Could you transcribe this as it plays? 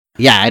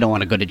Yeah, I don't want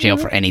to go to jail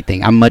for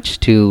anything. I'm much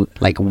too,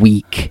 like,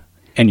 weak.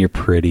 And you're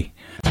pretty.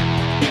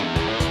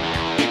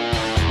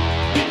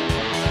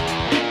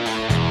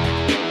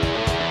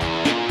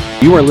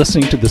 You are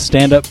listening to the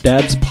Stand Up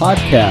Dads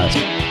podcast.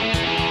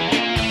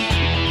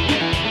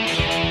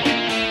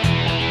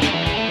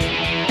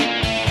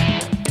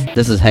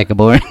 This is hecka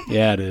boring.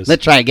 Yeah, it is.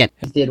 Let's try again.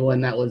 Did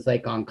one that was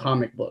like on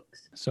comic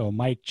books. So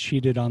Mike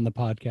cheated on the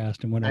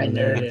podcast and went I over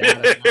there. nerded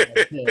out of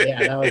comics too.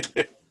 Yeah, that was.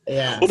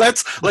 Yeah. Well,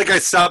 that's like I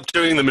stopped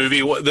doing the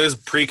movie. This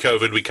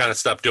pre-COVID, we kind of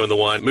stopped doing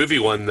the movie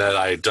one that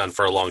I had done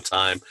for a long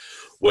time,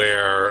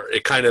 where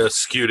it kind of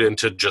skewed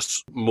into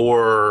just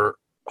more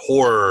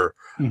horror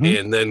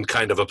and then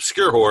kind of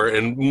obscure horror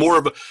and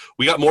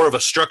we got more of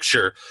a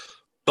structure.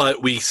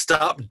 But we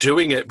stopped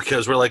doing it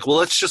because we're like, well,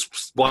 let's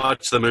just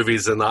watch the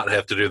movies and not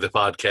have to do the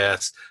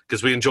podcast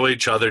because we enjoy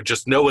each other.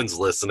 Just no one's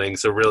listening.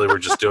 So really, we're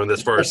just doing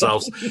this for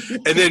ourselves.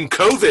 And then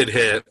COVID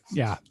hit.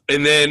 Yeah.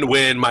 And then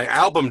when my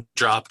album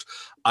dropped,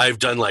 I've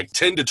done like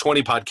 10 to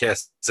 20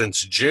 podcasts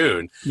since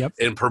June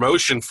in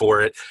promotion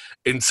for it.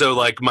 And so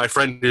like my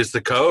friend who's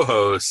the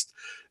co-host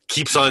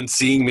keeps on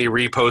seeing me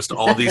repost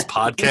all these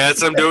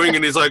podcasts I'm doing.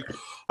 And he's like,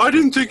 I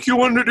didn't think you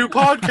wanted to do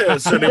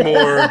podcasts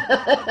anymore.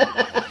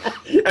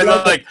 And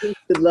like,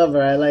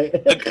 lover, I like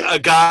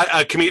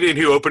a comedian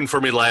who opened for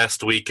me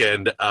last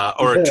weekend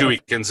or 2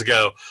 weekends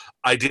ago.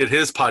 I did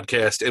his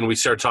podcast and we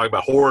started talking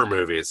about horror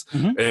movies.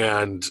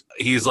 And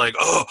he's like,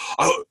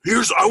 I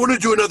want to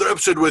do another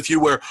episode with you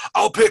where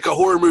I'll pick a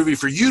horror movie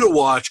for you to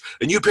watch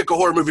and you pick a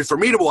horror movie for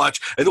me to watch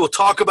and then we'll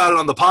talk about it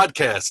on the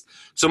podcast.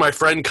 So my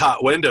friend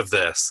caught wind of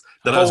this,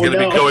 that I was going to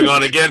be going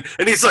on again.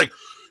 And he's like,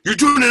 you're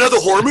doing another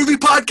horror movie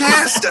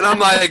podcast? And I'm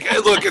like, hey,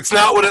 look, it's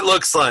not what it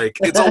looks like.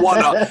 It's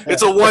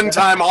a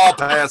one-time hall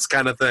pass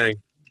kind of thing.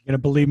 You gonna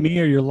believe me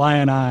or your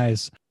lying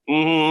eyes?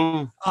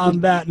 On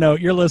that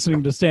note, you're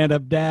listening to Stand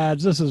Up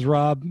Dads. This is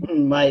Rob.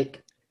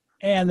 Mike.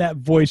 And that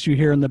voice you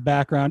hear in the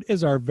background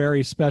is our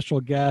very special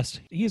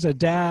guest. He's a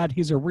dad.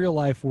 He's a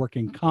real-life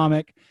working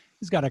comic.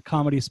 He's got a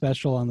comedy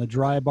special on the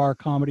Dry Bar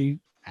Comedy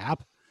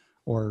app.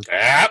 Or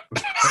that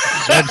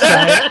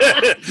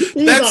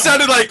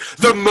sounded like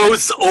the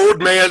most old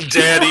man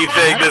daddy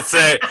thing to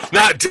say.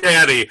 Not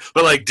daddy,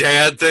 but like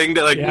dad thing.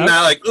 Not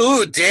like,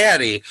 ooh,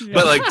 daddy,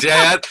 but like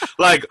dad.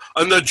 Like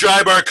on the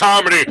Dry Bar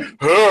Comedy.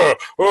 Oh,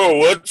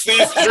 what's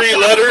these 3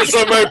 letters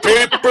on my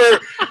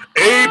paper?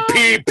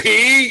 APP?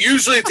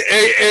 Usually it's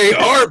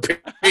AARP.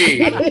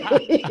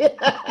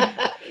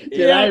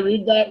 Did I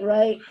read that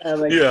right?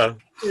 Yeah.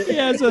 He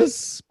has a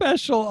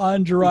special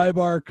on Dry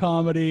Bar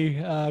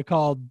Comedy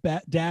called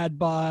Dad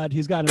Bod.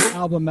 He's got an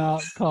album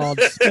out called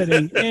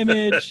Spitting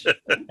Image.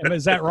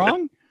 Is that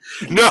wrong?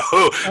 No.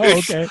 Oh,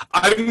 okay.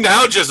 I'm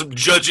now just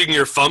judging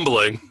your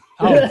fumbling.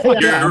 Oh,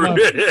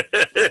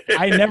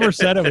 I never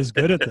said I was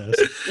good at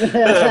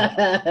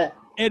this.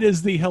 It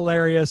is the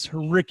hilarious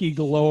Ricky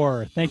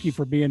Galore. Thank you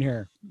for being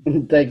here.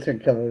 Thanks for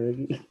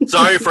coming, Ricky.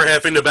 Sorry for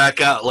having to back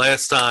out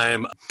last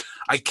time.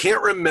 I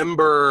can't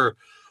remember.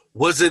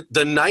 Was it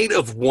the night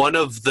of one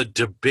of the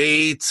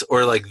debates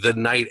or like the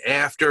night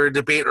after a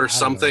debate or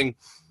something?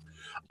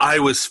 I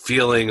was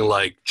feeling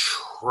like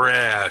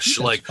trash.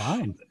 Like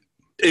fine.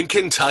 In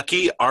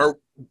Kentucky, our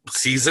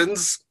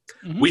seasons,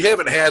 we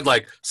haven't had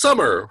like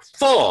summer,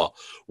 fall.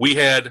 We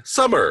had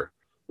summer,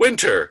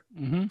 winter,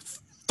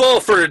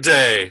 fall for a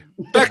day,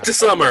 back to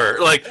summer.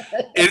 Like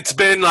it's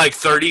been like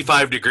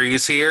 35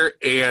 degrees here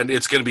and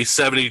it's going to be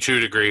 72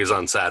 degrees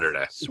on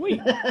Saturday.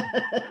 Sweet.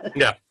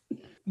 Yeah.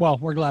 Well,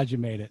 we're glad you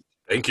made it.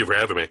 Thank you for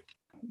having me.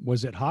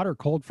 Was it hot or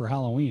cold for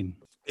Halloween?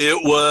 It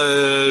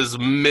was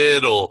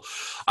middle.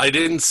 I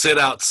didn't sit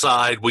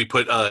outside. We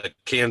put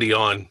candy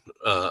on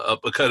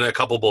a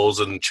couple bowls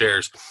and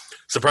chairs.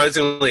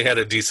 Surprisingly, had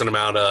a decent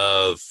amount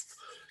of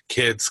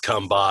kids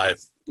come by.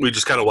 We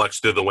just kind of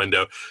watched through the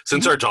window.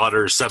 Since our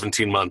daughter's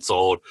 17 months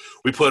old,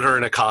 we put her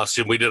in a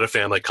costume. We did a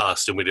family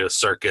costume. We did a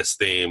circus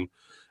theme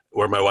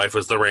where my wife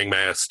was the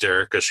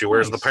ringmaster because she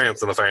wears the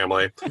pants in the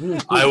family.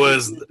 I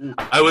was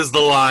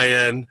the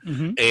lion,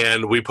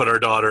 and we put our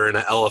daughter in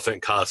an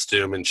elephant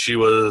costume, and she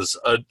was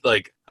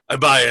I'm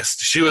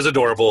biased. She was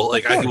adorable.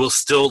 Like I will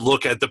still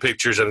look at the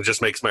pictures, and it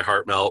just makes my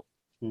heart melt.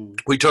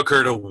 We took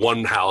her to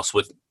one house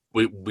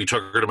we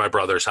took her to my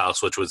brother's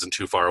house, which wasn't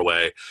too far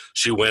away.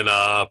 She went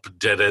up,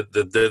 did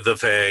the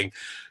thing,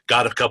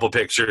 got a couple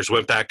pictures,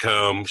 went back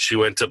home. She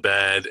went to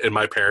bed, and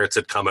my parents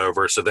had come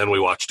over, so then we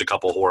watched a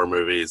couple horror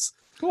movies.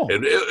 Cool.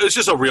 It was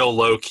just a real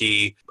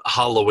low-key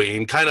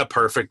Halloween, kind of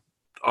perfect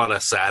on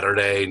a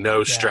Saturday,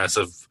 no stress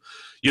of,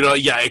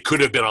 it could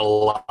have been a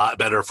lot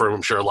better for,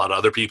 I'm sure, a lot of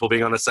other people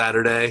being on a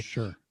Saturday.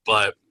 Sure.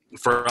 But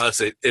for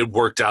us, it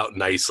worked out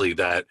nicely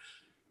that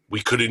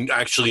we couldn't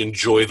actually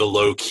enjoy the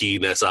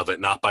low-keyness of it,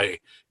 not by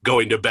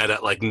going to bed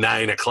at like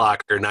 9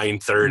 o'clock or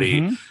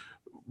 9:30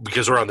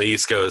 because we're on the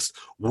East Coast,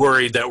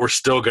 worried that we're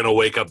still going to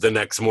wake up the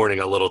next morning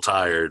a little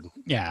tired.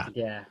 Yeah.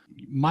 Yeah.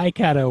 Mike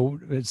had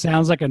it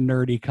sounds like a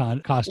nerdy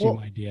costume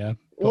idea.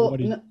 Well,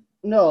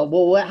 well,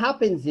 what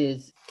happens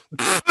is...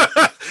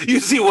 You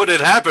see what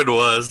had happened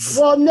was...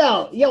 Well,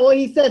 no. Yeah, well,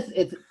 he says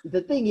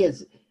the thing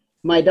is,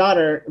 my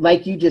daughter,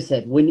 like you just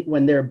said,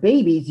 when they're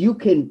babies, you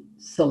can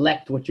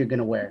select what you're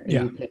gonna wear and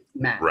Yeah. you can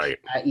match. Right.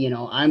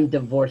 I'm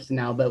divorced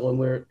now, but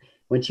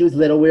when she was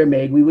little, we were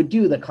married. We would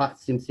do the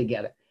costumes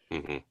together.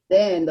 Hmm.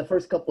 Then the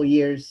first couple of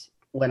years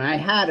when I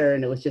had her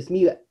and it was just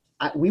me,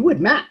 we would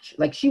match.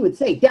 Like she would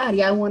say,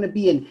 "Daddy, I want to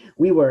be in."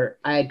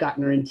 I had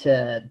gotten her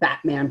into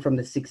Batman from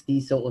the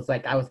 '60s, so it was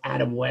like I was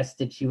Adam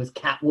West and she was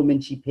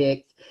Catwoman. She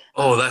picked.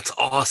 Oh, that's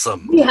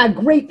awesome. We had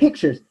great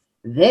pictures.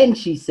 Then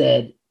she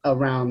said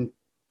around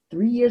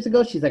 3 years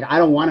ago, she's like, "I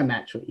don't want to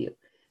match with you."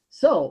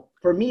 So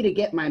for me to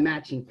get my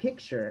matching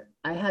picture,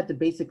 I had to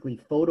basically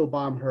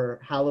photobomb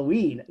her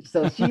Halloween.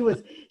 So she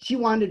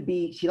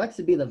likes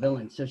to be the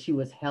villain. So she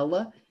was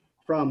Hela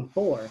from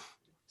Thor.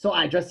 So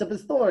I dressed up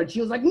as Thor, and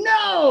she was like,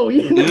 "No!"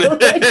 And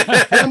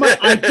I'm like,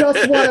 "I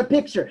just want a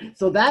picture."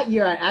 So that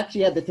year, I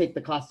actually had to take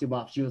the costume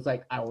off. She was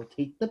like, "I will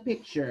take the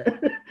picture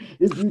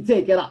if you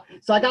take it off."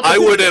 So I got. I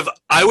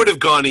would have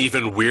gone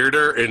even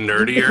weirder and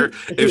nerdier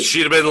if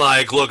she'd have been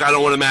like, "Look, I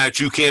don't want to match.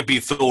 You can't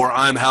be Thor.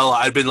 I'm Hela."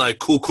 I'd been like,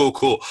 "Cool.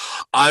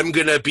 I'm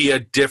gonna be a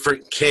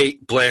different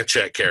Kate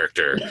Blanchett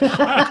character.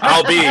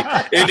 I'll be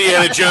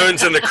Indiana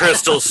Jones and the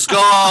Crystal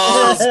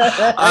Skulls.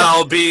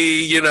 I'll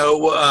be,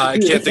 I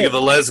can't think of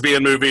the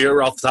lesbian movie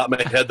off the top of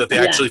my head that they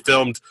actually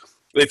filmed.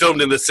 They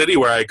filmed in the city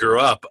where I grew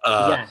up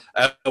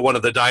at one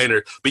of the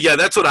diners. But yeah,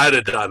 that's what I'd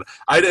have done.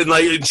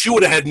 And she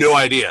would have had no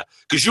idea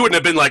because she wouldn't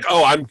have been like,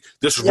 "Oh, I'm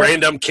this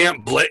random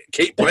Kate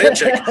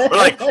Blanchett," or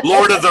like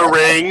Lord of the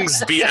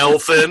Rings, be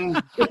Elfin.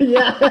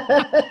 Yeah,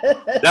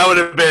 that would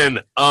have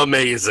been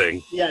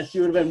amazing. Yeah,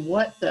 she would have been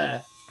what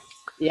the.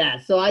 Yeah,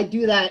 so I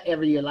do that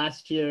every year.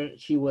 Last year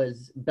she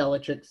was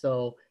Bellatrix,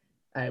 so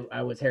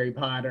I was Harry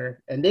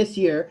Potter, and this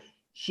year.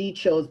 She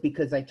chose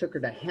because I took her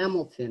to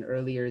Hamilton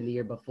earlier in the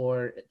year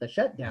before the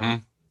shutdown.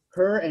 Mm-hmm.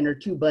 Her and her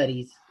two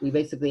buddies, we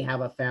basically have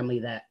a family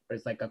that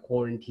is like a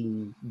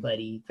quarantine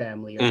buddy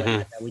family or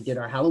like that we did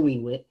our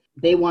Halloween with.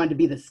 They wanted to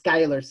be the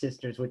Schuyler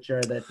sisters, which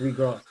are the three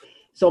girls.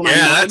 So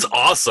that's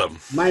awesome.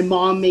 My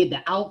mom made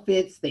the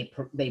outfits. They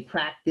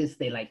practiced.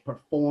 They like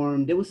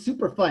performed. It was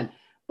super fun.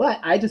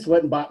 But I just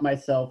went and bought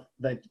myself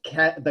the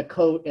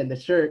coat and the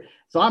shirt.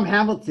 So I'm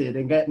Hamilton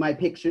and get my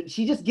picture.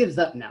 She just gives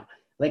up now.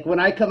 Like when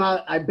I come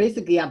out, I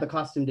basically have the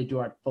costume to do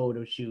our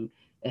photo shoot,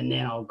 and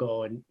then I'll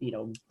go and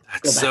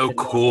That's so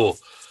cool.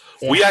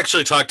 Yeah. We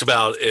actually talked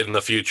about in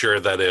the future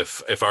that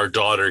if our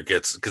daughter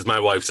gets, because my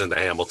wife's into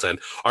Hamilton,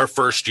 our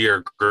first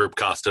year group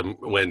costume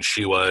when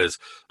she was,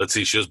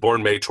 she was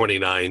born May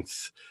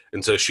 29th,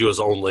 and so she was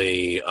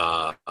only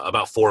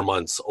about 4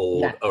 months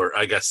old, or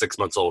I guess 6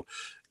 months old,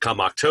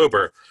 come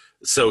October.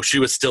 So she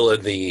was still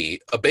in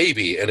a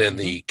baby and in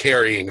the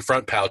carrying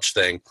front pouch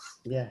thing.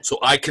 Yeah. So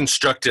I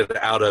constructed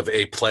out of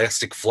a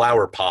plastic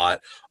flower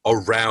pot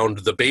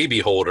around the baby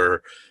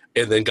holder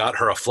and then got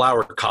her a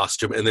flower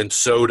costume and then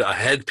sewed a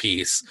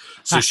headpiece.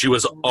 So she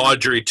was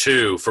Audrey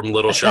 2 from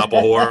Little Shop of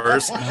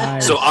Horrors.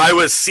 Nice. So I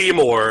was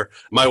Seymour.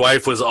 My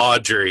wife was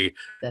Audrey.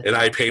 And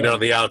I painted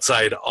on the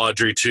outside,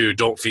 Audrey 2,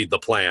 don't feed the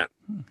plant.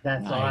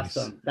 That's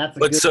awesome.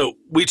 So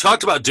we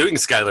talked about doing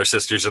Schuyler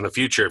Sisters in the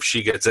future if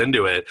she gets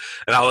into it,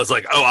 and I was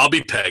like, "Oh, I'll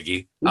be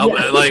Peggy. I'll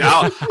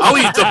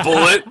eat the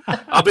bullet.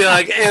 I'll be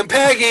like, Aunt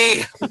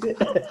Peggy,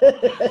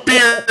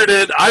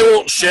 bearded. I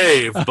won't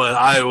shave, but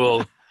I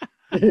will."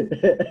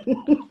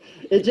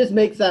 It just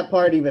makes that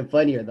part even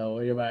funnier, though.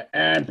 When you're like,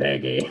 "Aunt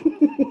Peggy."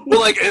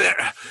 Well,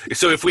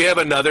 so if we have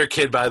another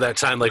kid by that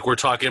time, we're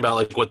talking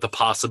about what the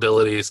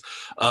possibilities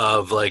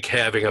of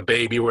having a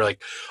baby. We're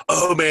like,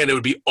 "Oh man, it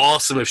would be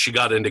awesome if she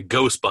got into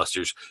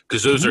Ghostbusters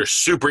because those are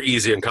super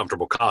easy and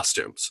comfortable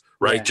costumes,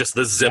 right? Yeah. Just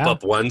the zip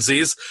up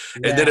onesies."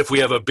 Yeah. And then if we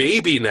have a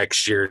baby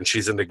next year and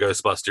she's into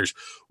Ghostbusters,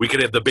 we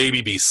could have the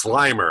baby be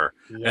Slimer,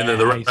 and then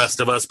the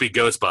rest of us be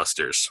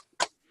Ghostbusters.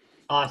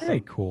 Awesome.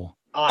 Very cool.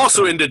 Awesome.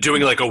 Also into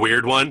doing a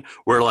weird one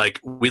where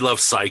we love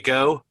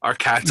Psycho. Our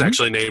cat's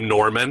actually named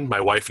Norman. My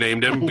wife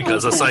named him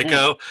because of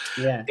Psycho.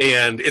 Yeah.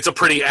 And it's a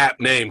pretty apt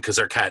name because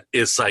our cat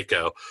is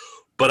Psycho.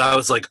 But I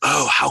was like,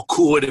 oh, how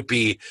cool would it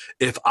be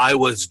if I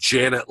was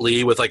Janet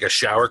Leigh with a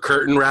shower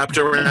curtain wrapped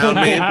around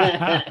me?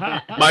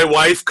 My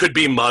wife could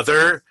be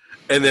Mother.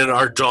 And then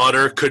our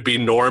daughter could be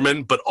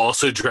Norman, but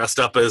also dressed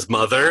up as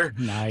Mother.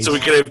 Nice. So we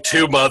could have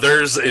two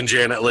mothers in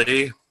Janet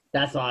Leigh.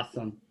 That's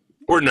awesome.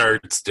 We're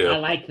nerds too. I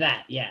like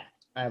that. Yeah.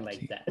 I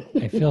like that.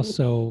 I feel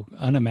so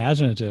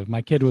unimaginative.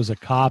 My kid was a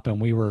cop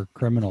and we were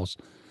criminals.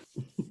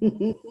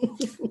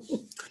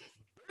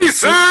 He's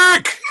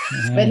sick!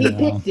 But he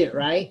picked it,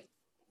 right?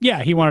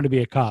 Yeah, he wanted to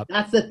be a cop.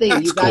 That's the thing.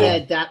 That's you got to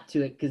adapt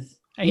to it because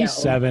he's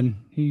 7.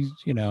 He's,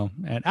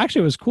 and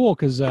actually it was cool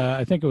because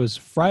I think it was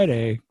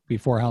Friday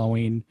before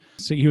Halloween.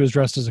 So he was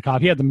dressed as a cop.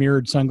 He had the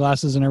mirrored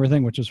sunglasses and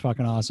everything, which was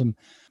fucking awesome.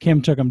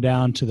 Kim took him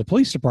down to the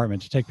police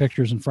department to take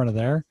pictures in front of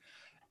there.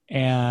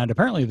 And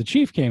apparently the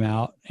chief came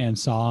out and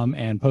saw him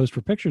and posed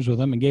for pictures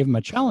with him and gave him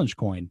a challenge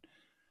coin.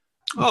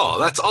 Oh,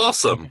 that's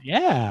awesome.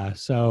 Yeah.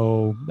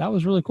 So that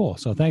was really cool.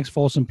 So thanks,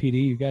 Folsom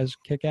PD. You guys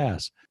kick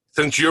ass.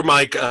 Since you're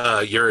Mike,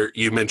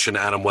 you mentioned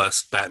Adam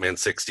West, Batman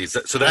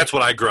 60s. So that's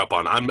what I grew up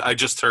on. I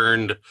just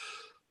turned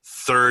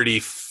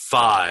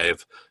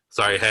 35.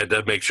 Sorry, I had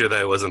to make sure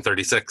that it wasn't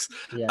 36.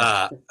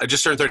 Yeah. I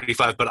just turned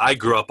 35, but I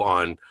grew up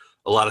on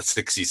a lot of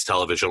 60s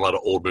television, a lot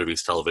of old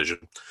movies television.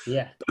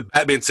 Yeah.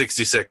 Batman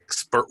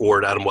 66, Burt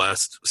Ward, Adam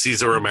West,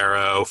 Cesar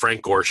Romero,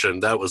 Frank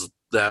Gorshin. That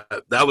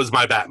was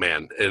my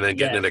Batman, and then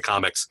getting into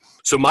comics.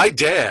 So my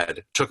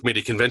dad took me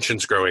to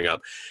conventions growing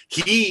up.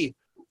 He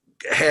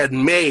had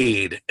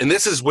made, and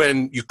this is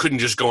when you couldn't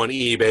just go on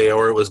eBay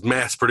or it was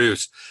mass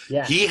produced.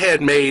 Yeah. He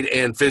had made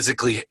and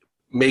physically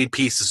made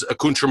pieces,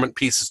 accoutrement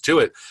pieces to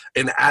it,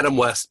 an Adam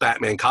West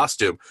Batman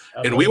costume.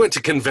 Okay. And we went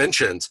to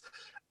conventions,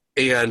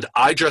 and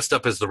I dressed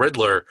up as the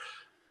Riddler,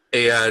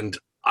 and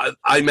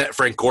I met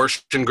Frank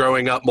Gorshin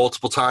growing up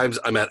multiple times.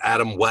 I met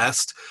Adam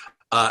West.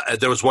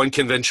 There was one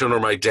convention where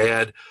my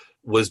dad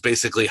was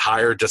basically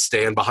hired to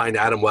stand behind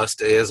Adam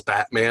West as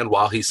Batman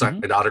while he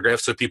signed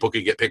autographs so people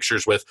could get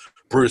pictures with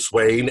Bruce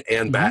Wayne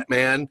and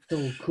Batman.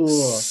 So cool.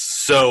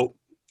 So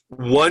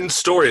one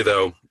story,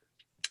 though,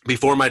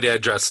 before my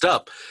dad dressed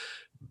up,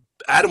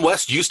 Adam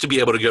West used to be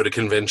able to go to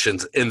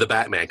conventions in the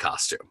Batman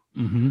costume.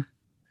 Mm-hmm.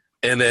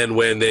 And then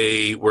when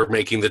they were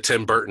making the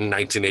Tim Burton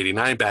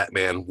 1989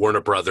 Batman,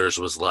 Warner Brothers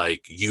was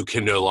like, you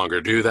can no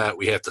longer do that.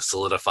 We have to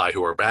solidify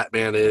who our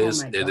Batman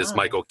is. It is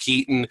Michael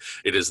Keaton.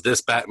 It is this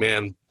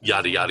Batman,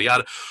 yada, yada,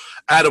 yada.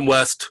 Adam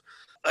West,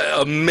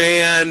 a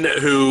man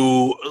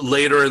who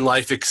later in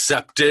life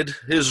accepted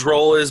his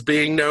role as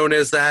being known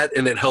as that,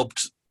 and it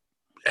helped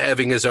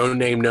having his own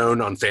name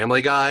known on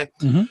Family Guy.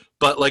 Mm-hmm.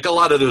 But like a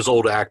lot of those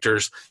old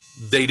actors,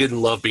 they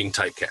didn't love being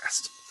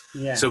typecast.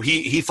 Yeah. So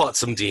he fought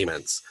some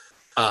demons.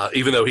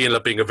 Even though he ended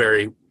up being a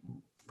very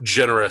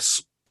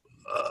generous,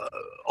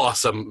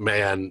 awesome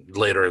man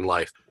later in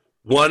life.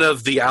 One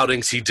of the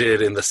outings he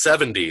did in the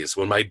 70s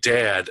when my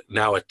dad,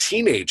 now a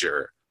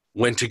teenager,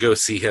 went to go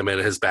see him in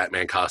his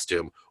Batman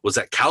costume was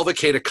at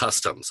Cavalcada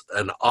Customs,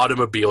 an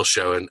automobile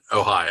show in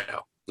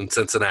Ohio, in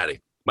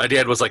Cincinnati. My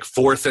dad was like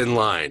fourth in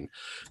line.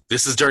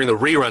 This is during the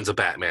reruns of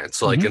Batman,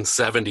 so like in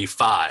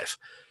 75.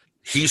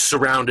 He's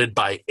surrounded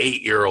by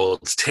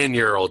 8-year-olds,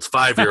 10-year-olds,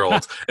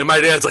 5-year-olds, and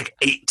my dad's like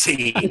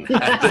 18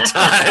 at the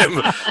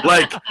time,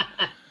 like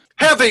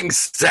having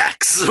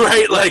sex,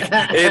 right? Like,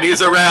 and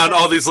he's around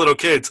all these little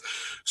kids.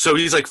 So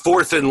he's like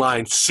fourth in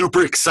line,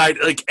 super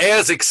excited, like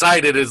as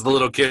excited as the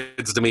little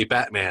kids to meet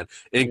Batman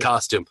in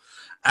costume.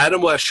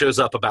 Adam West shows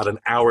up about an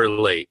hour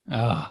late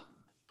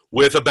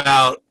with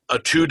about a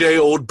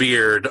 2-day-old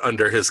beard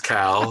under his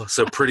cowl,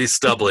 so pretty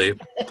stubbly.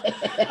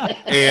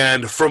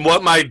 And from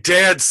what my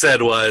dad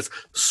said was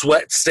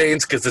sweat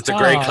stains because it's a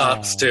gray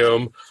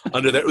costume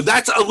under there.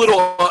 That's a little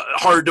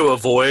hard to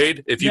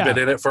avoid if you've been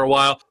in it for a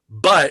while.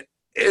 But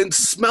and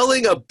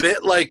smelling a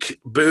bit like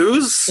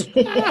booze.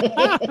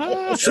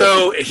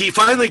 So he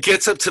finally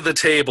gets up to the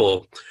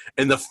table,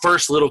 and the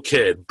first little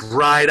kid,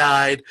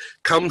 bright-eyed,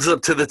 comes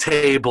up to the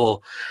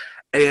table,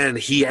 and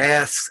he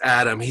asks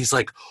Adam, he's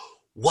like,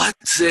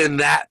 "What's in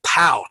that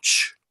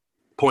pouch?"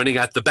 Pointing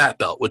at the bat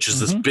belt, which is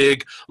this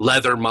big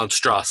leather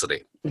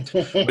monstrosity,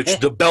 which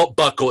the belt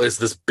buckle is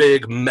this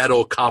big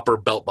metal copper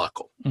belt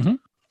buckle.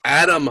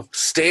 Adam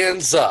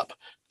stands up,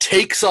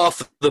 takes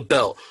off the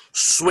belt,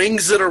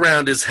 swings it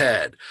around his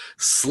head,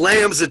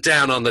 slams it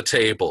down on the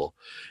table,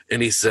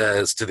 and he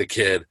says to the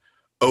kid,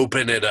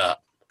 "Open it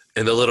up."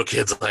 And the little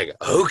kid's like,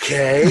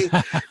 "Okay."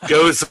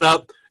 Goes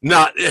up,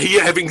 not he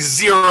having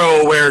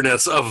zero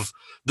awareness of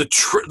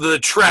the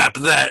trap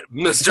that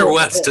Mr.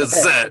 West has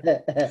set,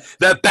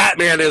 that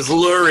Batman is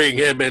luring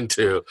him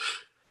into,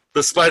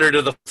 the spider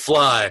to the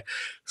fly.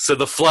 So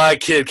the fly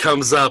kid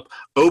comes up,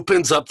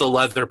 opens up the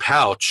leather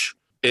pouch,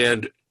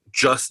 and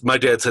just, my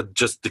dad said,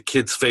 just the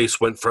kid's face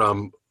went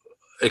from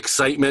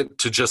excitement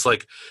to just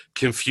like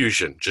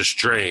confusion, just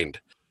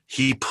drained.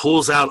 He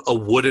pulls out a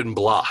wooden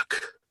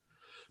block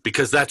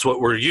because that's what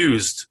were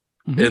used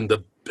in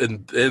the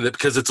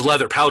because it's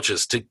leather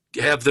pouches to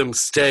have them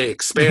stay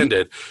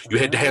expanded. You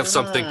had to have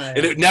something, and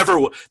it never.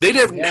 They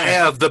didn't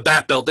have the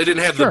bat belt. They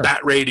didn't have the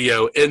bat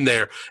radio in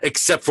there,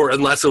 except for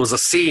unless it was a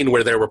scene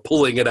where they were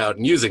pulling it out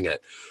and using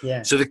it.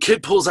 Yeah. So the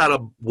kid pulls out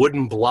a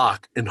wooden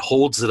block and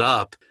holds it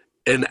up,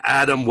 and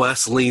Adam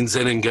West leans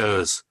in and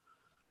goes,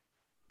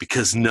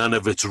 "Because none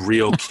of it's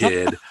real,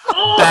 kid.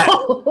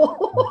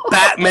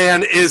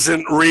 Batman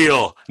isn't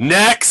real.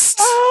 Next."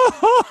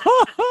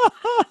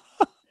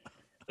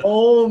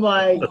 Oh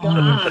my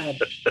God.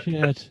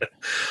 Shit.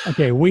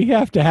 Okay, we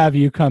have to have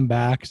you come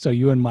back so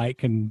you and Mike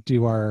can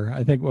do our,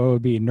 I think what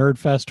would be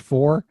Nerdfest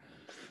 4.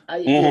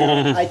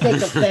 I take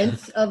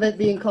offense of it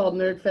being called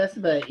Nerdfest,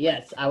 but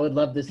yes, I would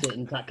love to sit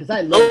and talk because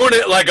I love own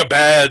it like a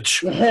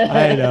badge.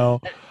 I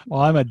know.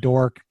 Well, I'm a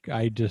dork.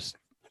 I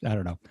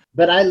don't know.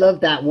 But I love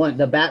that one.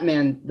 The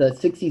Batman, the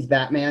 60s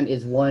Batman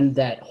is one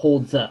that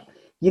holds up.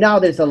 You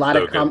know, there's a lot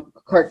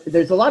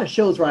there's a lot of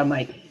shows where I'm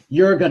like,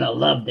 "You're going to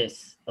love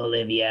this,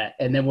 Olivia,"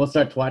 and then we'll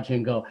start to watch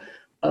and go,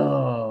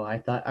 "Oh,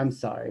 I'm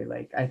sorry.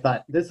 Like, I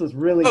thought this was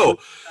really good."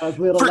 I was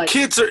little, for like,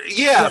 kids, for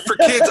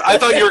kids. I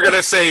thought you were going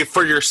to say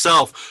for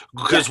yourself,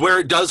 because where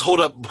it does hold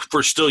up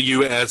for still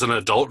you as an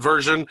adult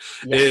version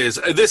is,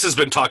 this has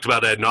been talked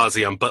about ad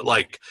nauseum, but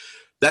like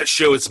that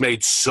show is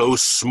made so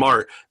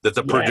smart that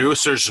the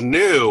producers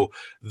knew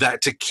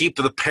that to keep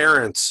the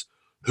parents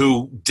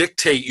who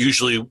dictate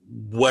usually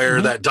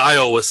where that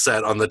dial was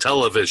set on the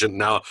television.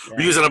 Now,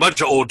 we're using a bunch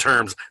of old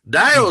terms.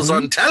 Dials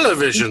on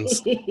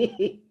televisions.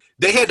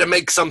 They had to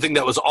make something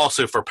that was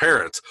also for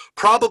parents.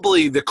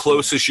 Probably the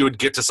closest you would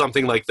get to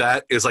something like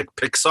that is like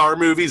Pixar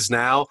movies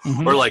now,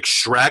 or like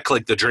Shrek,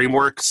 like the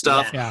DreamWorks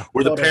stuff,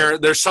 where the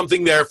parent, there's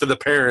something there for the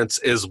parents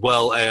as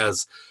well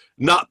as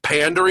not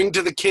pandering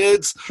to the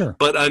kids,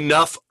 but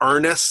enough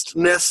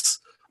earnestness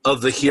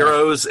of the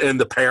heroes and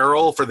the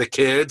peril for the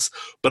kids,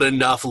 but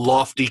enough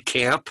lofty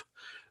camp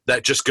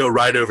that just go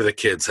right over the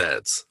kids'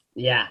 heads.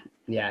 Yeah,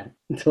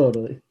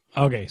 totally.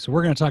 Okay, so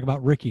we're going to talk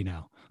about Ricky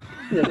now.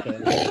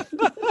 Okay.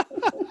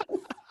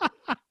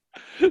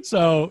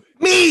 So,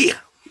 me!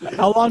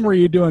 How long were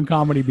you doing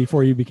comedy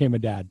before you became a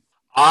dad?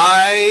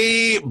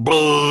 There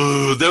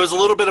was a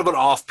little bit of an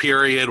off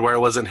period where I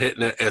wasn't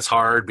hitting it as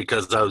hard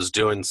because I was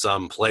doing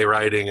some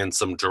playwriting and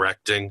some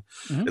directing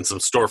and some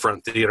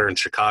storefront theater in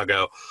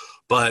Chicago.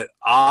 But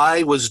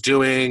I was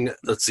doing,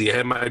 I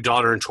had my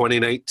daughter in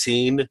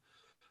 2019.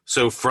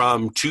 So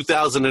from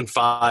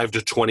 2005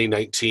 to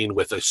 2019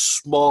 with a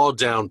small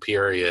down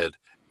period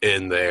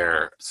in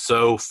there.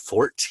 So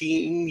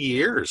 14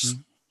 years.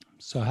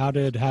 So how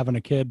did having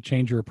a kid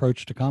change your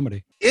approach to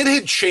comedy? It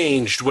had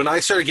changed when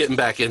I started getting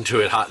back into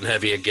it hot and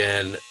heavy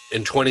again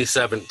in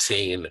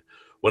 2017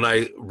 when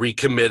I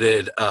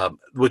recommitted,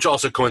 which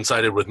also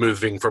coincided with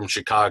moving from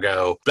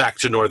Chicago back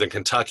to Northern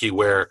Kentucky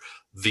where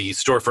the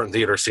storefront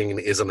theater scene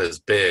isn't as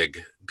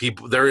big.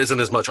 There isn't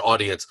as much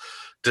audience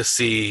to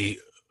see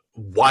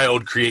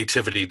wild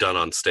creativity done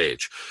on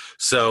stage.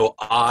 So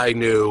I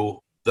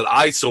knew that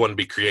I still want to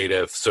be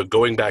creative. So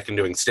going back and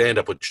doing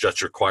stand-up, which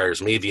just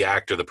requires me, the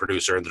actor, the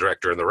producer, and the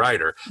director, and the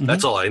writer,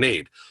 that's all I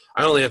need.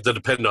 I only have to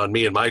depend on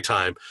me and my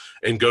time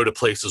and go to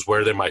places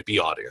where there might be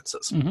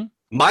audiences.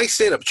 My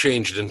stand-up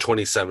changed in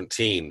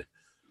 2017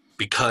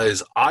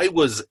 because I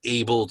was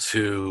able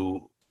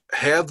to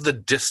have the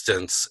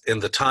distance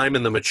and the time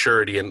and the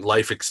maturity and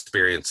life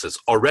experiences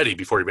already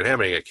before even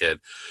having a kid,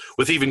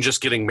 with even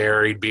just getting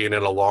married, being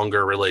in a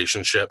longer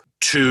relationship,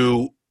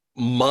 to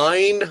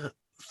mine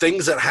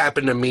things that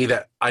happened to me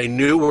that I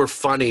knew were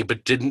funny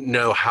but didn't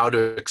know how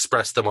to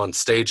express them on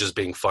stage as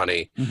being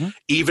funny,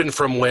 even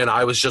from when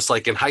I was just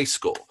like in high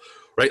school,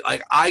 right?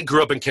 Like I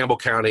grew up in Campbell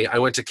County. I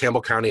went to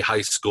Campbell County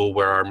High School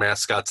where our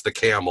mascot's the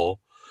camel.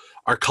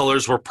 Our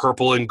colors were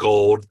purple and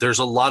gold. There's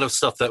a lot of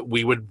stuff that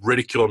we would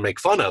ridicule and make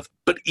fun of.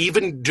 But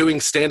even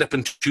doing stand-up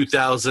in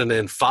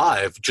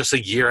 2005, just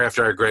a year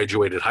after I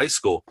graduated high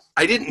school,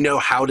 I didn't know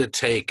how to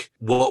take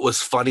what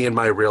was funny in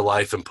my real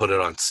life and put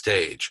it on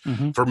stage.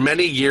 For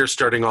many years,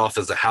 starting off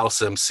as a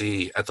house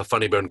MC at the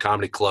Funny Bone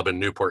Comedy Club in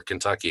Newport,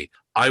 Kentucky,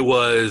 I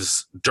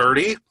was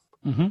dirty,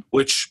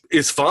 which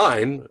is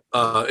fine.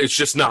 It's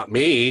just not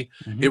me.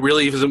 It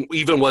really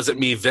even wasn't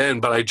me then,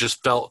 but I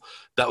just felt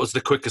that was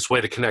the quickest way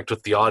to connect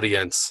with the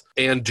audience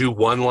and do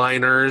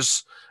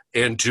one-liners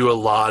and do a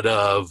lot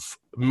of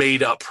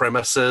made-up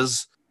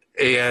premises.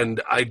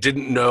 And I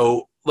didn't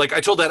know, like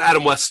I told that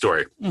Adam West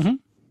story.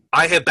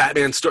 I had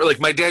Batman story.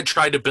 Like my dad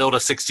tried to build a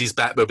 60s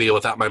Batmobile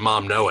without my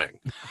mom knowing.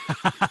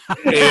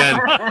 And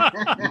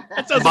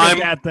that sounds like a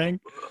bad thing.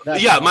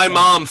 My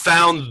mom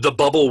found the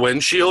bubble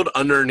windshield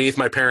underneath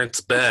my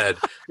parents' bed,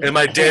 and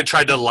my dad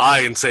tried to lie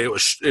and say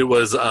it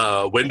was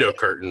window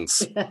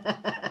curtains.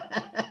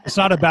 It's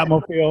not a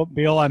Batmobile,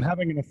 Bill. I'm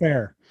having an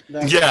affair.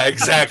 Yeah,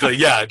 exactly.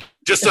 Yeah,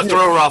 just to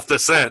throw her off the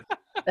scent.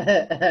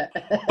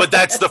 But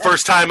that's the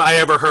first time I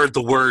ever heard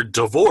the word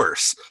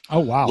divorce. Oh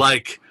wow!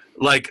 Like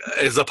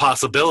as a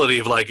possibility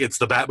of like it's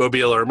the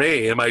Batmobile or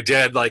me. And my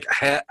dad like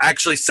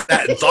actually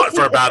sat and thought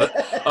for about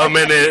a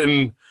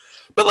minute.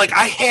 But like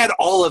I had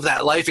all of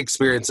that life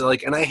experience,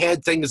 and I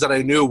had things that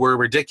I knew were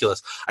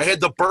ridiculous. I had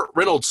the Burt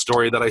Reynolds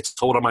story that I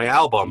told on my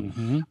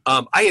album.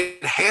 I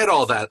had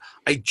all that.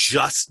 I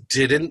just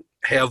didn't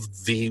have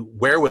the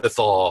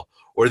wherewithal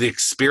or the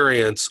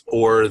experience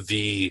or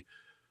the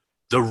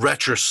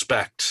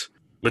retrospect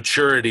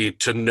maturity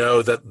to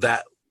know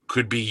that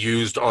could be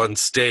used on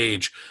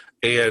stage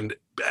and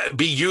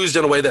be used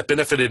in a way that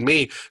benefited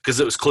me because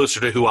it was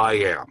closer to who I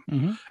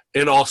am,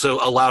 and also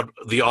allowed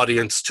the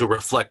audience to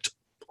reflect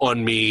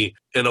on me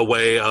in a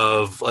way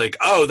of like,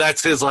 oh,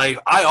 that's his life.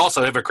 I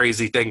also have a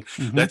crazy thing.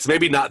 That's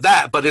maybe not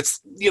that, but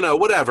it's,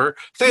 whatever,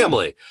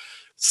 family.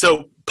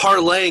 So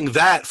parlaying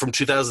that from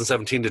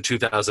 2017 to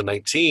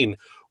 2019,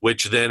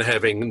 which then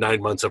having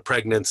 9 months of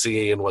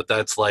pregnancy and what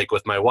that's like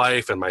with my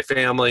wife and my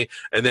family,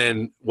 and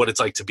then what it's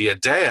like to be a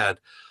dad,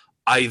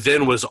 I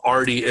then was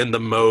already in the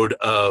mode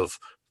of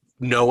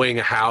knowing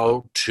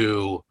how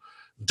to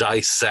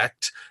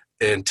dissect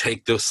and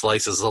take those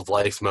slices of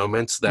life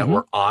moments that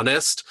were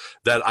honest,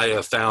 that I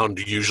have found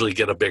usually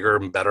get a bigger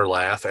and better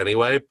laugh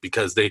anyway,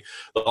 because the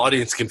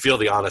audience can feel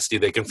the honesty.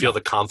 They can feel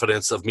the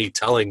confidence of me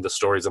telling the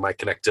stories and my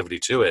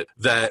connectivity to it.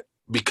 That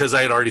because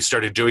I had already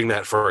started doing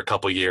that for a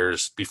couple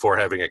years before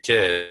having a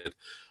kid,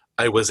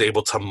 I was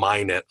able to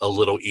mine it a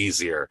little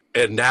easier.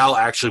 And now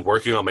actually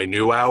working on my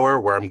new hour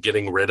where I'm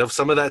getting rid of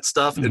some of that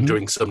stuff and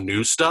doing some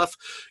new stuff,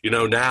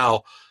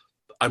 now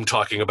I'm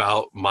talking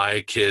about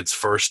my kid's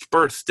first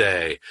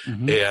birthday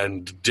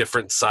and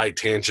different side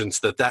tangents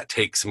that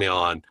takes me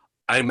on.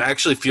 I'm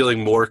actually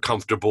feeling more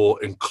comfortable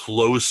and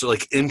close,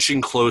 like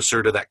inching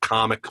closer to that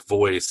comic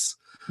voice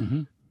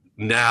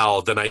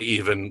now than I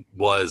even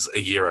was a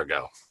year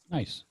ago.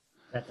 Nice.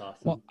 That's awesome.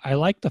 Well, I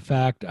like the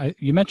fact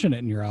you mentioned it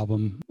in your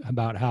album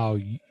about how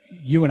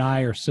you and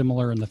I are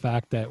similar in the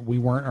fact that we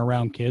weren't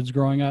around kids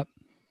growing up.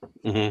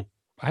 I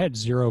had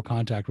zero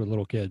contact with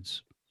little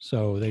kids,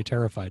 so they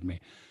terrified me.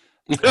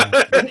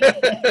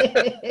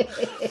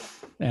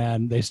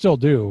 And they still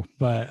do.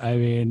 But I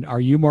mean,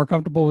 are you more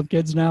comfortable with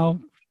kids now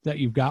that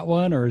you've got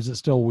one, or is it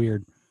still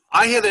weird?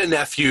 I had a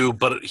nephew,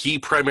 but he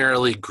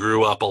primarily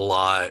grew up a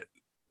lot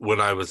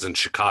when I was in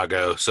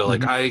Chicago. So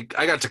like I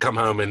got to come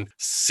home and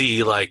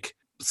see like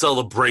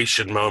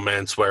celebration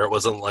moments where it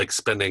wasn't like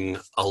spending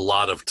a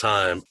lot of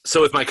time.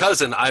 So with my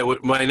cousin,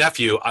 my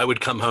nephew, I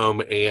would come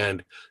home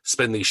and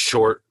spend these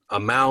short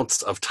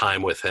amounts of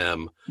time with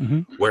him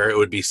where it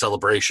would be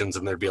celebrations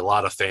and there'd be a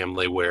lot of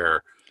family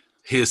where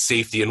his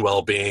safety and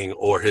well-being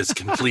or his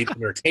complete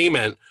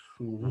entertainment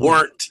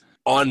weren't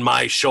on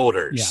my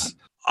shoulders. Yeah.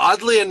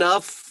 Oddly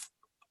enough,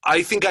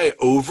 I think I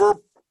over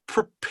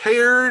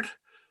prepared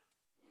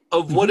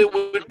of what it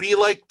would be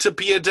like to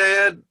be a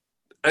dad.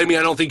 I mean,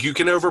 I don't think you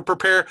can over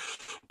prepare,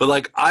 but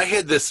like I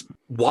had this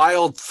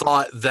wild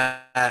thought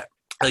that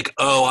like,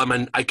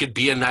 I could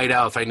be a night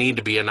owl if I need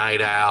to be a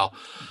night owl.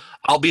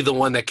 I'll be the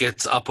one that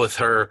gets up with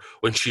her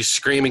when she's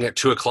screaming at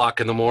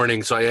 2:00 in the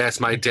morning. So I asked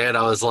my dad,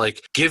 I was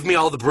like, give me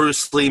all the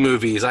Bruce Lee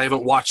movies. I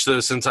haven't watched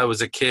those since I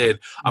was a kid.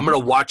 I'm going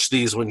to watch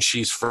these when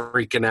she's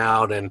freaking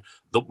out and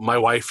my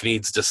wife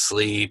needs to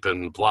sleep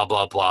and blah,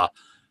 blah, blah.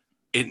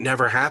 It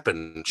never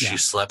happened. She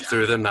slept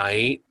through the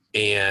night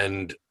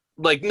and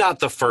like not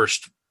the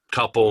first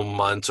couple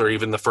months or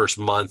even the first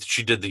month.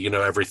 She did the,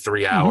 every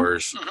 3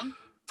 hours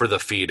for the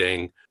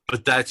feeding.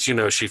 But that's,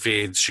 she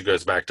feeds, she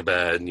goes back to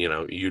bed, and,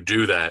 you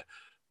do that.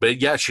 But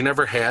yeah, she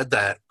never had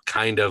that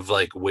kind of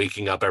like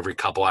waking up every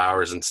couple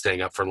hours and staying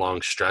up for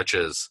long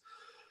stretches.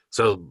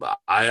 So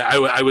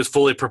I was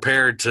fully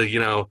prepared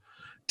to,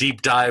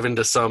 deep dive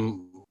into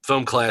some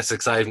film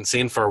classics I haven't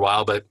seen for a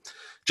while, but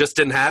just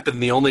didn't happen.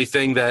 The only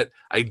thing that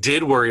I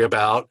did worry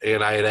about,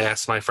 and I had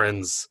asked my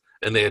friends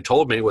and they had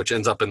told me, which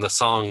ends up in the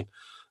song,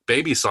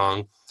 Baby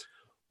Song,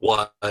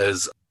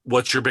 was,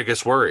 what's your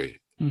biggest worry?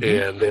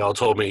 And they all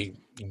told me,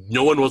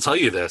 no one will tell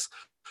you this.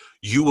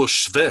 You will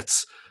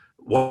schwitz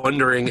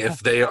wondering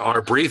if they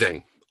are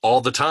breathing all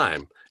the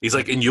time. He's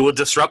like, and you will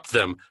disrupt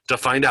them to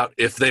find out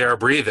if they are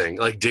breathing,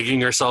 like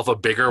digging yourself a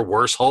bigger,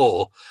 worse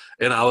hole.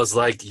 And I was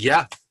like,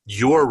 yeah,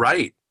 you're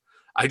right.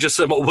 I just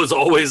was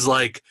always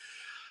like,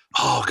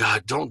 oh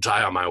God, don't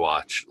die on my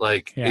watch.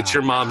 Like it's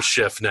your mom's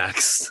shift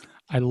next.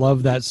 I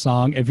love that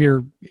song.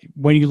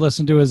 When you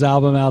listen to his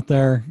album out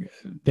there,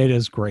 that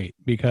is great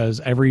because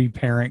every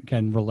parent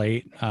can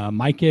relate.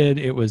 My kid,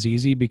 it was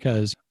easy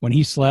because when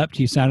he slept,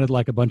 he sounded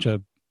like a bunch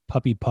of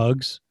puppy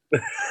pugs.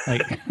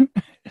 Like,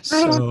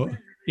 so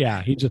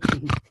yeah, he just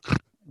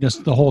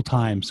the whole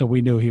time. So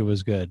we knew he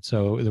was good.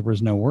 So there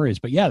was no worries,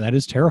 but yeah, that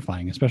is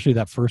terrifying, especially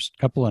that first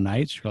couple of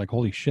nights. You're like,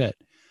 holy shit.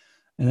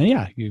 And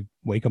then, you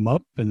wake them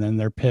up and then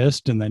they're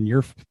pissed and then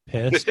you're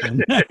pissed.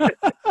 And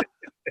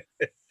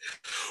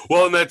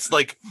well, and that's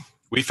like,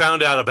 we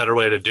found out a better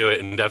way to do it.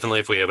 And definitely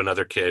if we have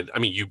another kid, I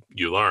mean,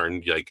 you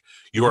learn like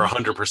you are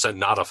 100%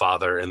 not a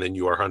father and then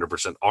you are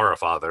 100% are a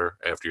father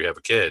after you have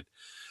a kid.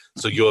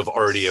 So you have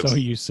already. So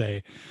you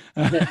say.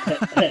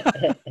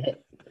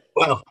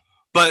 Well,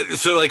 but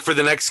so like for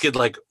the next kid,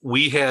 like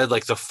we had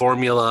like the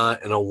formula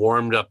and a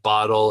warmed up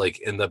bottle, like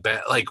in the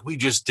back, like we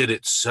just did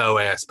it so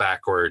ass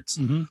backwards.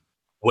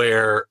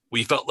 Where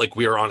we felt like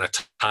we were on a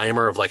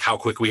timer of like how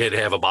quick we had to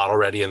have a bottle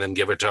ready and then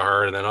give it to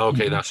her. And then,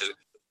 okay, now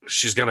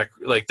she's going to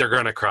like, they're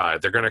going to cry.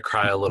 They're going to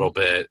cry a little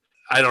bit.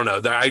 I don't know.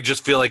 I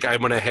just feel like I'm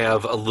going to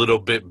have a little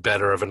bit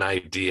better of an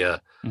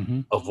idea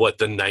of what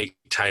the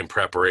nighttime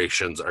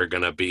preparations are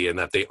going to be and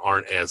that they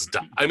aren't as,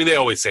 I mean, they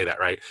always say that,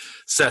 right?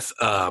 Seth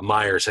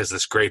Meyers has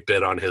this great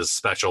bit on his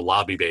special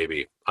Lobby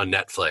Baby on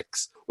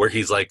Netflix where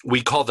he's like,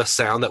 we call the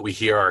sound that we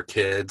hear our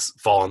kids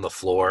fall on the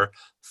floor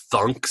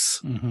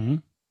thunks.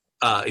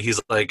 He's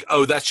like,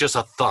 oh, that's just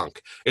a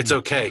thunk. It's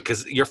okay.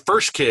 Because your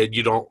first kid,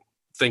 you don't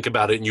think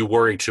about it and you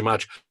worry too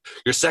much.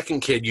 Your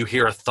second kid, you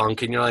hear a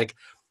thunk and you're like,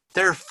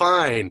 they're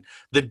fine.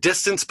 The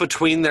distance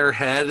between their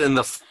head and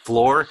the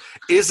floor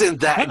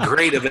isn't that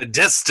great of a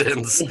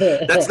distance.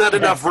 That's not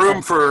enough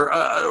room for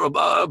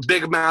a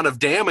big amount of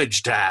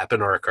damage to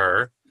happen or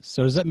occur.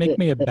 So does that make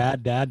me a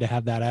bad dad to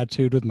have that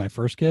attitude with my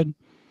first kid?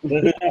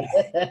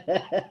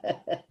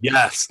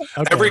 Yes.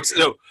 Okay. Every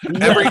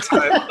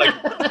time, like,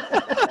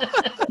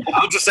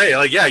 I'll just say,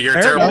 like, yeah, you're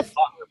a terrible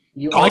father.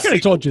 I could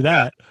have told you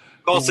that.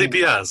 Call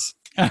CPS.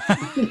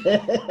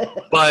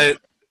 But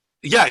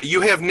yeah,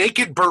 you have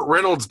naked Burt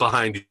Reynolds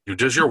behind you.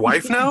 Does your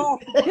wife know?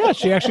 Yeah,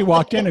 she actually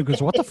walked in and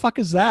goes, "What the fuck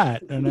is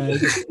that?" And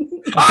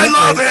I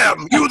love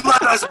him. You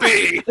let us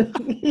be.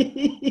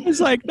 It's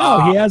like,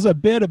 no, he has a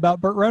bit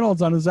about Burt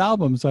Reynolds on his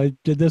album, so I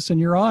did this in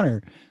your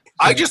honor.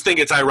 I just think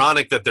it's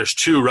ironic that there's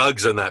two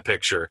rugs in that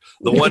picture.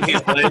 The one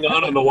he's laying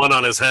on and the one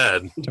on his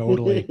head.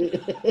 Totally.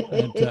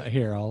 And,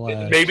 here, I'll...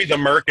 Maybe the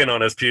merkin on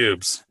his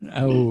pubes.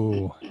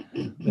 Oh,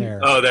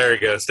 there. Oh, there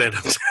you go. Stand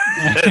up.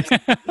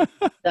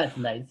 That's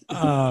nice.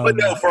 But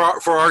no,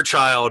 for our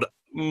child,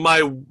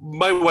 my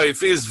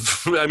wife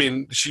is, I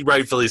mean, she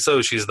rightfully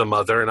so, she's the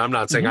mother, and I'm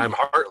not saying I'm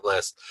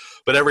heartless,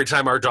 but every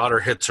time our daughter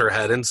hits her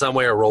head in some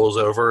way or rolls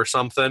over or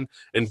something,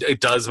 and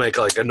it does make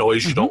like a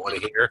noise you don't want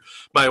to hear,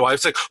 my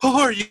wife's like,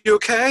 oh, are you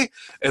okay?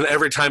 And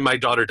every time my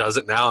daughter does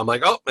it now, I'm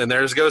like, oh, and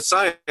there's goes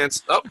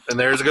science. Oh, and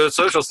there's goes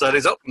social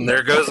studies. Oh, and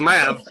there goes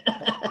math.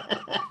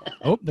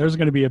 Oh, there's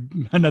going to be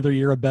another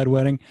year of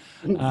bedwetting.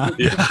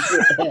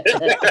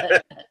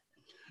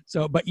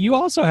 So, but you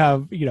also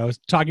have,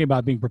 talking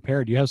about being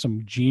prepared, you have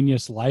some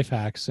genius life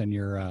hacks in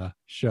your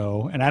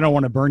show. And I don't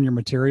want to burn your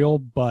material,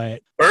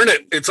 but... Burn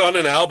it. It's on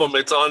an album.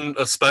 It's on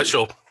a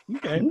special.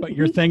 Okay. But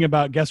your thing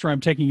about guess where I'm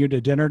taking you to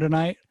dinner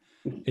tonight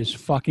is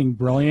fucking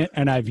brilliant.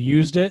 And I've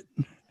used it.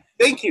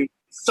 Thank you.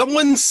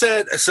 Someone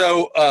said,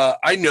 so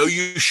I know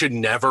you should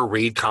never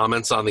read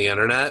comments on the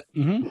internet,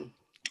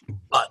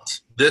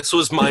 but this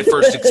was my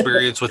first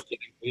experience with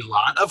getting a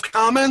lot of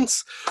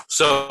comments.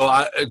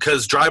 So,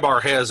 because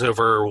Drybar has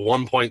over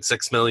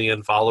 1.6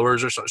 million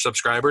followers or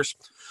subscribers.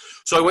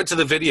 So I went to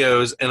the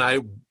videos and I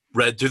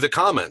read through the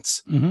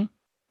comments.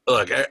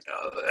 Look,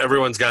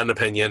 everyone's got an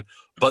opinion.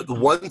 But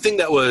one thing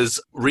that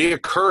was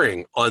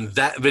reoccurring on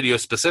that video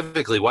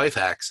specifically, Wife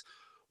Hacks,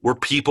 were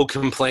people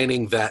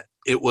complaining that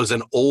it was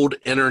an old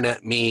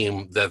internet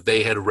meme that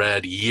they had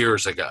read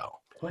years ago.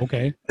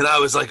 Okay. And I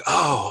was like,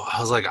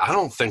 I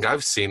don't think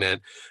I've seen it.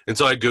 And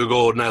so I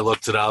Googled and I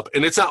looked it up,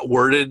 and it's not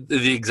worded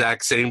the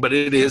exact same, but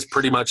it is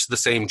pretty much the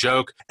same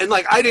joke. And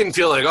like, I didn't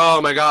feel like,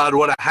 oh my God,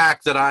 what a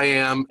hack that I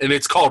am. And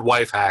it's called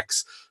Wife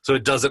Hacks. So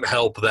it doesn't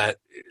help that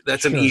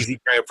that's an easy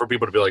grab for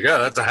people to be like, yeah,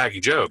 that's a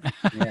hacky joke.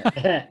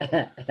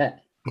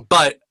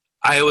 But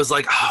I was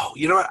like, oh,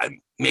 you know what?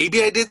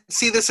 Maybe I did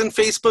see this in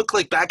Facebook,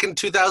 like back in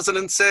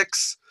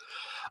 2006.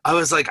 I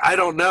was like, I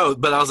don't know.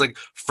 But I was like,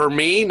 for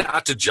me,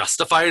 not to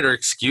justify it or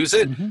excuse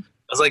it, I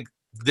was like,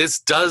 this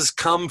does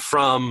come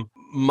from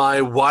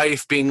my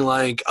wife being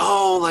like,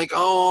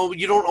 oh,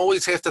 you don't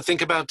always have to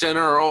think about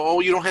dinner. Or, oh,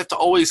 you don't have to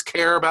always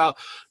care about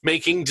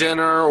making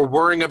dinner or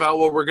worrying about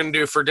what we're going to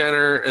do for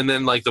dinner. And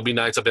then like, there'll be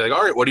nights I'll be like,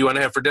 all right, what do you want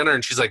to have for dinner?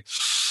 And she's like,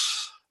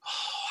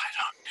 oh, I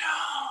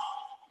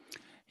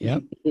don't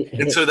know. Yep.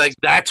 And so like,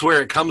 that's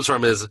where it comes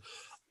from, is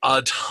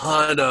a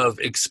ton of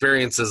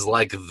experiences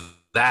like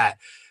that.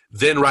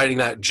 Then writing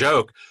that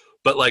joke.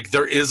 But like,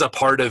 there is a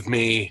part of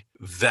me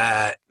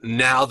that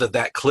now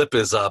that clip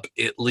is up,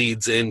 it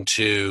leads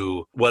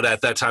into what at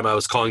that time I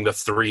was calling the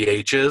 3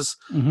 H's,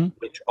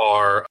 which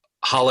are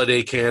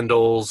holiday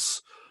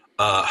candles,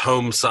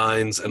 home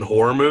signs, and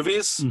horror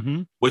movies,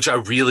 which I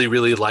really,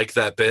 really like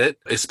that bit,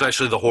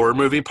 especially the horror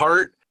movie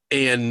part.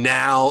 And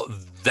now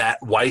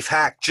that wife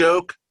hack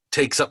joke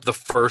takes up the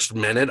first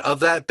minute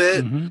of that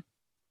bit,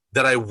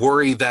 that I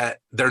worry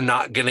that they're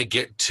not going to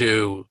get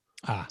to.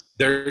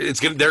 They're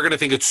going to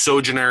think it's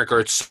so generic or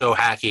it's so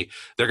hacky.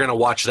 They're going to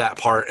watch that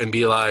part and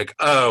be like,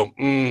 oh,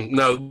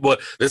 no, what,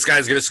 this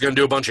guy's just going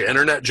to do a bunch of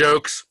internet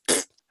jokes?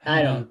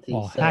 I don't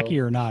think so.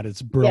 Hacky or not,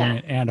 it's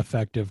brilliant and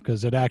effective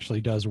because it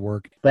actually does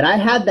work. But I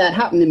had that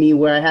happen to me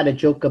where I had a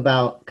joke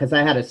about, because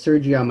I had a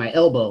surgery on my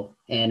elbow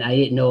and I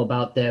didn't know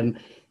about them.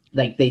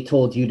 Like they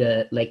told you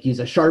to like use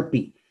a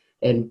Sharpie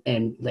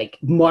and like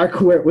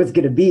mark where it was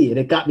going to be. And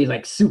it got me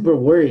like super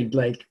worried.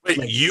 Wait,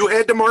 you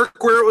had to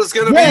mark where it was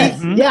going to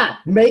be? Yeah.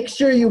 Make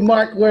sure you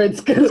mark where it's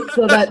going to,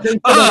 so that they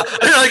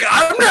like,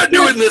 I'm not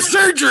doing the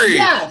surgery.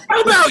 Yeah.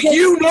 How about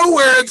you know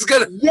where it's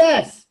going to?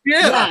 Yes.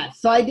 Yeah.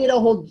 So I did a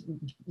whole,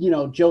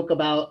 joke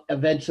about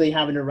eventually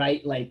having to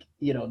write like,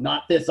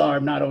 not this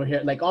arm, not over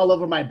here, like all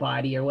over my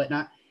body or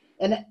whatnot.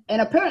 And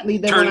apparently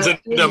they turns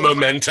into a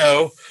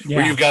memento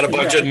where you've got a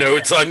bunch of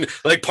notes on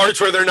like parts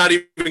where they're not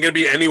even going to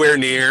be anywhere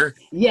near.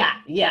 Yeah.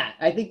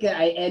 I think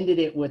I ended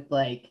it with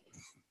like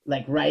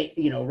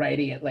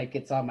writing it like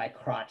it's on my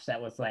crotch. That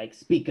was like,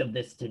 speak of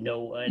this to no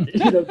one.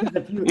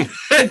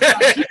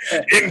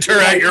 Enter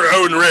at your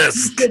own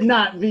risk. Could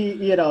not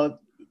be,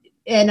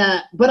 And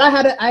but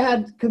I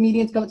had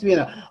comedians come to me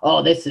and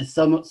oh, this is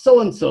so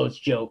and so's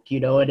joke,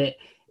 and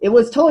it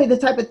was totally the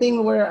type of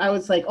thing where I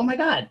was like, oh my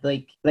God,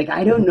 like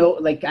I don't know,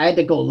 like I had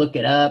to go look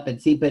it up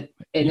and see, and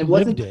it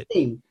wasn't the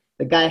same.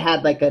 The guy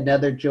had like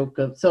another joke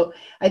so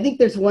I think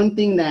there's one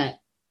thing that,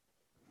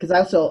 because I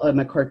also am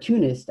a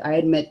cartoonist, I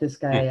had met this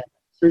guy,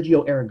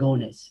 Sergio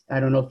Aragones. I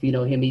don't know if you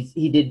know him.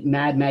 He did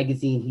Mad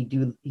Magazine.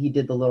 He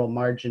did the little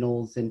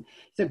marginals, and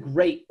he's a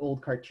great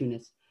old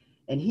cartoonist.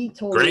 And he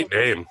told me, great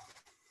name.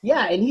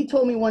 Yeah, and he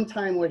told me one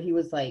time where he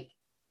was like,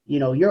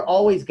 you're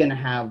always gonna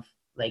have,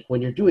 like,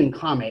 when you're doing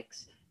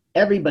comics,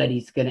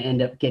 everybody's going to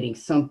end up getting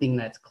something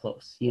that's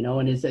close,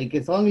 and it's like,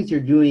 as long as you're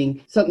doing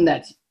something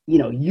that's,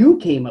 you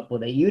came up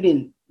with it, you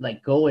didn't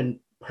like go and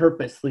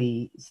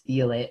purposely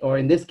steal it, or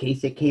in this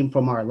case, it came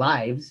from our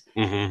lives.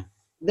 Mm-hmm.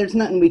 There's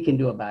nothing we can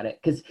do about it,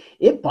 because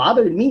it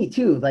bothered me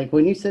too. Like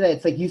when you said that,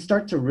 it's like you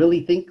start to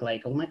really think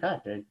like, oh my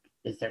God,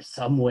 is there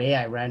some way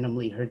I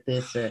randomly heard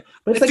this? But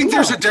it's I think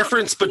there's a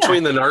difference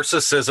between the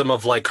narcissism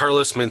of like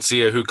Carlos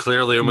Mencia, who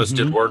clearly almost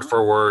did word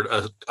for word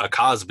a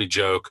Cosby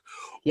joke,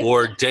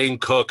 or Dane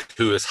Cook,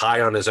 who is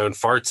high on his own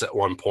farts at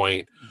one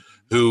point,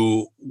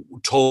 who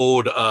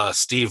told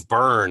Steve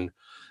Byrne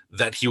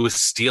that he was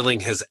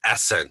stealing his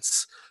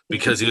essence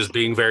because he was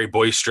being very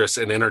boisterous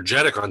and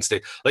energetic on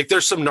stage. Like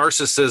there's some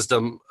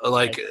narcissism,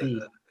 like,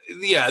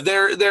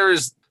 there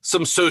is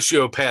some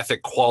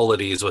sociopathic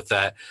qualities with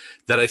that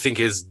I think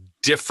is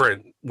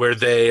different, where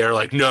they are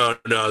like, no,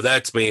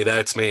 that's me.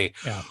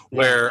 Yeah.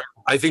 Where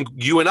I think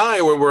you and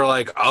I were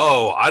like,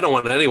 oh, I don't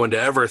want anyone to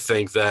ever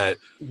think that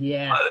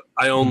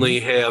I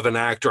only have an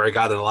actor, I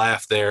got a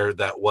laugh there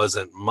that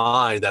wasn't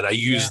mine, that I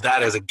used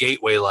that as a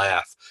gateway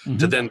laugh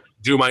to then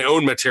do my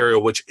own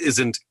material, which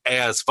isn't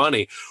as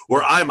funny.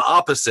 Where I'm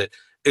opposite.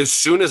 As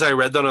soon as I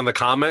read that on the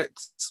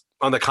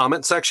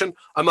comment section,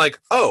 I'm like,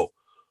 oh,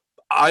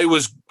 I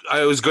was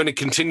going to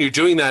continue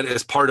doing that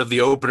as part of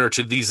the opener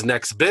to these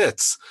next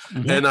bits.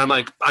 And I'm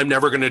like, I'm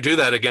never going to do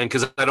that again,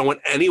 because I don't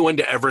want anyone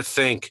to ever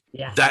think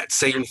that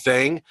same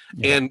thing.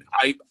 And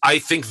I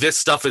think this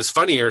stuff is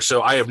funnier,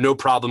 so I have no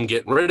problem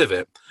getting rid of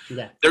it.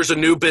 There's a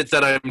new bit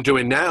that I'm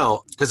doing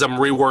now, because I'm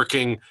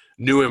reworking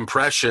new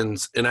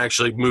impressions and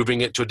actually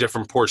moving it to a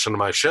different portion of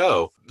my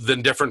show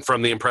than different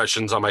from the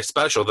impressions on my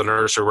special, the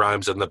nursery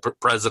rhymes and the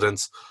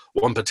president's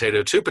one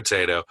potato, two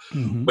potato,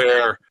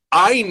 where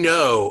I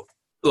know,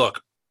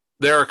 look,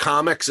 there are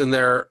comics, and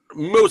they're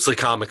mostly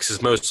comics,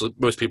 as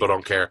most people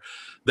don't care,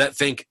 that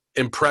think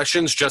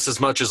impressions just as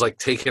much as like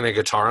taking a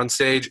guitar on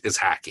stage is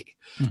hacky.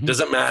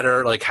 Doesn't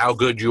matter like how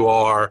good you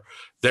are.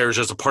 There's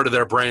just a part of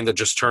their brain that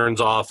just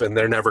turns off, and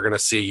they're never going to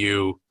see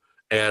you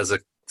as a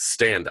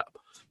stand-up.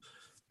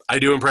 I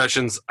do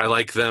impressions. I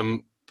like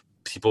them.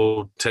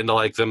 People tend to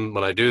like them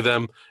when I do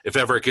them. If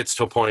ever it gets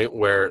to a point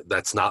where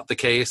that's not the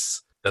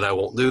case, then I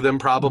won't do them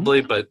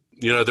probably. But,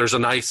 there's a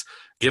nice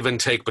give and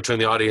take between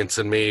the audience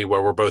and me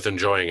where we're both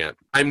enjoying it.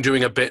 I'm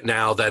doing a bit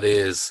now that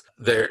is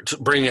there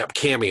bringing up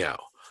Cameo.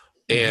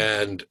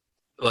 And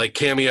like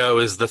Cameo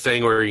is the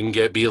thing where you can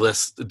get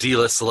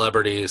D-list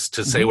celebrities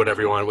to say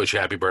whatever you want, wish you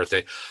happy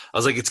birthday. I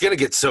was like, it's going to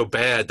get so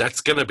bad. That's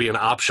going to be an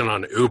option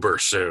on Uber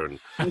soon.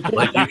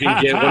 Like you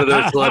can get one of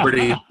those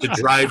celebrities to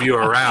drive you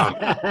around.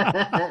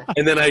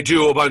 And then I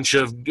do a bunch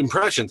of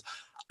impressions.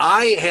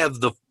 I have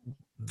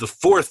the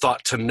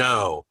forethought to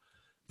know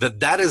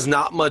that is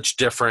not much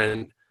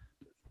different.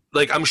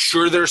 Like I'm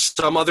sure there's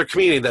some other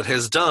comedian that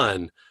has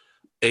done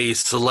a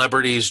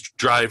celebrities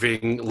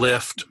driving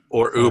Lyft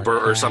or Uber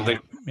or something.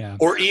 Yeah.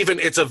 Or even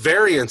it's a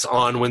variance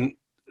on when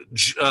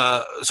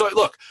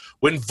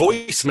when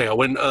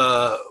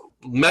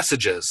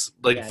messages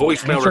like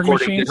voicemail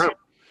recording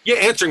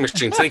answering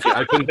machines. Thank you.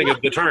 I couldn't think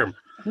of the term.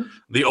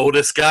 The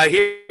oldest guy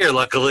here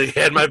luckily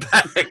had my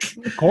back.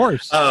 Of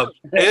course.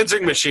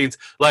 Answering machines,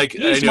 like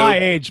he's my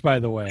age, by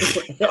the way.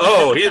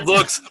 Oh, he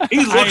looks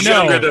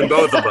younger than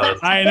both of us.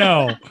 I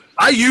know.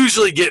 I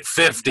usually get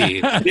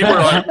 50. People are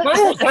like,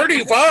 oh,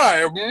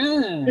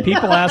 35.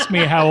 People ask me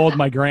how old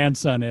my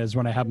grandson is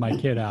when I have my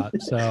kid out.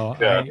 So,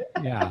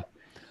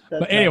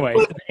 But anyway.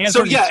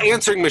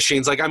 Answering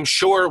machines. Like, I'm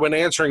sure when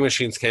answering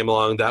machines came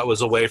along, that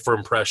was a way for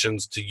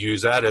impressions to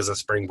use that as a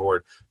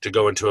springboard to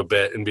go into a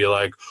bit and be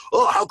like,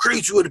 oh, how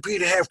crazy would it be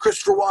to have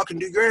Christopher Walken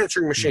do your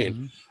answering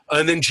machine?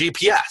 And then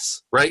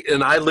GPS, right?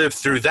 And I lived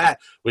through that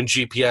when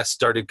GPS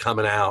started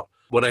coming out.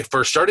 When I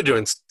first started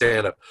doing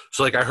stand-up.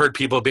 So, like, I heard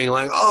people being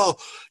like, oh,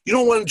 you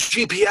don't want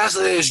GPS,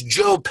 it's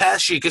Joe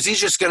Pesci, because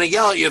he's just going to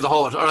yell at you the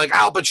whole time. Or, like,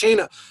 Al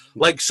Pacino.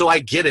 Like, so I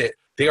get it.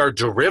 They are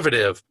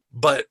derivative.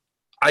 But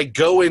I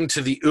go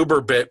into the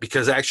Uber bit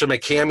because actually my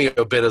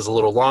Cameo bit is a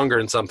little longer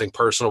and something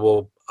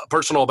personal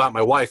about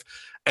my wife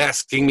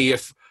asking me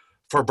if,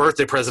 for a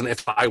birthday present,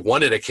 if I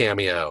wanted a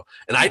Cameo.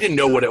 And I didn't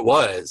know what it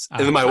was.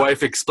 And then my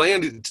wife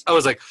explained it. I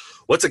was like,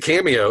 what's a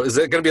Cameo? Is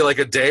it going to be like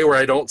a day where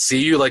I don't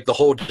see you like the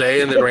whole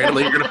day and then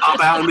randomly you're going to pop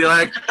out and be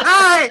like,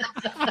 hi!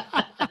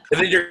 And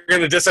then you're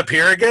going to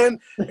disappear again?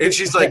 And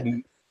she's like,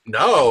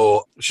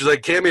 no. She's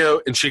like, Cameo.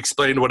 And she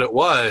explained what it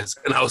was.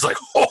 And I was like,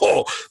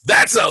 oh,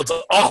 that sounds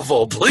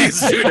awful. Please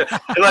do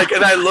that.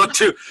 And I looked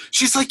too.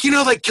 She's like,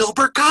 like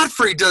Gilbert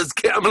Gottfried does.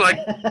 I'm like,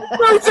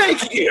 no,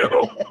 thank you.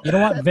 You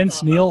don't want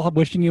Vince Neil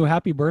wishing you a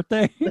happy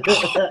birthday?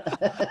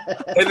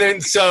 And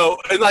then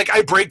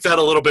I break that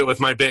a little bit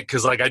with my bit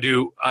because I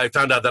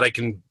found out that I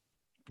can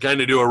kind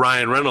of do a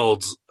Ryan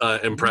Reynolds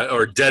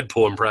or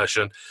Deadpool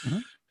impression.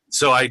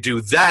 So I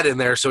do that in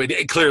there. So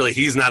clearly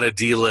he's not a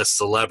D-list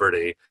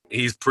celebrity.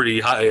 He's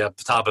pretty high up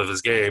the top of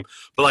his game.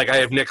 But like I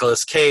have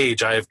Nicolas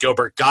Cage, I have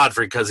Gilbert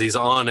Gottfried because he's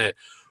on it,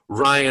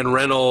 Ryan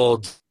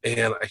Reynolds,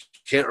 and I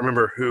can't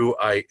remember who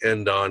I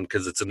end on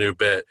because it's a new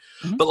bit.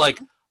 But like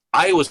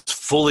I was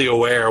fully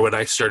aware when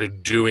I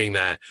started doing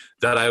that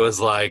I was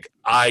like,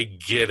 I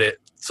get it.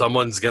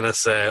 Someone's going to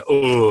say,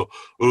 oh,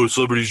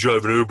 celebrities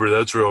driving Uber,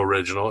 that's real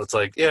original. It's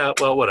like, yeah,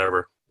 well,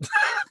 whatever.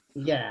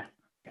 Yeah.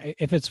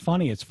 If it's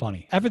funny, it's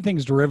funny.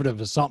 Everything's derivative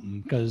of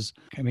something because,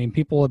 I mean,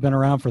 people have been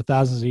around for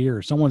thousands of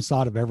years. Someone's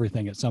thought of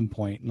everything at some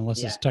point,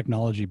 unless it's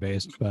technology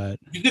based. But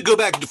you could go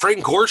back to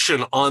Frank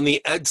Gorshin on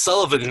the Ed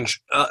Sullivan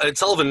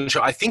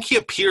show. I think he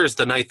appears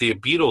the night the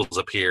Beatles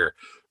appear,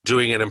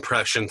 doing an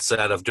impression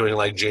set of doing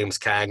like James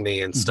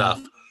Cagney and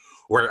stuff,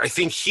 where I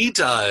think he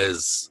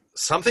does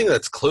something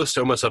that's close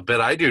to almost a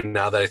bit I do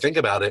now that I think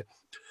about it,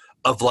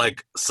 of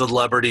like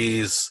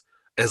celebrities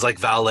as like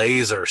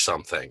valets or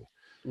something.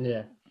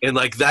 Yeah. And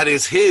like that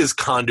is his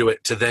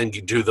conduit to then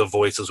do the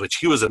voices, which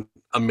he was an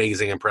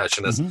amazing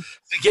impressionist.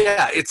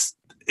 Yeah, it's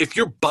if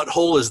your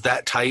butthole is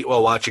that tight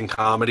while watching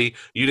comedy,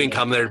 you didn't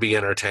come there to be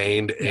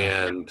entertained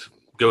and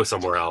go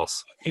somewhere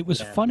else. It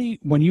was funny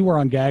when you were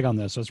on Gag on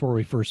this. That's where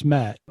we first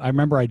met. I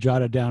remember I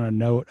jotted down a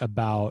note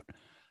about,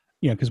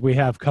 because we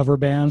have cover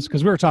bands,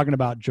 because we were talking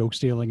about joke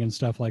stealing and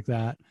stuff like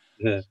that.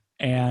 Yeah.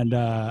 And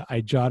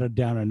I jotted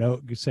down a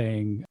note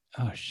saying,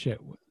 oh,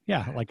 shit.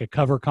 Yeah, like a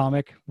cover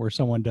comic where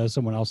someone does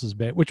someone else's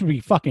bit, which would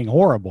be fucking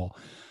horrible.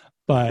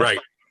 But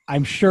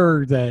I'm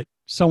sure that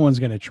someone's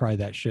going to try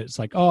that shit. It's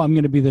like, oh, I'm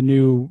going to be the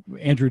new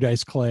Andrew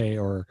Dice Clay,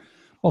 or,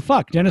 well,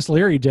 fuck, Dennis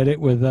Leary did it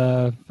with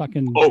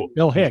fucking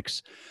Bill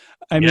Hicks.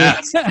 I mean,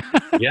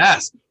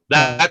 yes.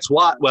 That's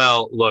what.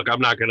 Well, look,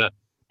 I'm not going to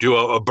do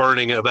a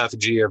burning of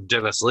effigy of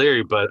Dennis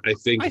Leary, but I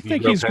think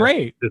he's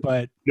great.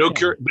 But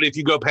cure. But if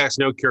you go past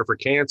No Cure for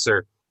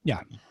Cancer,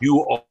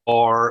 you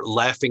are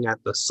laughing at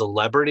the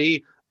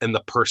celebrity and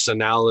the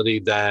personality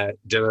that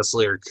Dennis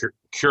Leary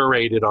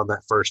curated on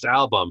that first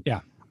album.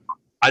 Yeah.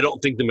 I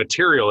don't think the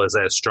material is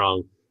as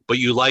strong, but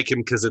you like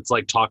him because it's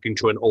like talking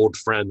to an old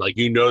friend. Like,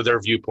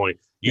 their viewpoint.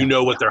 You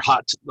know what their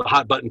hot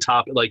button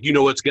top, like,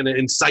 what's going to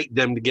incite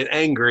them to get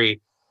angry.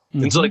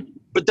 And so, like,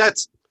 but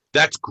that's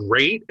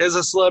great as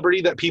a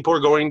celebrity that people are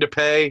going to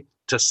pay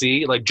to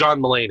see. Like John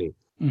Mulaney.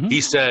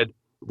 He said,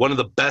 one of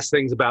the best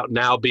things about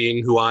now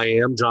being who I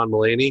am, John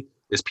Mulaney,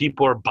 is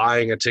people are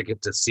buying a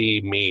ticket to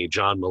see me,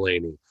 John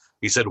Mulaney.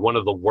 He said one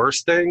of the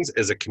worst things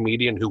is a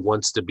comedian who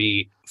wants to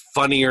be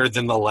funnier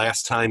than the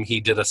last time he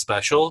did a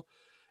special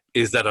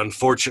is that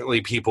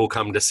unfortunately people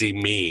come to see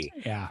me,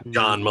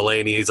 John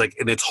Mulaney. He's like,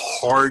 and it's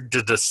hard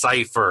to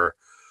decipher.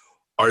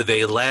 Are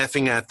they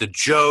laughing at the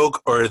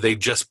joke or are they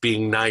just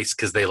being nice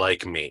because they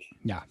like me?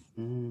 Yeah.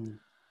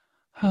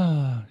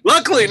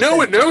 Luckily, no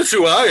one knows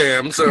who I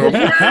am, so...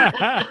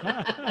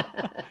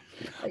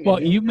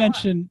 Well, you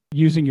mentioned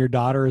using your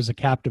daughter as a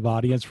captive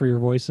audience for your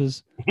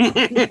voices.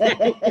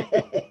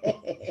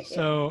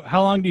 So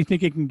how long do you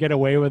think you can get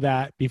away with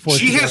that before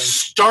she has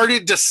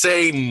started to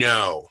say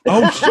no?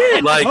 Oh,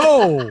 shit. Like,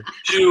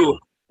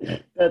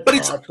 but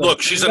it's awesome.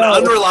 Look, she's an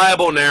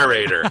unreliable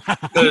narrator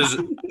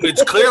because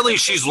it's clearly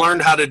she's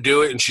learned how to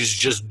do it and she's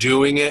just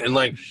doing it and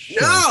like,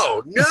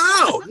 no.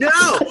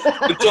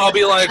 And so I'll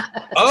be like,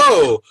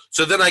 oh,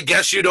 so then I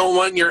guess you don't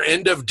want your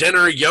end of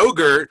dinner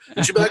yogurt.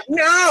 And she'll be like,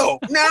 no.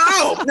 And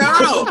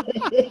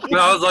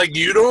I was like,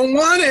 you don't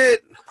want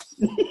it.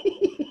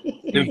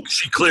 And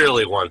she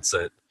clearly wants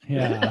it.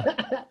 Yeah.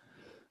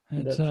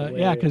 It's,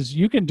 because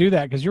you can do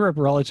that because you're a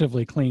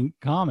relatively clean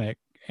comic.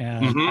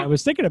 And I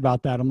was thinking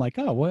about that. I'm like,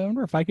 oh, well, I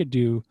wonder if I can't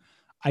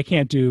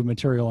do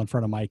material in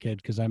front of my kid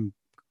because I'm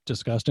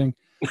disgusting.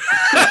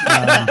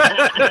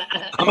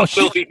 I'm a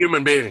filthy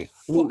human being.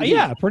 Well,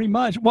 yeah, pretty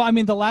much. Well, I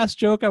mean, the last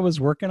joke I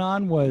was working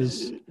on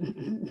was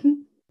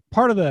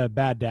part of the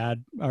Bad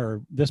Dad,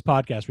 or this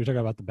podcast. We talk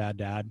about the Bad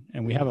Dad,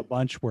 and we have a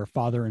bunch where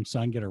father and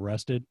son get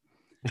arrested.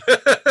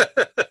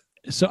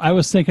 So I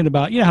was thinking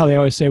about, how they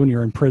always say when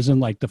you're in prison,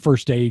 like the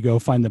first day you go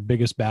find the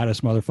biggest,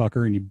 baddest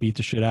motherfucker and you beat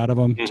the shit out of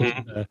him.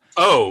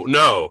 Oh,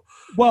 no.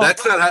 Well,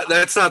 that's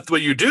not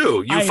what you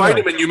do. You find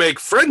him and you make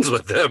friends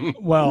with them.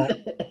 Well,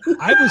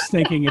 I was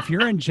thinking if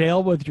you're in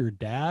jail with your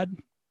dad,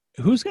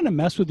 who's going to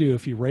mess with you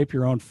if you rape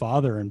your own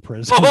father in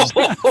prison?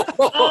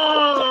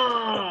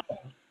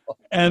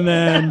 And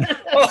then,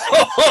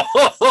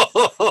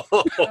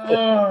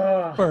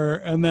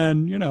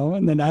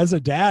 and then as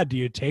a dad, do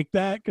you take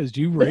that because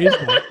you raised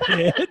that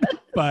kid?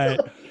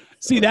 But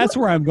see, that's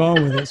where I'm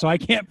going with it. So I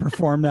can't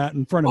perform that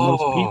in front of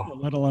most people,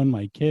 let alone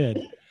my kid.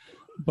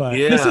 But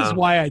this is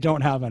why I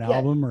don't have an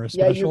album or a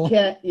special. You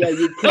can't do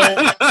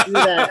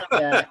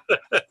that.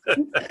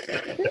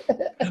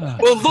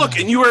 Well, look,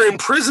 and you were in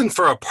prison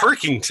for a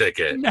parking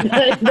ticket.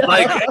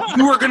 Like,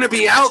 you were going to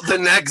be out the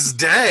next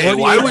day.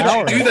 Why would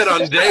you do that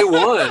on day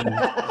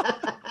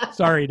one?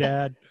 Sorry,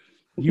 Dad.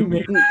 You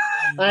made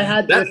I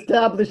had to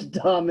establish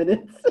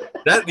dominance.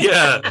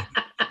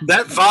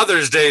 That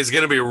Father's Day is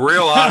going to be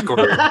real awkward.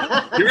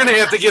 You're going to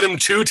have to get him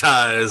 2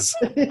 ties.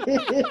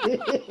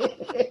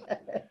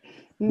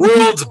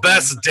 World's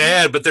best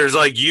dad, but there's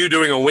like you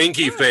doing a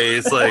winky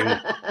face, like.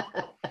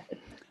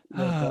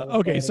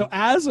 Okay, so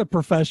as a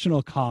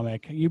professional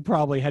comic, you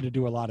probably had to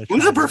do a lot of.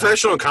 Who's a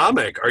professional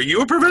comic? Are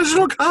you a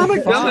professional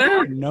comic down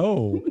there?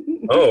 No.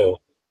 Oh.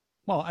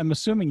 Well, I'm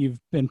assuming you've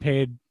been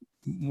paid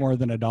more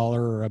than $1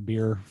 or a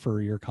beer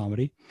for your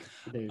comedy.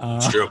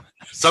 It's true.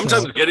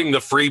 Sometimes getting the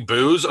free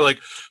booze,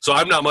 so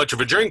I'm not much of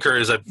a drinker,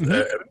 as I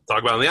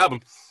talk about on the album,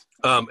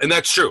 and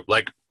that's true.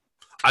 Like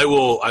I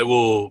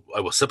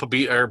will sip a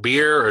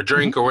beer or a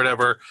drink or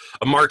whatever.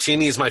 A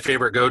martini is my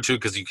favorite go-to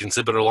because you can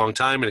sip it a long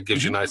time and it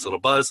gives you a nice little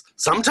buzz.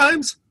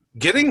 Sometimes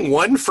getting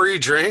one free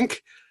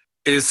drink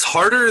is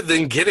harder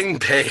than getting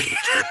paid.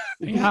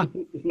 Yeah.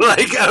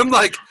 Like, I'm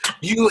like,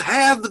 you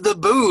have the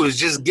booze,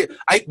 just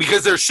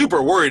because they're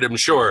super worried, I'm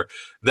sure,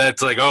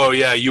 that's like, oh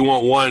yeah, you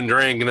want one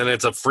drink and then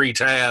it's a free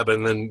tab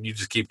and then you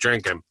just keep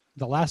drinking.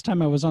 The last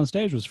time I was on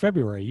stage was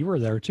February. You were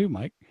there too,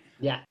 Mike.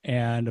 Yeah.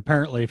 And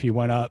apparently if you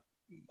went up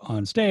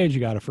on stage, you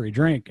got a free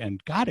drink.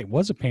 And God, it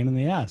was a pain in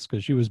the ass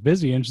because she was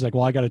busy and she's like,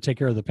 well, I got to take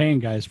care of the paying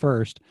guys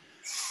first.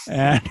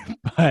 And,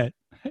 but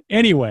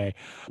anyway,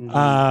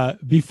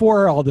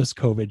 before all this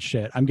COVID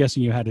shit, I'm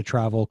guessing you had to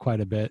travel quite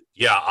a bit.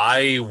 Yeah,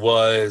 I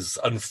was,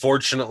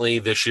 unfortunately,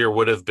 this year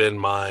would have been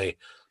my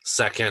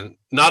second,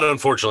 not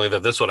unfortunately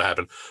that this would have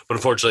happened, but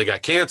unfortunately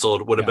got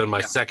canceled, would have been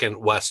my second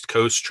West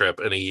Coast trip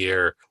in a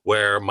year,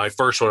 where my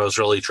first one was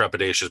really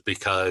trepidatious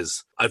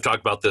because I've talked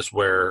about this,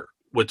 where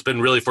what's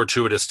been really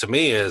fortuitous to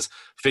me is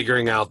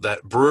figuring out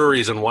that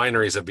breweries and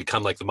wineries have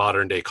become like the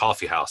modern day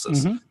coffee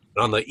houses.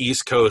 On the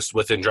East Coast,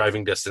 within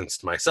driving distance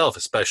to myself,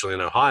 especially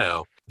in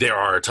Ohio, there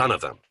are a ton of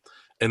them.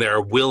 And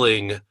they're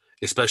willing,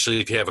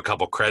 especially if you have a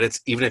couple credits,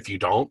 even if you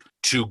don't,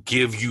 to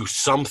give you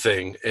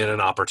something in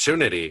an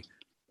opportunity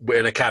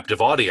in a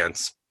captive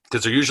audience,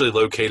 because they're usually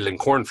located in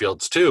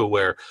cornfields too,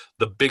 where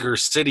the bigger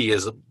city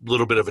is a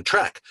little bit of a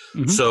trek.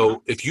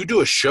 So if you do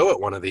a show at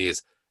one of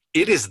these,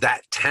 it is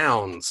that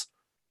town's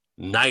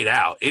night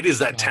out. It is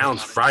that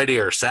town's Friday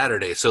or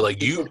Saturday. So like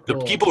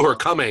the people who are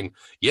coming,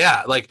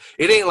 like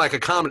it ain't like a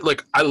comedy.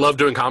 Like I love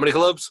doing comedy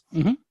clubs.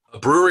 A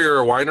brewery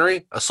or a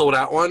winery, a sold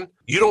out one,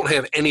 you don't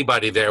have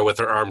anybody there with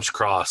their arms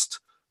crossed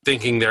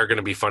thinking they're going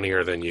to be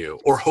funnier than you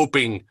or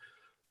hoping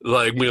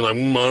like me, like, I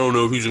don't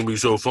know who's going to be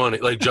so funny,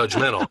 like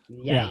judgmental.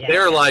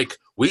 They're like,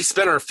 we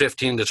spent our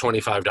 $15 to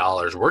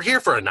 $25. We're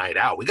here for a night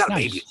out. We got a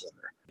babysitter.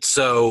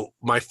 So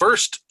my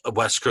first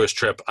West Coast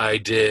trip, I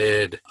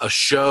did a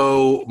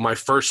show my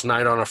first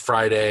night on a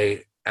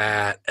Friday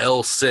at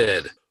El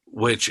Cid,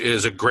 which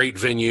is a great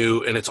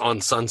venue, and it's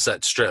on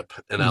Sunset Strip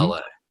in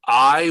LA.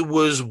 I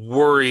was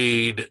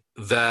worried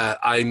that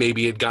I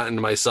maybe had gotten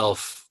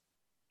myself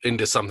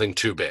into something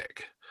too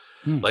big.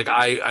 Like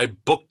I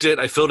booked it,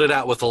 I filled it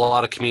out with a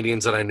lot of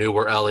comedians that I knew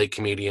were LA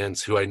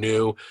comedians who I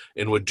knew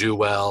and would do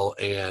well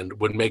and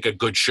would make a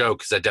good show,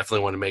 because I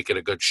definitely want to make it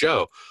a good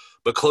show.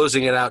 But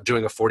closing it out,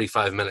 doing a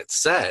 45-minute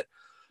set,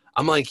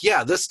 I'm like,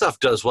 yeah, this stuff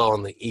does well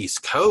on the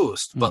East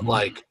Coast, but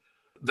like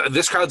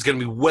this crowd's going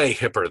to be way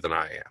hipper than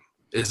I am.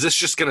 Is this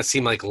just going to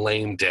seem like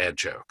lame dad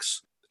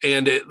jokes?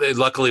 And it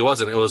luckily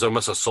wasn't. It was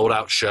almost a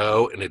sold-out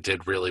show, and it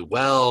did really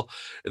well.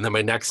 And then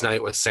my next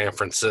night was San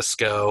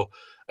Francisco.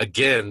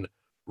 Again,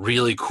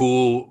 really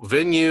cool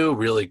venue,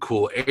 really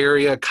cool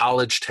area,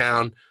 college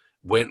town,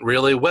 went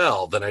really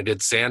well. Then I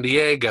did San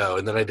Diego,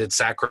 and then I did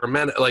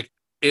Sacramento. Like,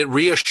 it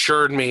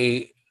reassured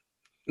me,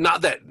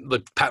 not that,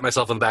 like, pat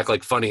myself on the back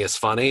like funny is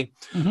funny,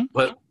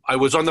 but I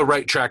was on the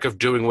right track of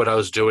doing what I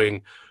was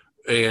doing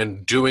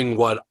and doing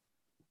what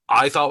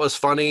I thought was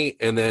funny,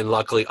 and then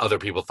luckily other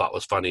people thought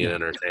was funny and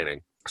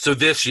entertaining. So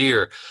this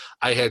year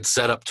I had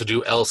set up to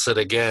do El Cid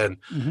again,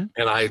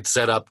 and I had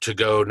set up to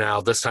go now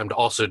this time to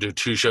also do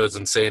 2 shows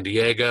in San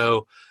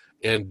Diego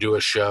and do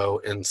a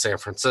show in San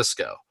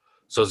Francisco.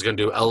 So I was going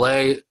to do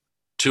LA,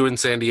 2 in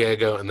San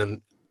Diego, and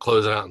then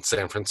close it out in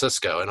San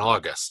Francisco in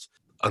August.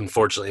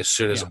 Unfortunately, as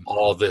soon as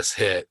all this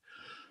hit,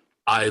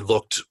 I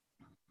looked,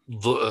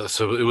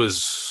 so it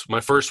was my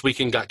first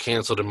weekend got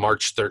canceled on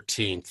March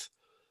 13th.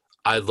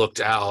 I looked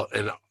out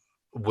and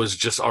was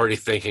just already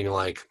thinking,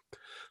 like,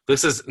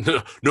 this is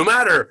no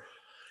matter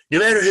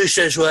who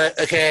says what,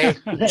 okay,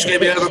 it's gonna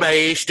be over by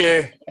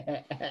Easter.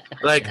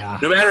 Like,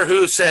 no matter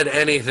who said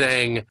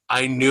anything,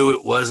 I knew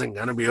it wasn't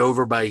gonna be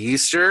over by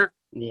Easter.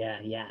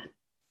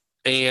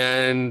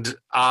 And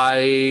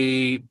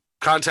I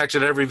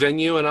contacted every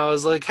venue and I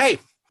was like, hey,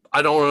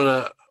 I don't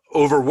want to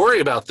over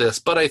worry about this,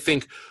 but I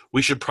think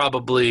we should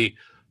probably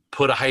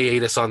put a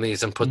hiatus on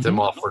these and put them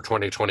off for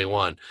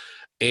 2021.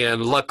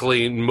 And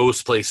luckily,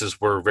 most places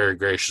were very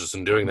gracious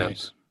in doing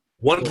that.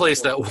 One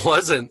place that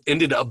wasn't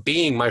ended up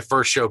being my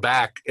first show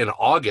back in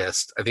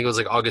August, I think it was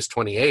like August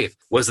 28th,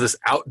 was this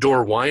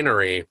outdoor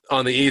winery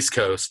on the East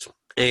Coast.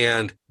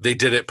 And they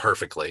did it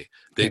perfectly.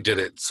 They did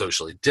it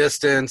socially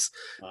distanced.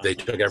 They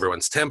took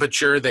everyone's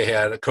temperature. They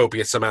had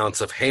copious amounts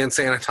of hand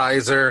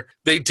sanitizer.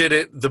 They did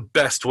it the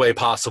best way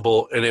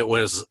possible. And it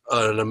was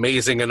an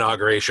amazing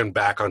inauguration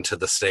back onto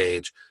the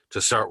stage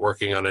to start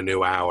working on a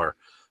new hour.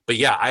 But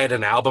yeah, I had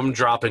an album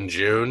drop in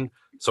June,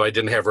 so I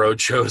didn't have road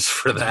shows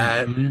for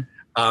that.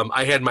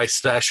 I had my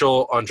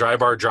special on Dry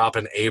Bar drop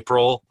in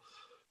April,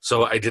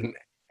 so I didn't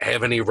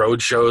have any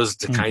road shows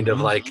to kind of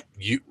like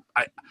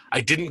I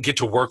didn't get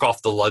to work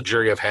off the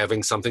luxury of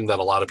having something that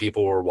a lot of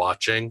people were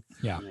watching.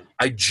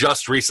 I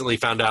just recently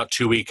found out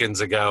 2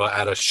 weekends ago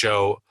at a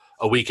show,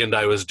 a weekend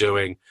I was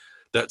doing,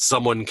 that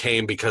someone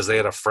came because they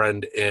had a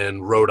friend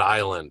in Rhode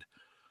Island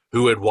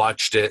who had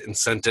watched it and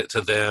sent it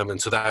to them,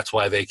 and so that's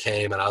why they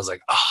came. And I was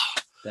like,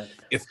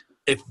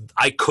 if if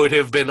I could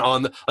have been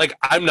on the, like,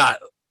 I'm not,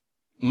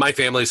 my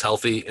family's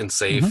healthy and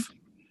safe.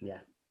 Yeah.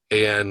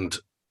 And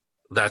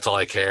that's all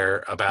I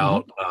care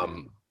about.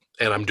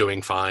 And I'm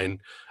doing fine.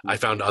 I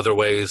found other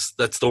ways.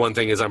 That's the one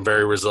thing, is I'm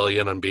very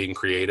resilient on being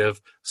creative.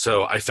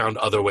 So I found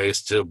other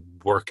ways to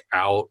work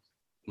out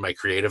my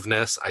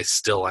creativeness. I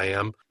still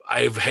am.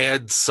 I've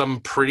had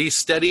some pretty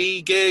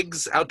steady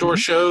gigs, outdoor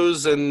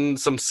shows, and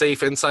some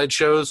safe inside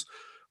shows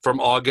from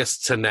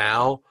August to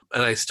now.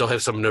 And I still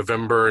have some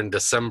November and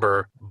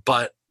December,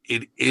 but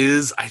it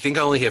is, I think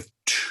I only have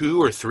 2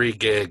 or 3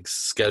 gigs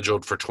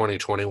scheduled for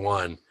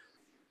 2021.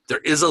 There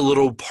is a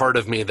little part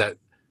of me that,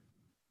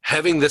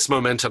 having this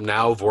momentum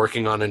now of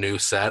working on a new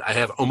set, I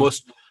have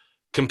almost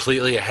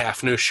completely a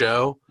half new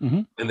show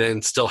and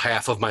then still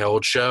half of my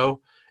old show.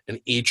 And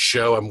each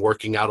show I'm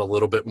working out a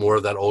little bit more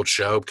of that old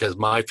show, because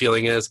my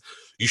feeling is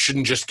you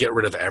shouldn't just get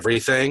rid of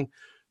everything.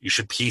 You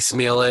should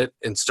piecemeal it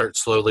and start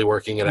slowly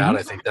working it out.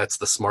 I think that's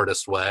the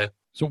smartest way.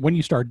 So when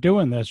you start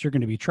doing this, you're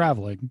going to be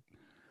traveling.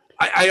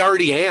 I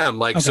already am.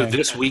 Like, so Okay.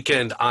 this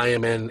weekend I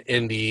am in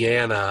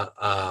Indiana.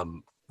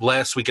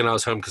 Last weekend I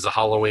was home because of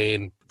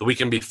Halloween. The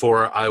weekend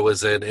before I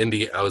was in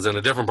India. I was in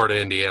a different part of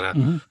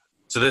Indiana.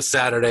 So this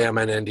Saturday I'm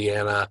in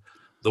Indiana.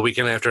 The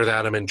weekend after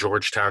that I'm in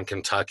Georgetown,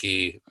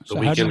 Kentucky. The So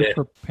how do weekend you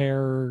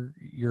prepare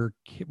your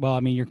well, I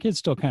mean, your kid's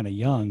still kind of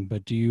young,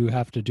 but do you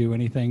have to do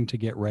anything to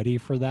get ready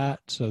for that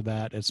so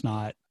that it's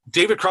not?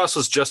 David Cross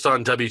was just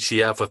on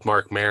WTF with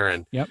Mark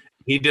Maron. Yep.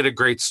 He did a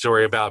great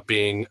story about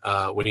being,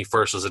 when he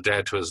first was a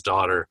dad to his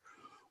daughter,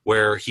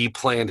 where he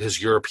planned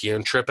his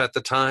European trip at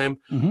the time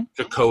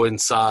to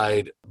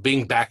coincide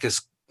being back at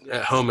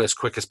home as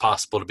quick as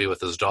possible to be with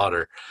his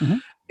daughter.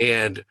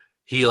 And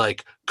he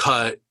like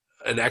cut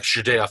an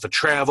extra day off of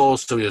travel,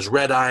 so he was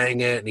red-eyeing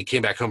it, and he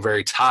came back home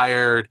very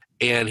tired,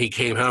 and he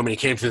came home and he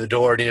came through the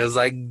door and he was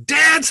like,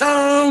 "Dad's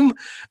home!"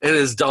 And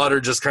his daughter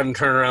just kind of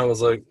turned around and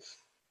was like,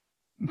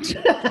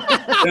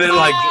 and then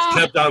like just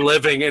kept on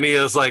living, and he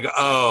was like,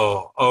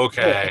 "Oh,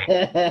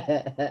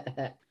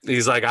 okay."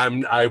 He's like,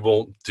 I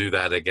won't do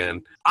that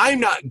again. I'm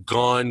not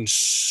gone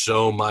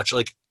so much.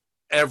 Like,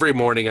 every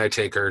morning I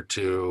take her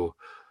to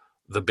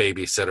the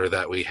babysitter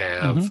that we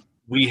have.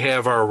 We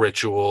have our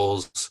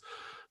rituals.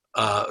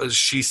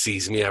 She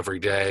sees me every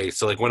day.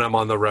 So like when I'm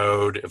on the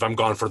road, if I'm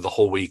gone for the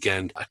whole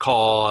weekend, I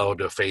call, I'll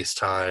do a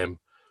FaceTime.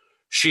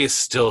 She is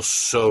still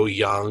so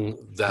young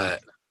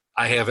that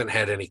I haven't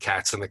had any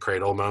cats in the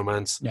cradle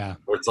moments. Yeah.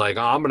 Where it's like,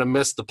 oh, I'm going to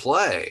miss the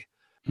play.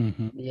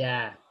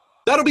 Yeah.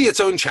 That'll be its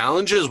own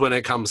challenges when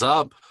it comes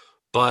up.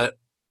 But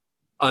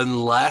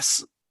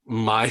unless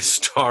my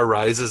star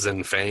rises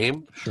in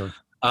fame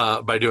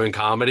by doing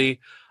comedy,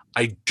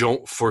 I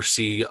don't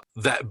foresee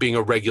that being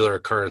a regular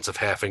occurrence of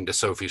having to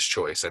Sophie's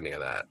Choice, any of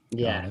that.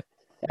 Yeah.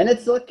 And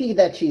it's lucky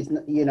that she's,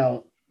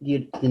 you're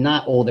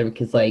not older,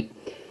 because like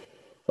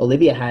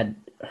Olivia had,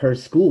 her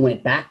school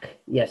went back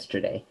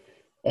yesterday,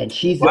 and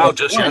she's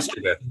Just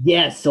yesterday.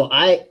 Yes. So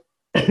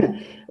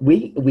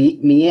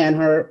me and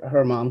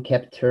her mom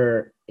kept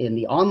her in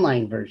the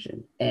online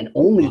version, and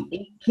only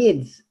 8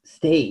 kids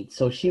stayed.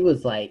 So she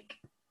was like,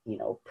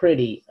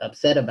 pretty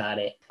upset about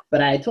it.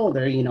 But I told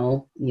her,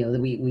 that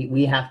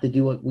we have to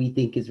do what we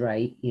think is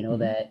right,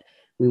 that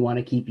we want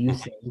to keep you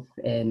safe,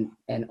 and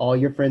all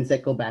your friends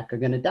that go back are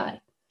going to die.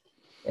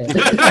 No,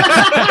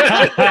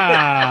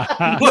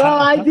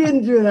 I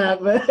didn't do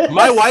that. But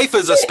My wife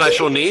is a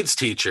special needs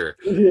teacher.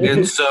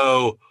 And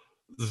so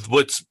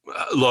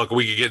look,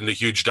 we could get into a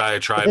huge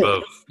diatribe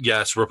of,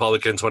 yes,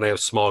 Republicans want to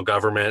have small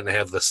government and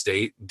have the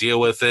state deal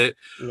with it.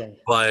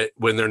 But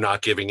when they're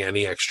not giving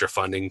any extra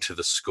funding to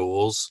the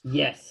schools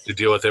to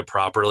deal with it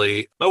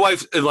properly. My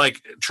wife,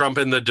 like Trump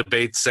in the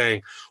debate,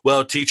 saying,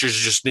 well, teachers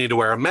just need to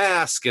wear a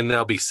mask and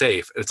they'll be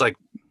safe. It's like,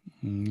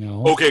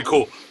 no. Okay,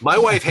 cool. My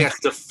wife has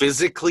to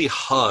physically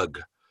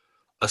hug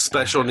a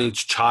special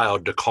needs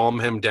child to calm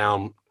him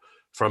down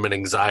from an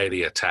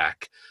anxiety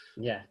attack.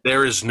 Yeah.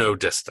 There is no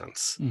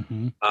distance.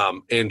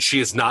 And she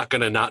is not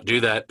going to not do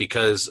that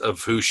because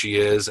of who she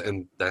is,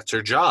 and that's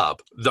her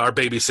job. Our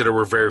babysitter,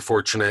 we're very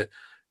fortunate,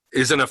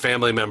 isn't a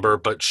family member,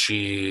 but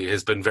she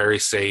has been very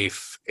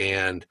safe,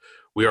 and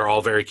we are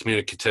all very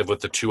communicative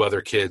with the 2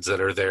 other kids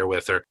that are there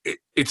with her.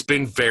 It's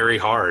been very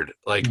hard.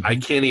 Like, I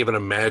can't even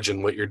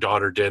imagine what your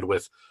daughter did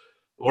with,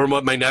 or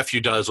what my nephew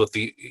does with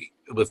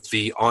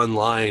the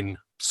online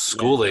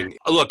schooling.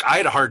 Look, I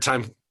had a hard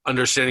time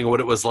understanding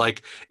what it was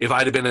like if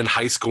I'd have been in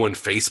high school and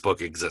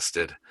Facebook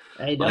existed.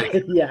 I know.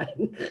 Like, Yeah.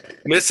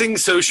 Missing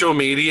social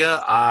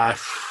media, I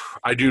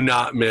do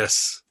not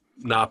miss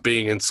not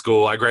being in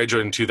school. I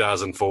graduated in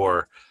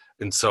 2004,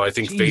 and so I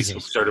think Jesus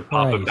Facebook started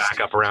popping Christ.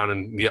 back up around,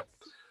 and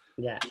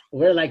Yeah.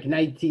 We're like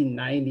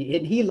 1990,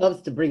 and he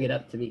loves to bring it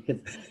up to me,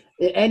 because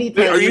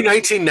anytime. Are you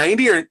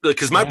 1990 or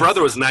because my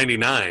brother was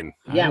 99?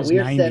 Yeah, I was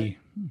we're 90.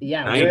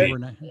 Yeah.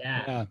 90.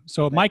 Yeah.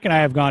 So Mike and I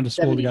have gone to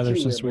school together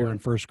 72 since we were in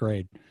first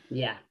grade.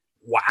 Yeah.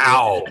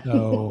 Wow.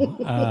 So,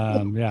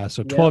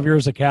 so 12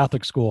 years of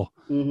Catholic school.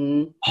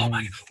 Mm-hmm. Oh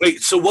my!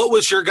 Wait. So what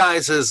was your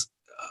guys's?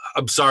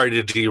 I'm sorry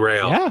to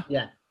derail. Yeah.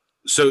 Yeah.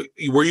 So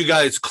were you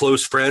guys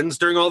close friends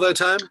during all that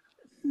time?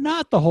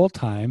 Not the whole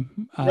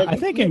time. I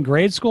think in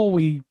grade school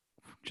we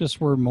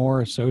just were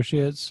more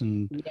associates,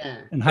 and Yeah.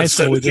 in high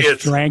school we just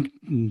Associates. drank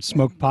and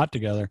smoked pot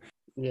together.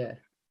 Yeah.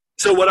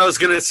 So what I was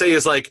gonna say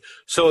is like,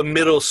 so in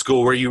middle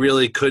school where you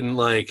really couldn't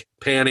like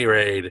panty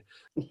raid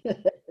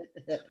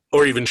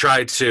or even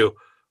tried to,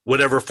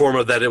 whatever form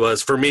of that it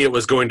was. For me, it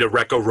was going to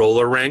Recco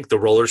roller rink, the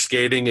roller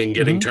skating, and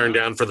getting Mhm. turned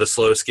down for the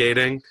slow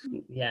skating,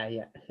 Yeah.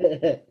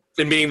 Yeah.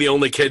 and being the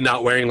only kid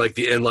not wearing like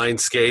the inline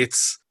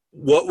skates.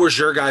 What was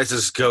your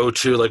guys'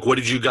 go-to? Like, what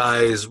did you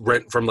guys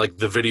rent from like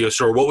the video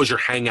store? What was your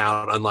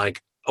hangout on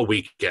like a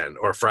weekend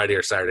or Friday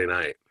or Saturday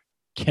night?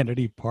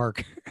 Kennedy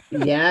Park.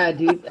 Yeah,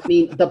 dude. I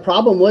mean, the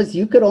problem was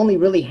you could only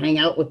really hang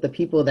out with the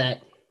people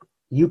that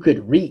you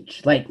could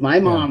reach. Like my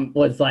mom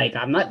was like,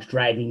 "I'm not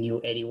driving you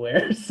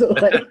anywhere." So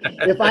like,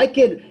 if I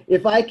could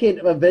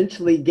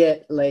eventually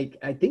get like,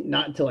 I think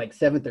not until like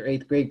 7th or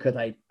 8th grade could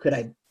I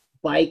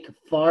bike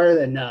far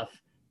enough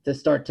to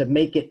start to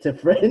make it to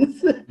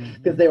friends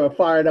because they were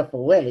far enough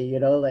away. You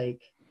know,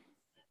 like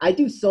I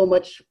do so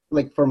much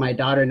like for my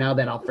daughter now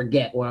that I'll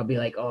forget. Where I'll be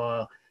like,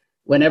 oh,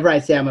 whenever I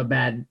say I'm a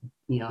bad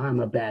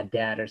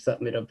dad or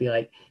something, it'll be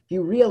like, if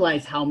you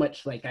realize how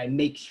much like I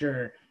make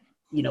sure,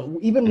 you know,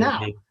 even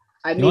now,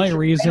 I The make only sure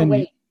reason right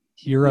away-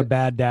 you're a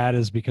bad dad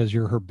is because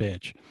you're her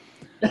bitch.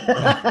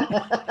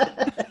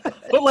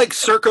 But like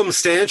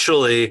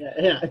circumstantially,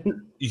 yeah.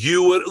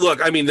 you would look.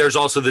 I mean, there's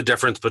also the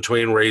difference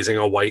between raising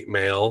a white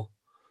male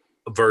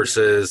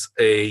versus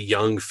a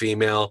young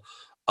female.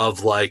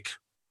 Of like,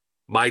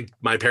 my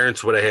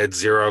parents would have had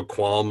zero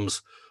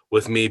qualms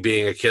with me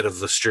being a kid of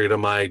the street on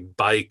my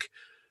bike,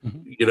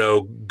 Mhm. you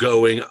know,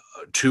 going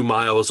 2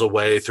 miles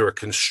away through a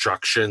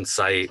construction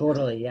site,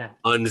 Totally, yeah.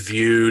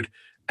 unviewed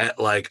at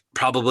like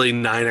probably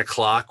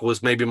 9:00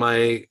 was maybe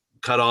my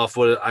cutoff.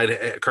 What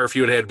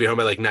curfew would have to be home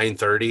by like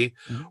 9:30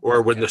 Mhm.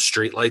 or when the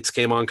street lights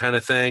came on, kind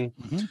of thing.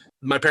 Mhm.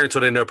 My parents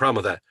would have no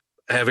problem with that.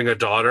 Having a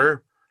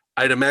daughter,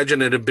 I'd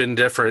imagine it'd have been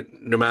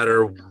different no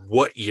matter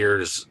what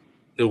years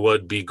it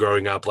would be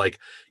growing up. Like,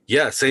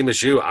 yeah, same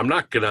as you. I'm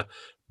not gonna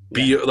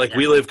be like,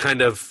 we live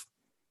kind of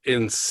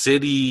in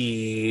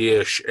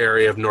city-ish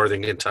area of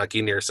northern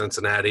Kentucky near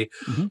Cincinnati,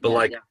 Mhm. but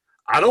like,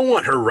 I don't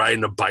want her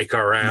riding a bike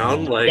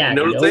around. No. Like, Yeah,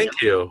 no, no.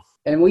 thank you.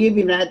 And we've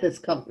even had this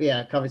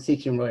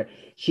conversation where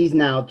she's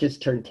now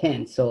just turned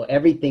 10. So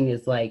everything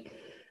is like,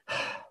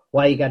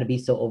 why you got to be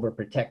so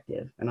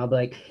overprotective? And I'll be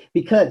like,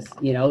 because,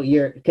 you know,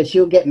 because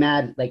she'll get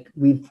mad. Like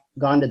we've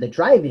gone to the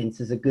drive-ins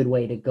is a good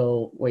way to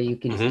go where you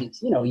can,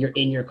 Mhm. you know, you're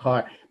in your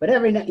car, but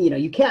every night, you know,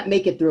 you can't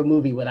make it through a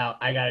movie without,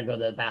 I got to go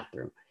to the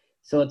bathroom.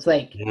 So it's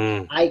like,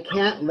 Mm. I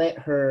can't let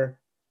her,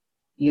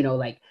 you know,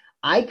 like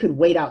I could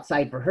wait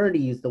outside for her to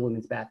use the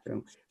women's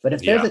bathroom. But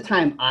if there's Yeah. a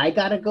time I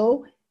got to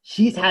go,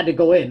 she's had to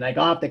go in. Like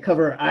I'll have to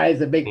cover her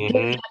eyes and make get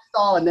Mhm. that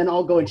stall, and then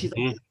I'll go. And she's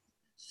like, Mhm.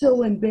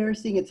 so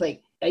embarrassing. It's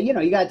like, you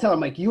know, you got to tell them,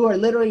 like, you are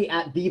literally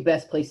at the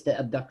best place to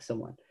abduct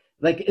someone.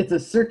 Like it's a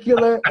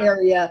circular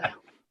area.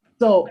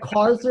 So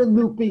cars are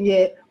looping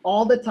it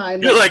all the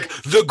time. You're like,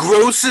 the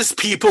grossest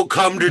people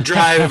come to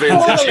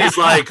drive-ins, and she's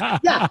like,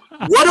 yeah,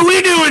 what are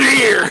we doing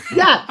here?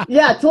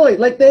 yeah, totally.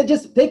 Like they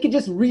could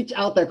just reach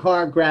out their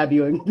car and grab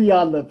you and be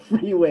on the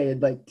freeway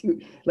and like,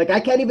 dude, like I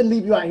can't even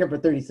leave you out here for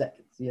 30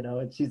 seconds, you know?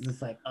 And she's just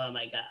like, oh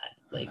my God.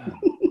 Like,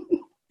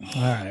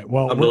 All right.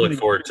 Well, I'm we're to going look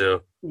forward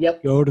to.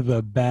 yep. go to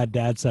the bad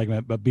dad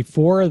segment, but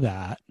before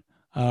that,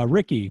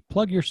 Ricky,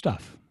 plug your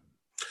stuff.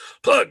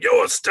 Plug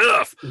your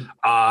stuff.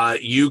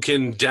 You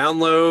can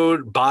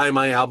buy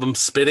my album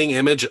Spitting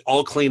Image,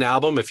 all clean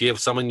album. If you have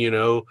someone you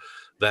know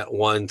that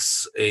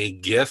wants a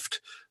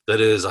gift that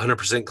is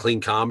 100%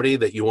 clean comedy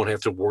that you won't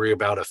have to worry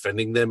about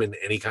offending them in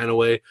any kind of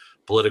way,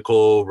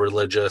 political,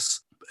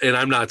 religious. And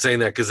I'm not saying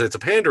that because it's a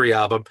pandery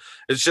album.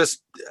 It's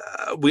just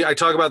I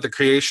talk about the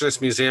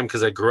Creationist Museum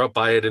because I grew up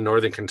by it in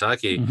northern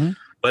Kentucky, Mhm.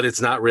 but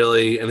it's not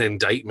really an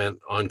indictment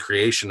on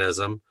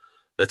creationism.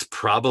 That's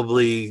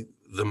probably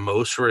the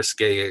most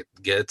risque it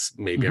gets.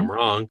 Maybe I'm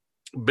wrong,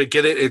 but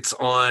get it. It's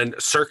on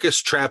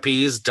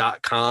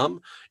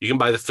circustrapeze.com. You can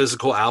buy the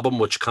physical album,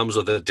 which comes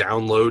with a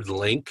download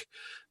link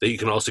that you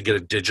can also get a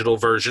digital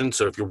version.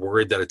 So if you're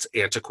worried that it's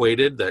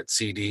antiquated, that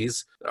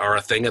CDs are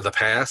a thing of the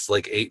past,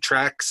 like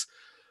 8-tracks,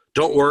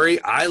 don't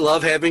worry. I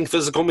love having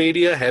physical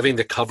media, having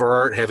the cover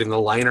art, having the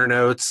liner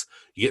notes.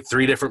 You get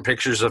 3 different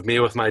pictures of me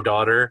with my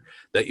daughter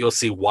that you'll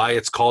see why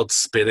it's called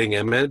Spitting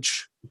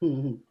Image.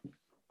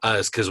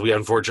 It's because we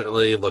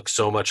unfortunately look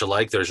so much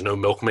alike. There's no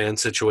milkman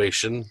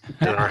situation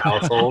in our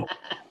household.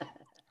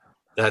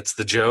 That's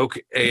the joke.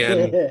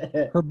 And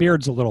Her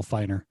beard's a little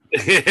finer.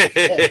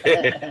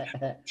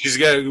 she's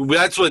got.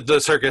 That's what the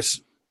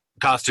circus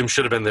costume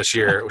should have been this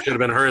year. It should have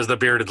been her as the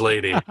bearded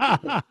lady.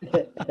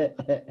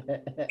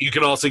 You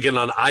can also get it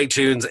on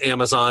iTunes,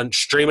 Amazon,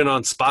 streaming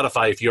on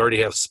Spotify if you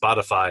already have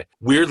Spotify.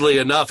 Weirdly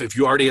enough, if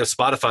you already have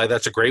Spotify,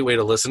 that's a great way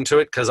to listen to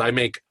it because I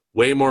make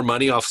way more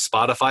money off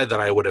Spotify than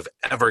I would have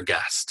ever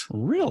guessed.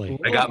 Really?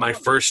 I got my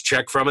first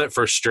check from it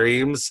for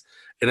streams,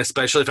 and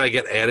especially if I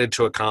get added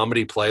to a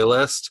comedy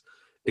playlist,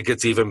 it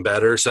gets even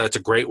better. So that's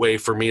a great way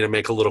for me to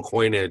make a little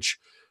coinage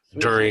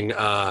during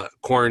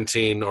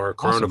quarantine or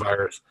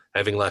coronavirus,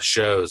 having less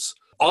shows.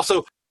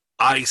 Also,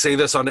 I say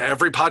this on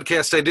every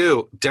podcast I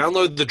do,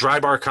 download the Dry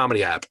Bar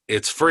Comedy app.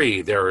 It's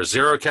free. There are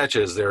 0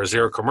 catches. There are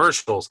 0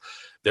 commercials.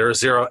 There are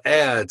 0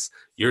 ads.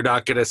 You're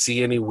not going to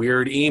see any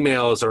weird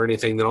emails or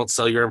anything. They don't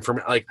sell your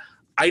information. Like,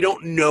 I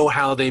don't know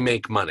how they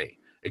make money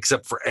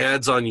except for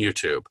ads on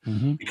YouTube,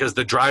 because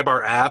the Dry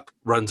Bar app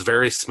runs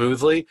very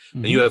smoothly,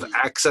 and you have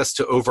access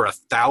to over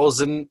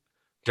 1,000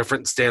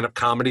 different stand-up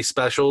comedy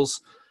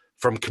specials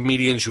from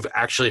comedians you've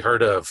actually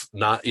heard of.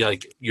 Not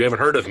like you haven't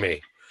heard of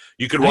me.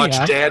 You could watch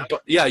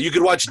you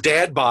could watch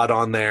Dad Bod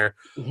on there,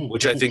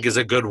 which I think is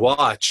a good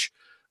watch.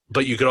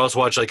 But you could also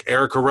watch like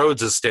Erica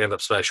Rhodes' stand-up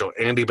special,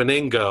 Andy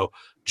Beningo,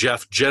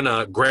 Jeff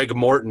Jenna, Greg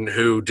Morton,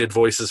 who did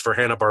voices for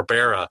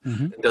Hanna-Barbera,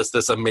 and does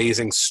this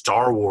amazing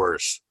Star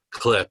Wars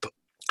clip.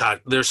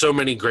 God, there's so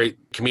many great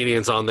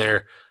comedians on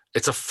there.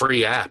 It's a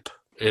free app,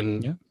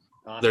 and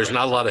there's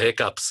not a lot of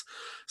hiccups.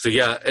 So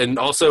yeah, and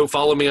also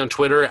follow me on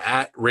Twitter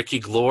at Ricky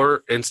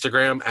Glore,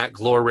 Instagram at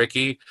Glore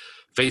Ricky,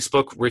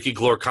 Facebook Ricky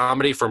Glore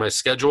Comedy for my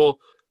schedule.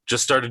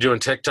 Just started doing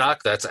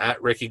TikTok. That's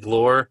at Ricky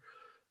Glore.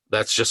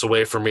 That's just a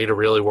way for me to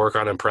really work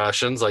on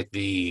impressions, like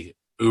the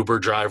Uber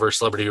driver,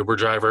 celebrity Uber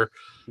driver.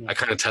 I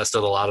kind of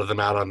tested a lot of them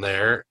out on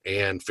there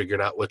and figured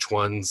out which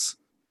ones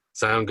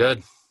sound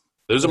good.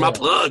 Those are my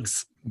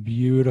plugs.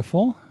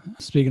 Beautiful.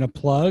 Speaking of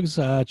plugs,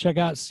 check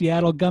out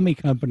Seattle Gummy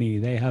Company.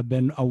 They have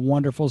been a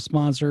wonderful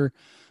sponsor.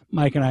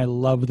 Mike and I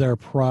love their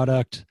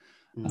product.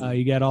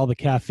 You get all the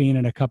caffeine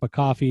in a cup of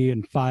coffee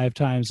and 5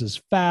 times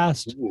as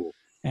fast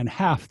and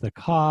half the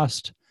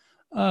cost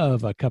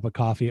of a cup of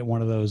coffee at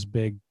one of those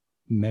big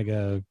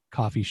mega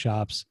coffee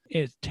shops.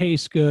 It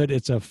tastes good.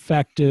 It's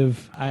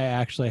effective. I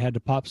actually had to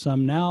pop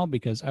some now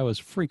because I was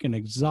freaking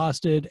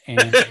exhausted,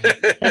 and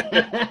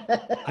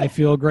I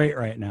feel great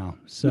right now.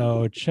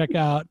 So check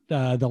out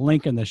the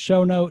link in the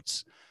show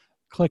notes.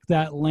 Click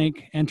that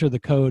link, enter the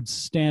code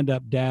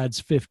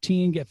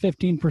StandUpDads15, get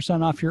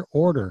 15% off your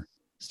order.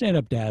 Stand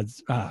Up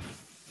Dads.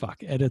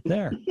 Edit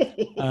there.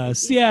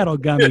 Seattle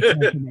Gummy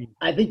Company.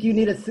 I think you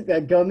need a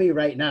gummy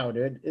right now,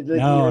 dude.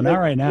 No, not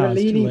right now. You're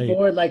leaning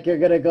forward like you're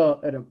going to go.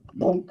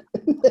 Bonk.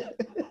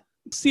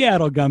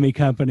 Seattle Gummy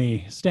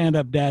Company. Stand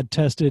Up Dad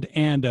tested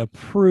and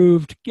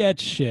approved.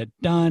 Get shit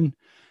done.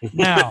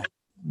 Now,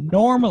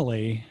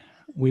 normally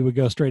we would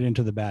go straight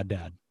into the bad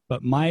dad,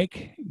 but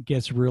Mike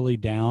gets really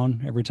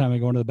down every time I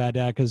go into the bad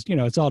dad because,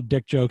 it's all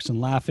dick jokes and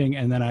laughing,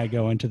 and then I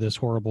go into this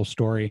horrible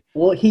story.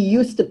 Well, he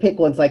used to pick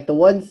ones like the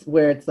ones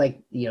where it's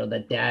like,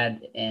 the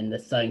dad and the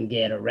son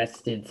get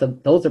arrested. So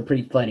those are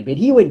pretty funny, but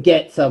he would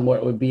get some where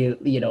it would be,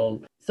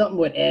 something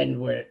would end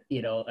where,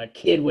 a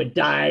kid would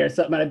die or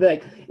something. And I'd be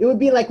like, it would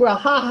be like, we're ha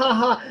ha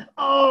ha.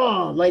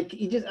 Oh, like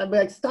I'd be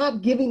like,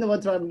 stop giving the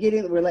ones where I'm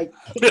getting, we're like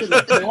kicking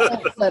the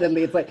wall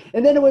suddenly. It's like,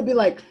 and then it would be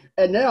like,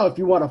 and now if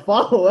you want to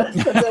follow us,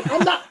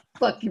 I'm not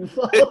fucking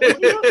following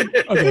you.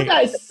 Okay. You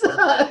guys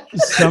suck.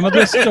 Some of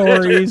the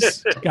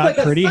stories got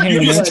like pretty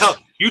heinous.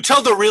 You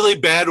tell the really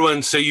bad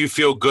ones so you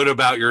feel good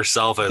about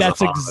yourself as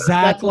That's a father.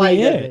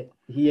 Exactly it.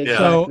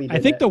 So I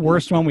think the that.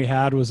 worst one we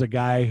had was a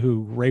guy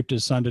who raped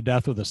his son to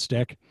death with a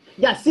stick.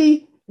 Yeah,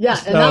 see? Yeah,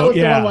 and that was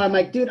the one where I'm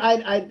like, dude,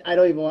 I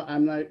don't even want,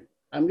 I'm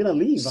going to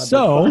leave.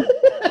 So,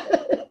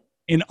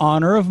 in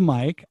honor of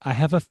Mike, I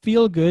have a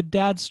feel-good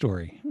dad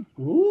story.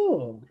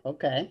 Ooh,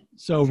 okay.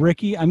 So,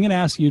 Ricky, I'm going to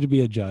ask you to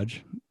be a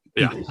judge.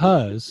 Yeah.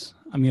 Because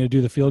I'm going to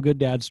do the feel-good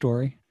dad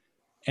story,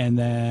 and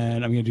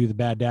then I'm going to do the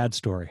bad dad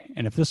story.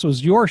 And if this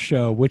was your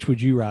show, which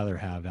would you rather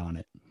have on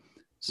it?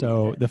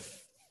 So, the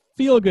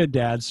feel-good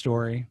dad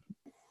story.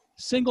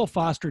 Single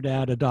foster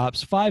dad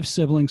adopts 5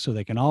 siblings so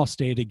they can all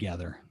stay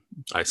together.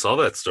 I saw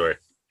that story.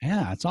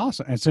 Yeah, it's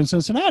awesome. It's in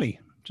Cincinnati,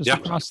 just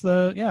across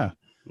the, Yeah.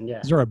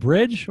 Is there a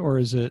bridge or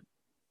is it?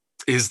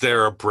 Is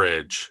there a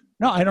bridge?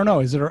 No, I don't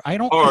know. Is it? I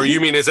don't. Or you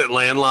mean, is it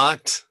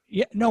landlocked?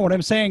 Yeah, no, what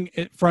I'm saying,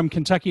 from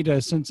Kentucky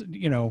to,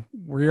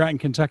 where you're at in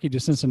Kentucky to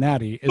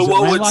Cincinnati, is it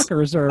landlocked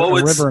or is there a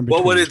river in between?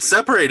 What would it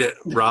separate it,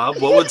 Rob?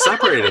 What would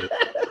separate it?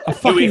 A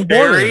fucking Do we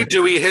ferry?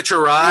 Do we hitch a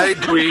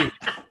ride? Do we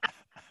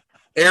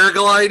air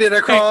glide it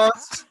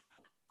across?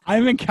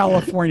 I'm in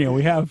California.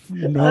 We have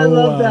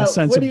no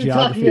sense of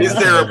geography. Is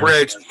there a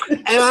bridge?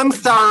 And I'm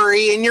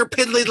sorry, in your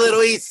piddly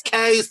little East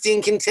Coast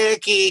in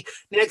Kentucky,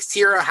 next to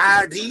your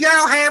house,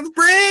 y'all have a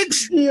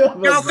bridge?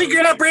 Y'all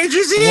figured out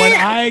bridges here?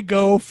 When I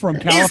go from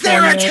California... Is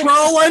there a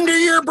troll under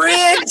your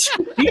bridge?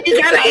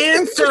 You gotta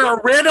answer a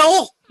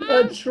riddle?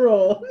 A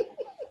troll.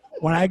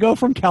 When I go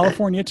from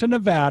California to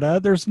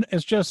Nevada,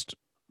 it's just...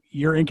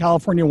 You're in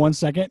California 1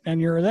 second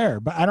and you're there.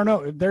 But I don't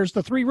know. There's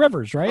the 3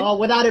 rivers, right? Oh,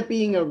 without it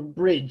being a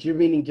bridge, you're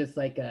meaning just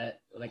like a...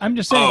 I'm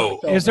just saying,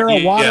 is there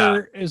a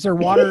water... Yeah. Is there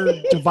water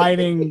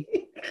dividing...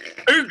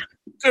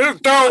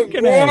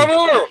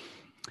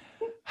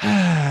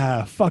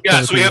 Fuck.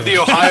 Yes, we have the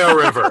Ohio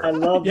River. I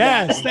love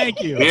that. Yes,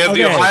 thank you. We have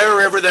the Ohio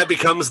River that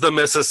becomes the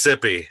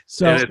Mississippi.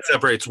 And it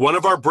separates. One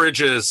of our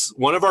bridges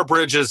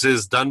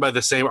is done by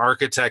the same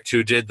architect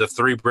who did the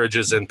 3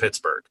 bridges in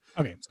Pittsburgh.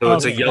 Okay. So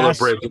it's a yellow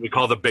bridge that we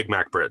call the Big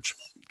Mac Bridge.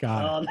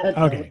 Got it.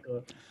 Okay.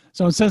 Cool.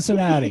 So in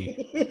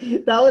Cincinnati,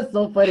 That was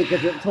so funny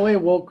because it totally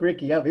woke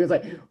Ricky up. He was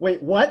like,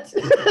 "Wait, what?"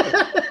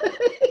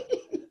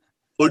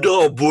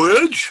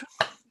 Bridge?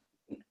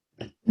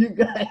 You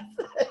guys.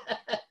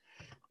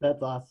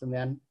 That's awesome,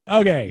 man.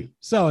 okay,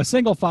 so a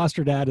single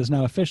foster dad is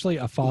now officially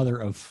a father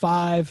of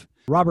 5.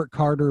 Robert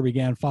Carter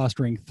began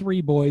fostering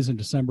 3 boys in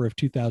December of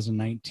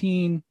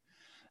 2019.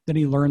 Then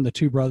he learned that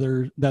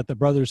the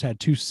brothers had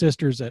 2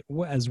 sisters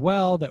as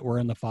well that were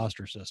in the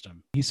foster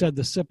system. He said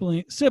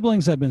the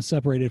siblings had been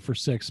separated for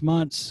 6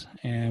 months,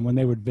 and when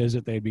they would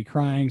visit, they'd be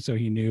crying. So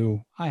he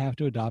knew, I have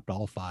to adopt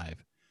all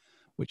 5,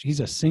 which he's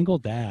a single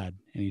dad,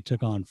 and he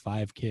took on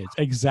 5 kids.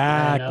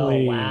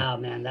 Exactly. Wow,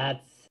 man,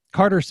 that's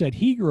Carter said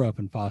he grew up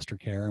in foster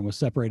care and was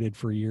separated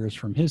for years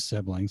from his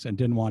siblings and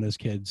didn't want his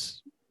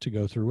kids to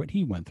go through what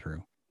he went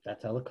through.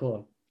 hella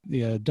cool.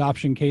 The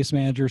adoption case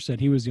manager said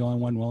he was the only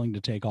one willing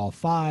to take all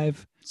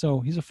 5. So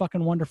he's a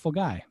fucking wonderful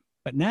guy.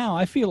 But now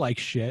I feel like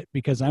shit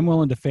because I'm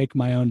willing to fake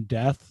my own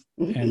death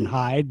and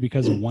hide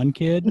because of 1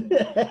 kid.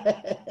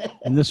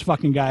 And this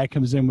fucking guy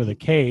comes in with a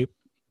cape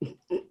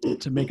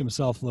to make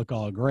himself look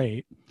all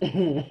great.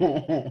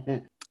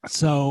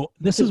 So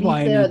this is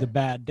why I need the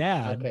bad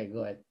dad. Okay,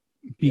 go ahead.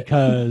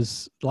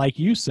 Because like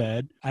you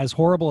said, as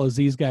horrible as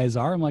these guys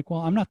are, I'm like, well,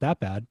 I'm not that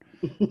bad.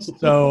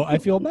 So I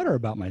feel better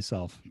about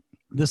myself.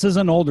 This is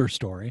an older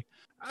story.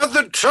 At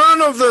the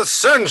turn of the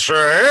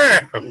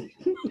century.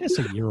 It's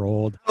a year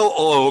old.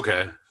 Oh,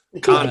 okay.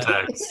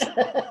 Context.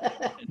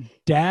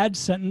 Dad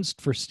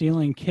sentenced for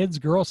stealing kids'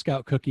 Girl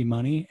Scout cookie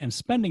money and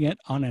spending it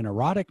on an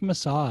erotic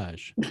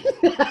massage.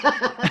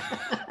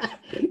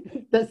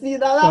 That's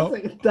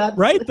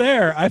Right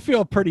there, I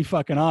feel pretty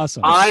fucking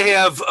awesome. I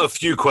have a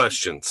few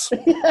questions.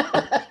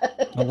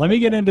 Well, let me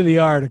get into the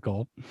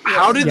article.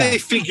 How did they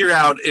figure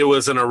out it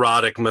was an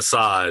erotic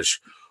massage?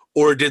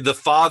 Or did the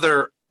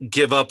father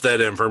give up that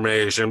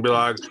information and be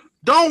like,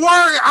 don't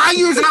worry, I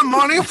use that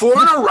money for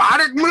an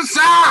erotic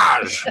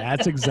massage?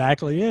 That's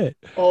exactly it.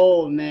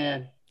 Oh,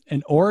 man.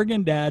 An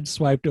Oregon dad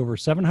swiped over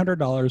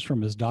 $700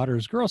 from his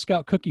daughter's Girl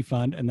Scout cookie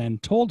fund and then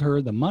told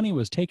her the money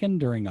was taken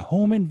during a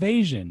home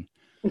invasion,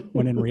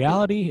 when in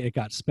reality, it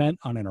got spent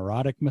on an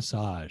erotic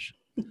massage.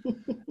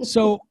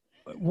 So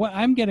what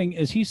I'm getting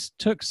is he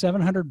took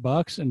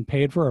 $700 and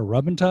paid for a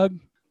rub and tug.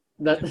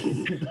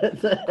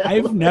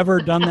 I've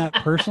never done that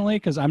personally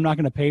because I'm not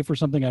going to pay for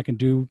something I can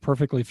do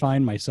perfectly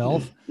fine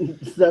myself.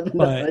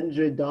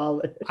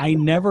 $700. I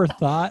never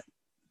thought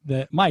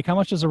that. Mike, how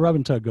much does a rub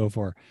and tug go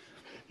for?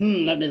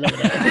 Let me look at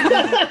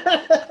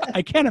that.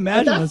 I can't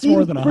imagine that's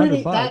more than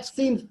 $100. That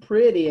seems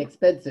pretty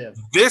expensive.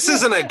 This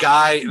isn't a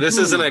guy. This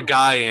isn't a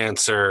guy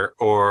answer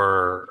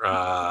or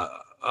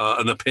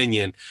an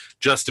opinion.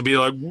 Just to be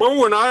like,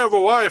 "Oh, and I have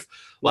a wife."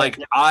 Like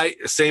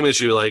same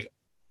issue. Like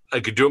I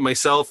could do it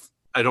myself.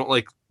 I don't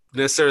like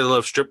necessarily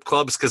love strip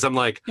clubs because I'm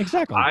like,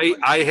 exactly.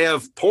 I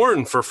have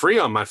porn for free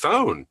on my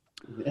phone.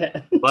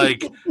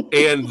 Like,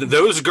 and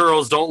those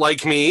girls don't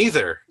like me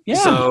either. Yeah.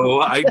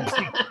 So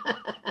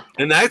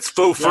and that's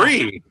for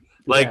free.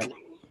 Like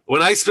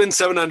when I spend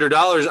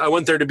 $700, I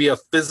want there to be a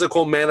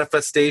physical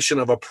manifestation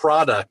of a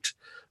product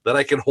that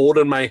I can hold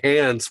in my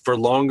hands for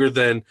longer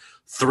than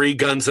 3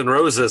 Guns N'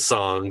 Roses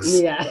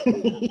songs. Yeah.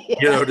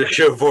 You know, to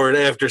show for it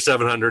after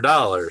 $700.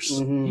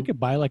 Mm-hmm. You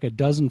could buy like a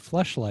dozen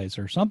fleshlights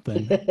or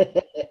something.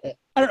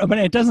 I don't know, but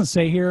it doesn't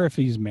say here if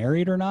he's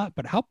married or not.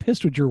 But how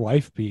pissed would your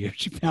wife be if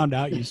she found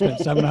out you spent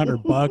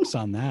 $700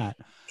 on that?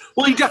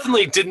 Well, he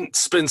definitely didn't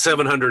spend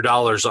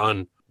 $700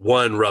 on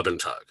one rub and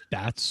tug.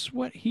 That's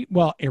what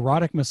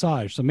erotic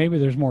massage. So maybe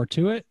there's more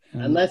to it.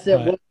 Unless he's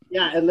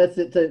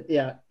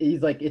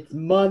like, it's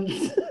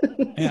months.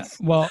 Yeah.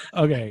 Well,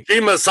 okay.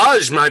 She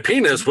massaged my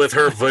penis with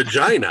her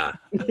vagina.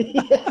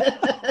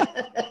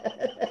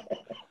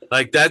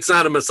 Like, that's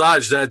not a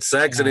massage, that's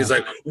sex. And he's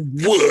like,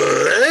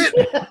 what?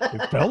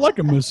 It felt like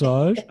a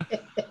massage.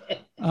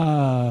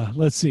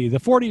 Let's see. The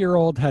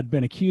 40-year-old had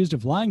been accused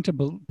of lying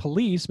to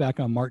police back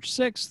on March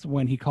 6th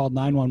when he called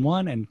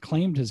 911 and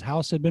claimed his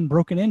house had been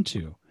broken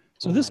into.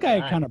 So this guy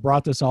kind of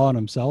brought this all on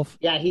himself.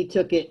 Yeah, he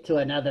took it to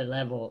another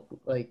level.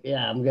 Like,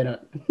 I'm going to...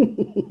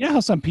 You know how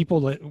some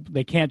people,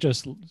 they can't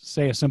just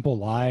say a simple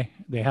lie?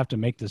 They have to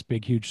make this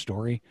big, huge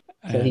story.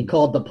 So he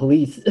called the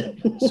police.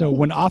 So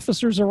when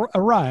officers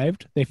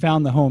arrived, they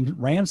found the home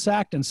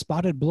ransacked and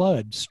spotted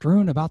blood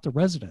strewn about the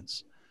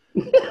residence.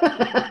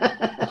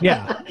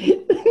 Yeah.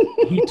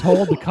 He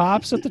told the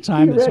cops at the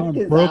time that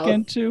someone broke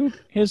into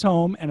his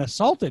home and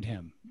assaulted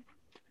him.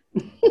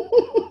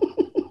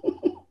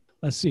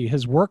 Let's see.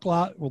 His work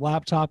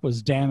laptop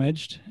was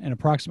damaged, and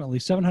approximately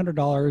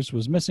 $700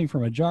 was missing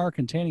from a jar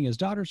containing his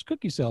daughter's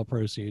cookie sale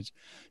proceeds.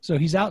 So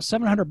he's out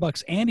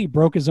 $700, and he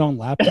broke his own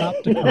laptop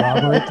to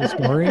corroborate the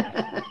story.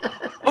 I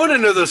want to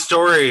know the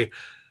story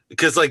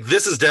because, like,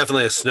 this is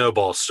definitely a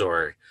snowball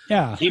story.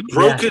 Yeah. He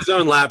broke his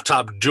own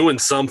laptop doing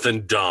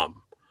something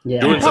dumb. Yeah.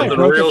 Doing something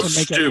real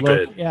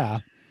stupid. Yeah.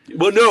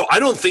 Well, no,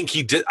 I don't think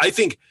he did. I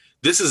think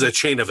this is a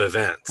chain of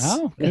events.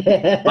 Oh, good.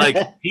 Like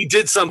he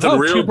did something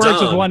real two birds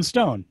dumb. with one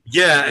stone.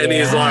 Yeah, and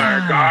he's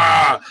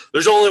like,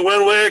 there's only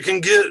one way I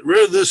can get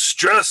rid of this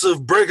stress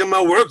of breaking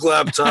my work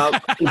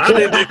laptop. I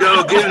need to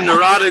go get an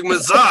erotic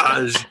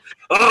massage.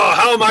 Oh,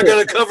 how am I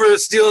going to cover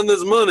stealing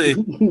this money?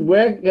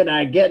 Where can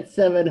I get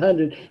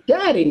 $700?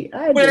 Daddy,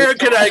 Where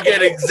can I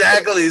get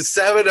exactly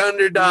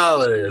 $700?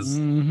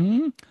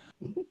 Mm-hmm.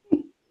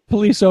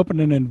 Police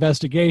opened an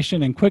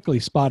investigation and quickly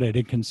spotted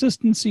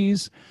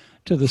inconsistencies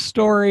to the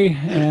story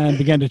and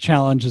began to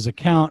challenge his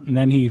account. And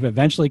then he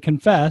eventually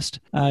confessed.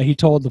 He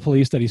told the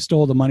police that he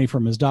stole the money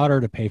from his daughter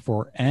to pay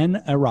for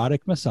an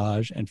erotic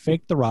massage and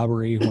faked the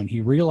robbery when he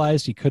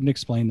realized he couldn't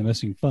explain the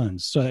missing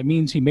funds. So that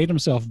means he made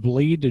himself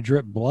bleed to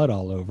drip blood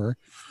all over.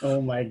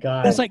 Oh my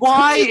God. It's like,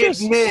 Why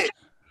admit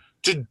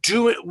to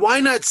do it? Why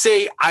not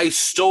say I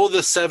stole the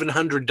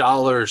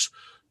 $700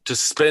 to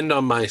spend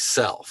on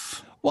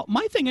myself? Well,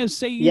 my thing is,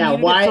 say you yeah,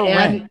 needed why it for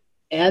rent.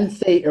 and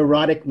say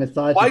erotic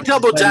massage? Why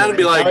double down and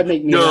be That like, would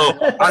make me no,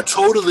 laugh. I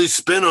totally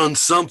spent on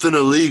something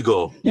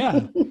illegal. Yeah,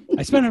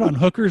 I spent it on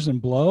hookers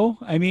and blow.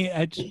 I mean,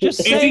 I just Do you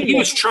think say he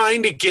was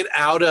trying to get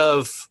out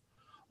of,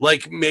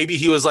 like, maybe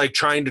he was like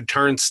trying to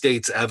turn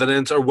state's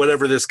evidence or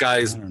whatever this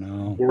guy's I don't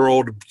know.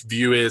 world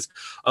view is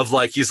of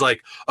like, he's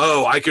like,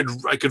 oh, I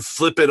could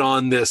flip it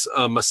on this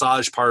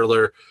massage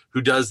parlor who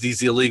does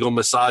these illegal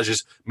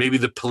massages. Maybe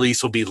the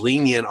police will be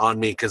lenient on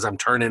me because I'm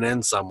turning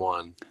in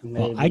someone.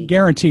 Well, I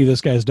guarantee this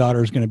guy's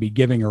daughter is going to be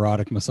giving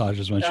erotic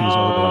massages when she's older.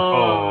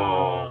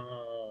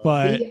 Oh.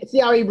 But see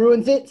how he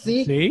ruins it?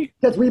 see,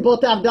 Because we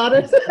both have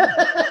daughters.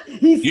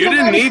 You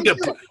didn't need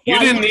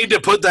to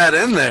put that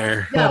in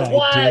there. Yeah, But I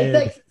why?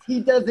 did. He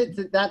does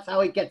it. That's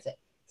how he gets it.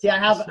 See, I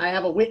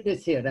have a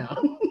witness here now.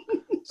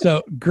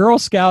 so Girl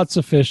Scouts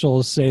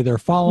officials say they're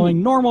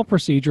following normal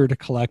procedure to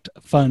collect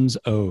funds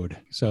owed.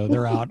 So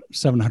they're out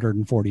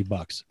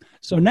 $740.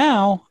 So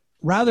now,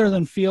 rather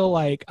than feel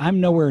like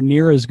I'm nowhere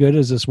near as good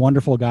as this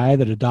wonderful guy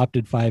that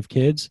adopted 5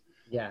 kids,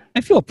 Yeah.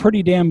 I feel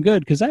pretty damn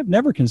good because I've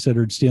never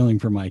considered stealing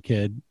from my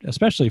kid,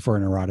 especially for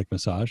an erotic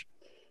massage.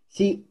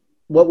 See,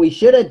 what we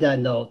should have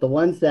done, though, the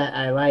ones that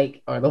I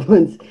like are the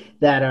ones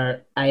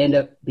that I end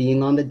up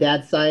being on the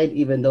dad's side,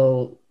 even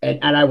though, and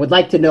I would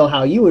like to know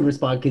how you would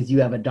respond because you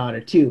have a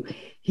daughter too.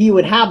 He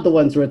would have the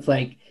ones where it's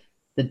like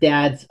the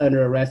dad's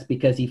under arrest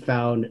because he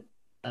found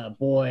a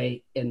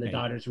boy in the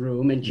daughter's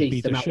room and Beat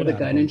chased the him out shit with a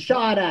out of gun him. and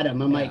shot at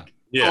him. I'm Yeah. like,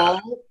 Yeah.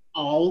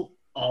 all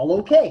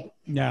okay.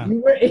 Yeah.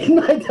 You were in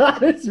my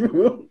daughter's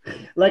room.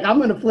 Like, I'm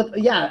gonna flip.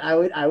 Yeah,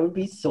 I would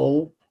be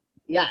so.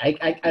 Yeah,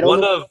 I don't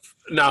know.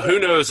 Now who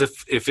knows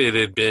if it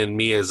had been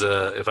me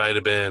if I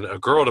had been a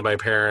girl to my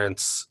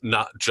parents,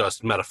 not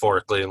just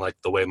metaphorically and like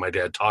the way my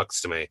dad talks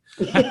to me,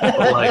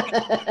 like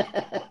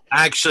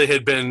actually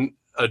had been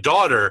a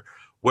daughter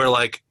where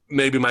like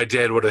maybe my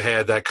dad would have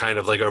had that kind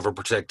of like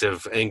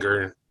overprotective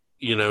anger,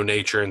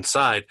 nature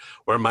inside,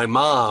 where my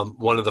mom,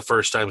 one of the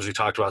first times we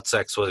talked about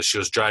sex was she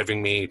was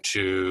driving me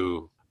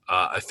to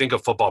I think a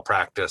football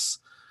practice,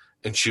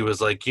 and she was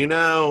like, it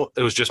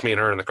was just me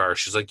and her in the car.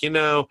 She's like,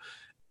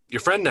 your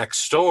friend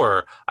next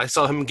door, I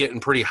saw him getting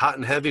pretty hot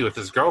and heavy with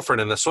his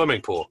girlfriend in the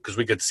swimming pool because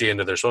we could see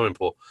into their swimming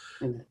pool.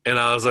 And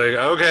I was like,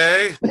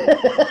 okay.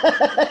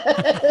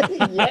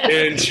 Yeah.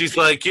 And she's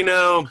like,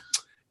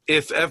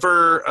 if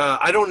ever,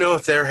 I don't know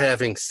if they're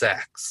having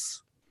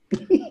sex.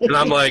 And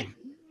I'm like,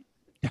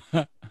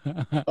 I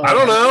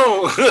don't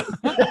know.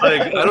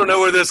 Like, I don't know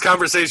where this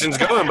conversation's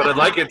going, but I'd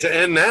like it to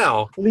end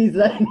now. Please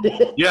end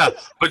it. Yeah.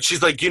 But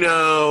she's like, I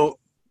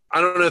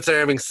don't know if they're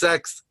having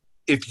sex.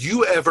 If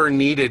you ever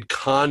needed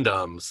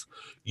condoms,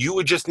 you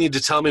would just need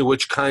to tell me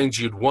which kinds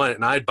you'd want,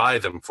 and I'd buy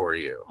them for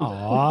you.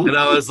 Aw. And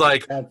I was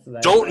like, That's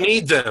nice. don't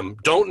need them.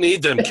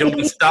 Can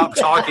we stop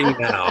talking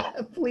now?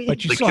 Please.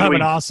 But you Like, still can have we-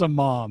 an awesome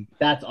mom.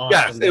 That's awesome.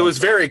 Yes, it was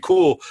very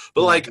cool.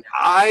 But like,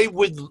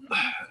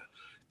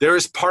 there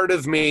is part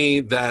of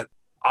me that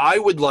I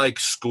would like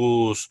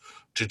schools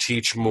to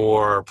teach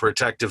more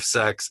protective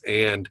sex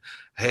and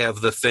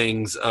have the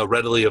things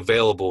readily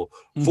available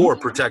for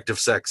protective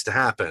sex to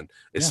happen,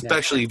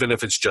 especially even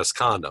if it's just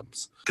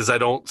condoms. Because I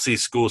don't see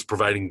schools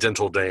providing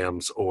dental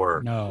dams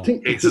or No.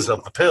 cases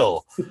of the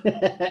pill.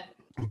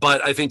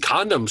 But I think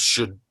condoms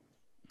should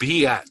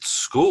be at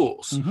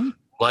schools,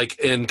 like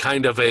in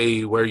kind of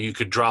where you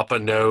could drop a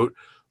note,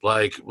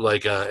 like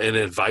an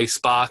advice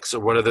box, or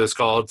what are those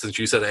called? Since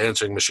you said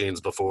answering machines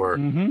before,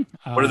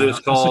 what are those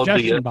called? A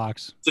suggestion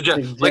box.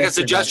 Like a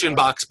suggestion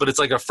box, but it's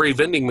like a free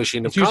vending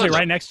machine of It's usually condoms.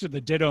 right next to the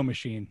Ditto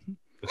machine.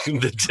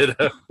 The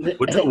Ditto.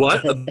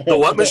 What? The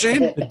what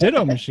machine? The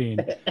Ditto machine.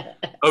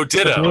 Oh,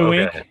 Ditto. The blue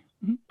Okay.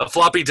 A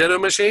floppy Ditto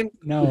machine?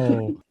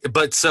 No.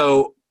 But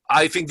so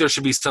I think there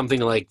should be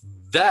something like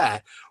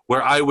that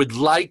where I would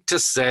like to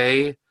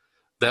say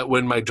that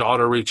when my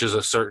daughter reaches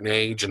a certain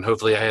age, and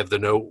hopefully I have the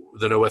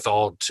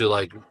know-withal to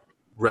like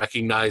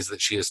recognize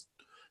that she is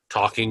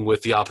talking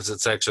with the opposite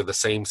sex or the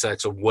same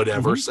sex or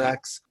whatever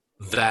sex,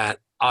 that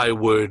I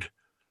would,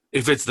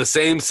 if it's the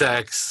same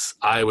sex,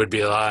 I would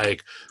be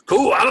like,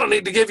 cool, I don't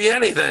need to give you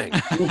anything.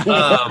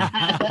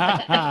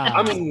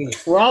 I mean,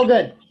 We're all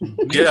good.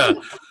 yeah.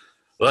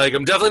 Like,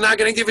 I'm definitely not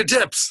going to give you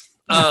tips.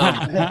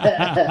 But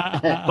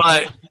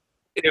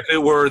if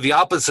it were the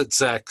opposite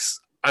sex,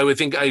 I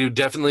would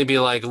definitely be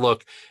like,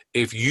 look,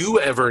 if you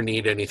ever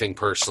need anything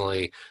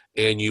personally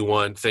and you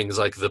want things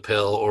like the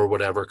pill or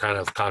whatever kind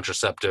of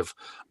contraceptive,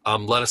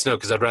 let us know,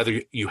 because I'd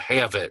rather you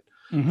have it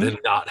than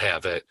not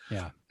have it.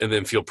 Yeah. And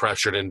then feel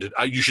pressured into,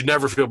 you should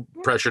never feel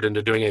pressured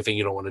into doing anything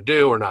you don't want to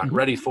do or not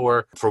ready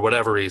for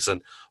whatever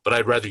reason. But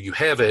I'd rather you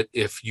have it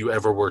if you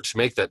ever were to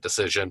make that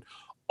decision.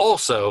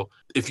 Also,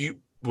 if you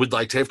would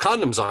like to have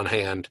condoms on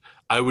hand,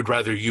 I would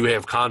rather you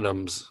have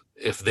condoms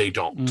if they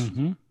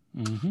don't.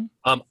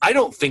 I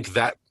don't think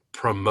that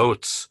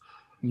promotes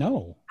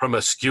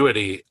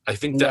promiscuity. I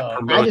think that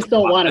promotes, I just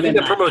don't want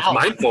to promotes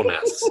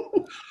mindfulness.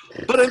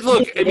 But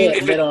look, I mean,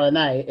 if middle of the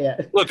night,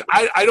 look,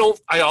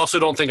 I also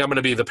don't think I'm going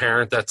to be the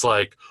parent that's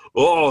like,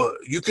 oh,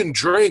 you can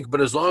drink,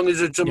 but as long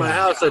as it's in my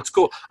house, that's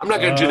cool. I'm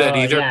not going to do that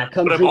either.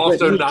 But I'm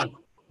also not.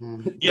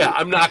 Yeah,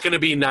 I'm not going to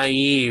be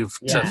naive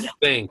to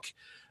think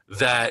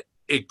that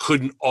it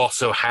couldn't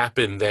also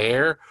happen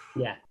there.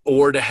 Yeah.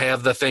 Or to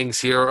have the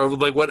things here, or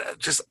like what?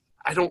 Just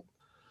I don't.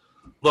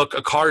 Look,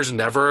 a car is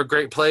never a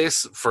great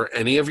place for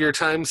any of your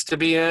times to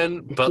be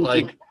in, but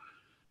like.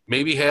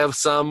 Maybe have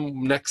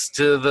some next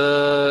to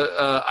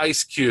the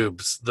ice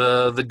cubes,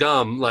 the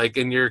gum, like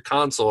in your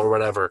console or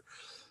whatever.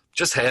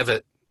 Just have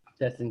it.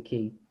 That's in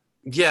key.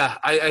 Yeah,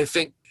 I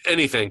think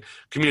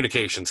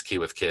communication's key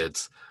with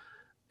kids.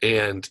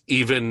 And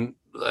even,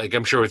 like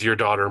I'm sure with your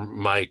daughter,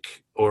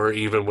 Mike, or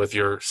even with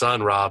your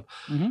son, Rob,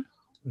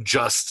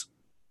 just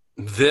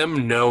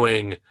them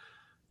knowing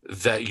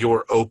that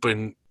you're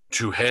open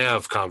to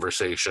have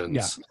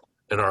conversations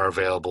and are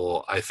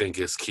available, I think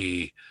is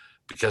key.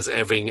 Because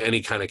having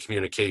any kind of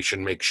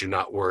communication makes you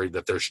not worried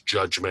that there's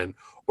judgment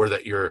or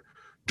that you're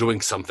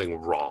doing something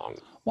wrong.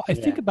 Well, I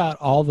think about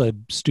all the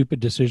stupid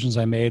decisions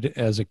I made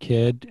as a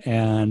kid,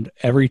 and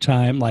every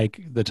time,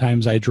 like the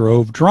times I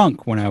drove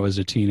drunk when I was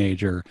a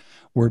teenager,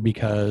 were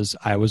because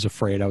I was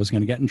afraid I was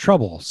going to get in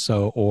trouble.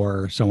 So,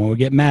 or someone would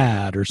get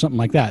mad or something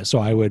like that. So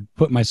I would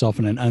put myself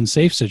in an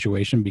unsafe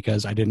situation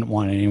because I didn't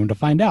want anyone to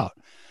find out.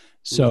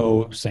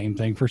 So same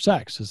thing for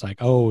sex. It's like,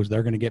 oh,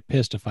 they're going to get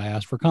pissed if I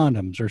ask for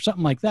condoms or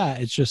something like that.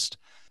 It's just,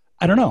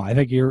 I don't know. I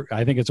think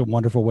it's a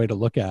wonderful way to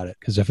look at it.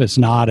 Because if it's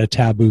not a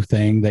taboo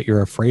thing that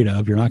you're afraid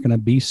of, you're not going to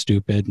be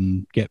stupid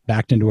and get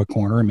backed into a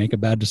corner and make a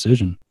bad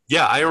decision.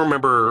 Yeah. I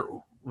remember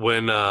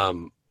when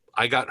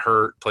I got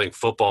hurt playing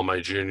football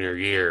my junior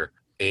year,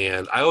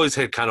 and I always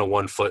had kind of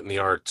one foot in the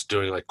arts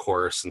doing like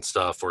chorus and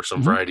stuff or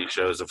some variety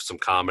shows of some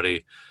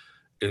comedy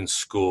in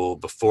school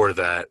before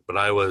that. But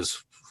I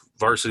was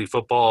varsity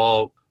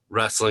football,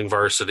 wrestling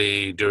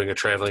varsity, doing a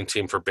traveling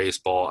team for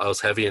baseball. I was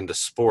heavy into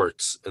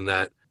sports, and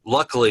that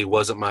luckily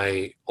wasn't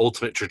my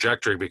ultimate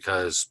trajectory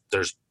because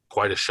there's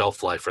quite a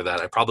shelf life for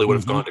that. I probably would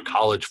have gone to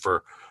college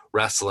for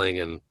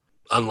wrestling, and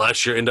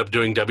unless you end up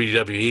doing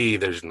WWE,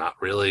 there's not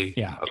really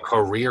a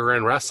career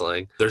in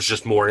wrestling. There's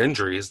just more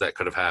injuries that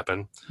could have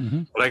happened.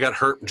 But I got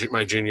hurt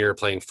my junior year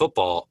playing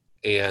football,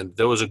 and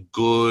there was a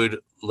good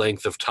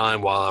length of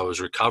time while I was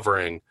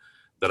recovering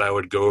that I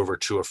would go over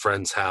to a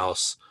friend's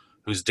house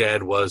whose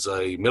dad was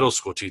a middle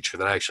school teacher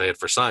that I actually had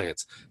for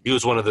science. He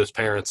was one of those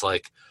parents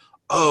like,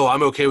 oh,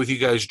 I'm okay with you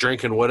guys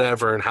drinking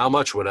whatever and how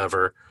much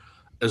whatever,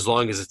 as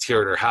long as it's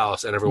here at our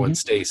house and everyone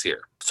stays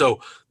here.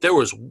 So there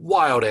was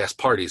wild ass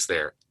parties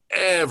there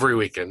every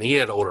weekend. He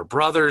had older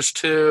brothers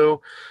too,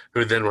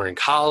 who then were in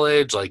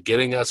college, like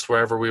getting us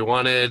wherever we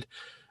wanted.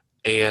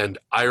 And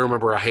I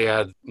remember I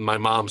had my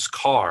mom's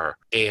car,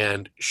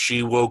 and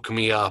she woke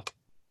me up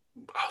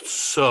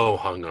so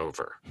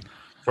hungover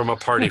from a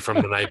party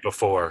from the night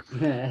before.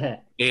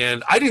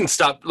 And I didn't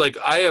stop. Like,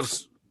 I have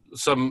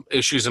some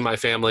issues in my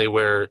family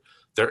where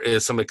there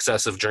is some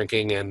excessive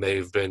drinking, and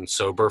they've been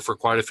sober for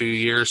quite a few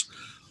years.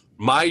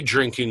 My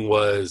drinking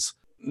was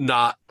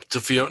not to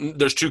feel.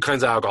 There's two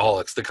kinds of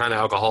alcoholics. The kind of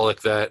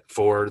alcoholic that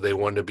they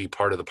want to be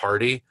part of the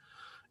party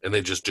and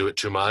they just do it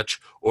too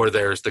much. Or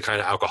there's the kind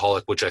of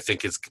alcoholic, which I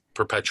think is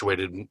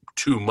perpetuated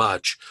too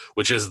much,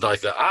 which is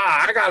like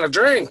I got to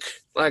drink.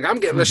 Like, I'm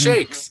getting the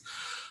shakes.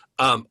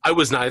 I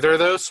was neither of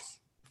those.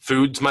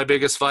 Food's my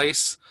biggest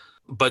vice.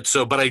 But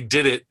I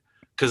did it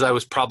because I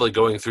was probably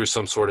going through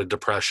some sort of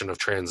depression of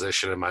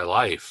transition in my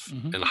life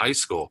in high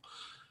school.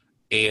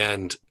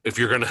 And if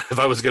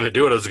I was going to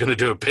do it, I was going to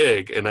do it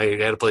big, and I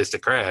had a place to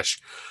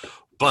crash.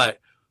 But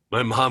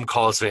my mom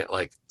calls me at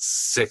like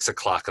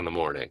 6:00 in the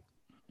morning,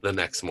 the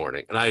next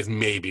morning. And I've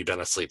maybe been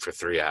asleep for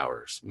 3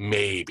 hours,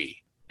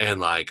 maybe. And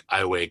like,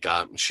 I wake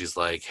up and she's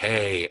like,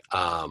 hey,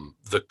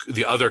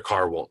 the other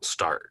car won't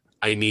start.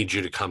 I need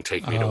you to come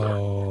take me to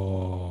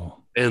work.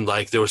 And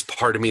like, there was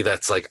part of me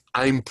that's like,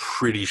 I'm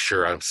pretty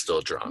sure I'm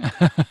still drunk.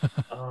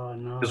 Oh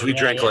no. Because we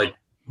drank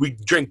we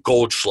drank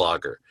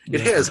Goldschlager. It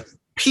has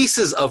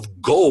pieces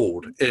of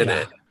gold in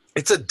it.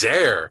 It's a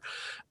dare.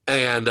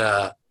 And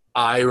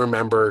I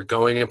remember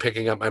going and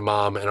picking up my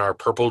mom in our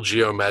purple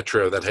Geo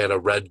Metro that had a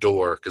red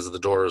door because the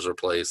door was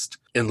replaced,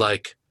 and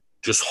like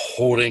just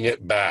holding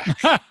it back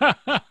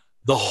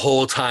the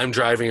whole time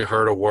driving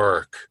her to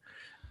work,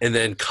 and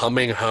then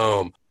coming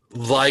home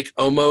like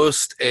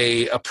almost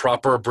a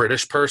proper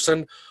British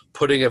person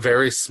putting a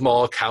very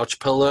small couch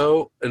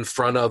pillow in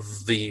front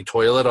of the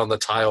toilet on the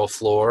tile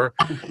floor,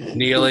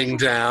 kneeling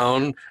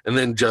down, and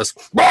then just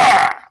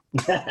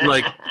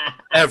like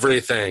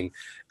everything.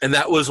 And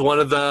that was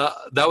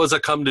that was a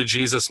come to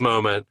Jesus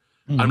moment.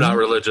 I'm not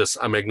religious.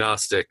 I'm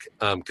agnostic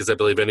because I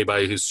believe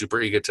anybody who's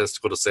super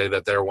egotistical to say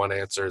that their one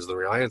answer is the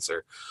real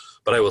answer.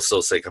 But I will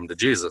still say come to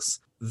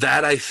Jesus.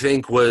 That, I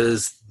think,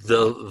 was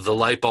the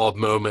light bulb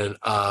moment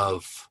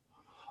of,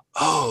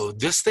 oh,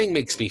 this thing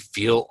makes me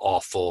feel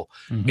awful.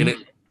 And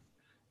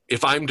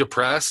if I'm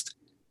depressed,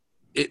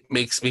 it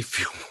makes me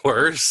feel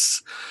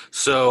worse.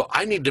 So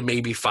I need to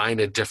maybe find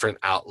a different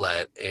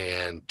outlet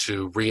and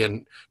to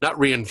not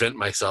reinvent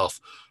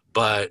myself,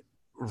 but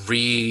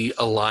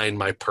realign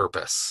my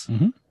purpose.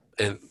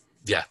 And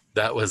yeah,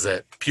 that was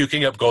it.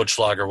 Puking up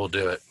Goldschlager will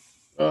do it.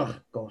 Ugh,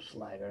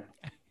 Goldschlager.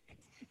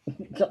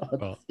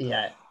 Well,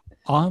 yeah.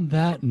 On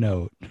that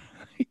note,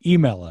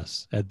 email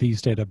us at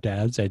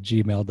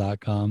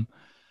thestateupdads@gmail.com.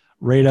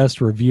 Rate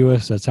us, review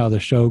us. That's how the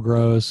show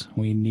grows.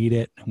 We need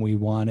it. We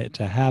want it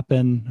to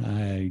happen.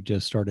 I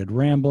just started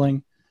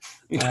rambling.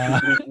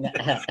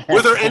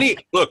 Were there any,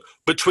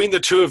 between the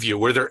two of you,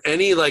 were there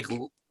any like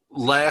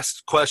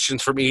last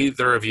questions from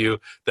either of you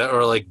that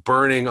are like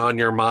burning on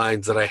your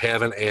minds that I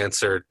haven't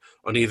answered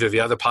on either the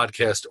other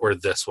podcast or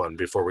this one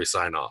before we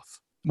sign off?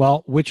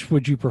 Well, which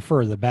would you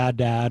prefer, the bad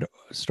dad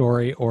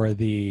story or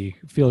the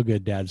feel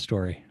good dad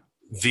story?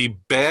 The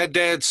bad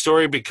dad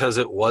story, because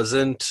it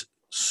wasn't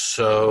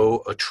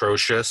so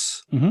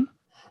atrocious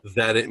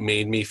that it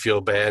made me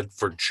feel bad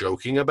for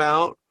joking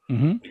about.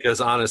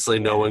 Because honestly,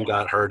 no one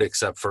got hurt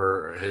except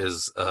for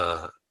his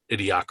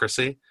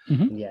idiocracy.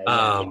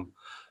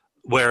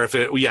 Where if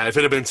it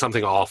had been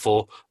something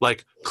awful,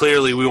 like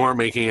clearly we weren't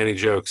making any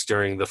jokes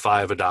during the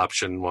 5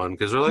 adoption one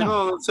because we're like,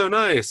 oh, that's so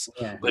nice.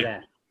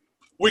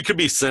 We could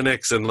be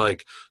cynics and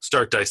like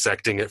start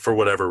dissecting it for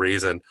whatever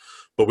reason,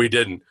 but we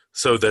didn't.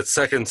 So that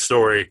second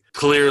story,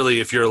 clearly,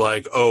 if you're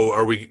like,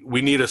 oh,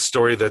 we need a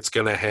story that's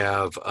going to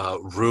have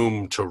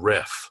room to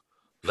riff.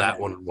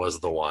 That one was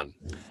the one.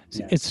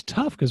 It's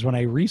tough because when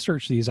I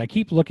research these, I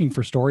keep looking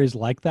for stories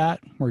like that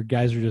where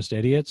guys are just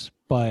idiots.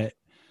 But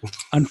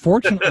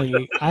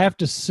unfortunately, I have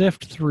to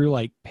sift through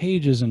like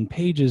pages and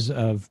pages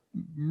of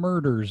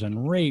murders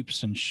and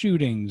rapes and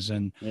shootings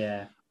and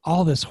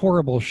all this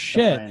horrible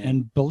shit.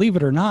 And believe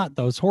it or not,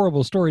 those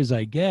horrible stories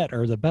I get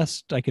are the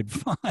best I could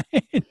find.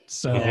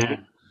 So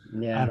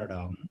I don't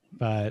know.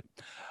 But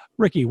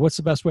Ricky, what's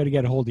the best way to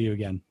get a hold of you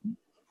again?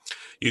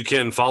 You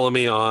can follow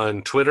me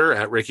on Twitter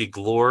at Ricky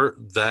Glore.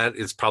 That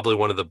is probably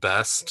one of the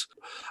best.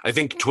 I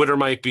think Twitter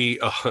might be,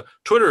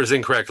 Twitter is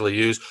incorrectly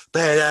used.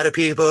 Bad out of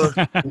people.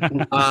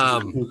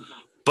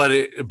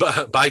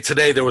 But by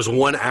today, there was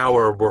 1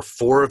 hour where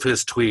 4 of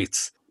his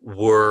tweets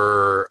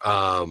were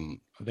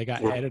they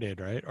got edited,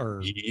 right?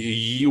 Or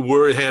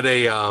had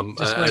a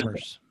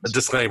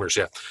disclaimers,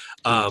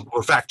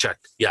 or fact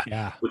checked,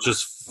 which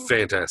is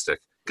fantastic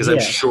because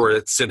I'm sure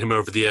it sent him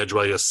over the edge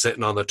while he was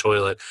sitting on the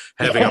toilet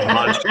having a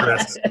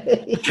monstrous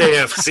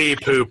KFC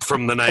poop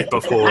from the night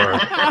before.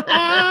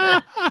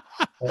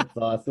 That's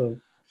awesome.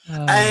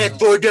 I had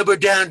 4 double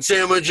down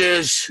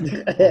sandwiches.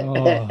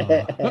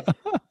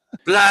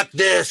 Block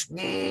this.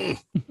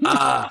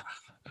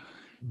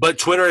 But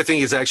Twitter, I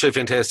think, is actually a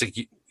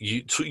fantastic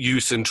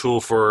use and tool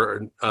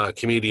for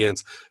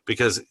comedians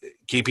because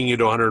keeping you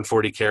to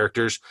 140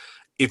 characters.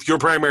 If your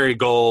primary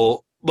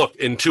goal, look,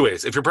 in 2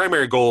 ways. If your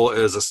primary goal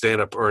as a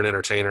stand-up or an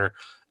entertainer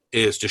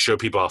is to show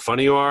people how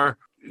funny you are,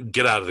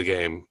 get out of the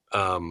game.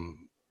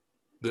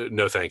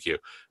 No, thank you.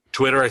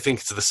 Twitter, I think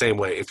it's the same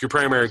way. If your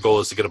primary goal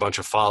is to get a bunch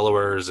of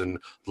followers and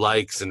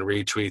likes and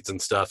retweets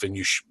and stuff, and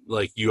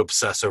you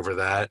obsess over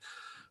that,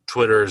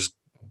 Twitter's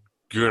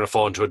you're going to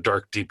fall into a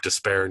dark, deep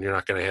despair, and you're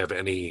not going to have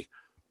any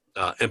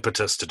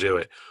impetus to do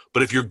it.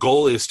 But if your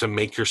goal is to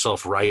make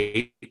yourself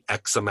write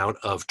X amount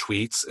of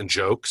tweets and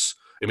jokes,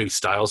 and maybe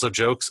styles of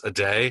jokes a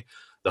day,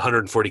 the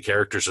 140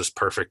 characters is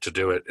perfect to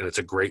do it, and it's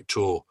a great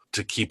tool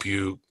to keep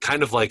you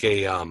kind of like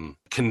a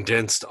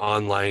condensed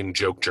online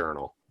joke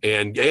journal.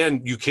 And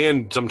you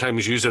can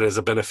sometimes use it as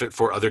a benefit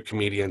for other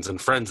comedians and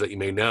friends that you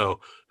may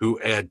know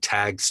who add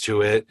tags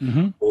to it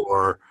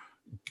or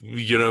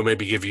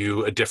maybe give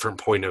you a different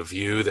point of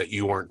view that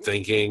you weren't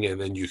thinking, and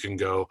then you can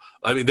go.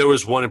 I mean, there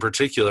was one in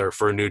particular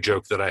for a new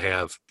joke that I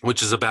have,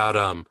 which is about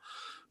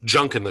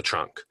junk in the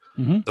trunk.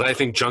 But I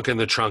think junk in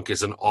the trunk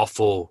is an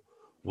awful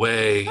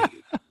way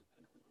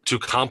to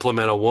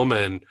compliment a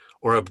woman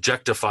or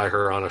objectify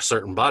her on a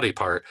certain body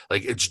part.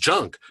 Like, it's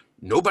junk.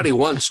 Nobody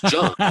wants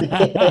junk.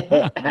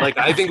 Like,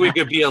 I think we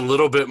could be a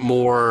little bit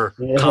more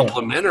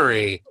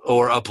complimentary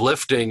or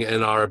uplifting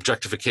in our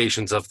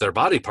objectifications of their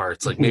body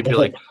parts. Like maybe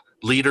like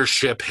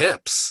leadership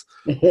hips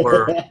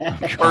or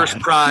first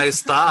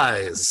prize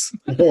thighs,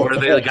 or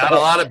they got a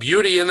lot of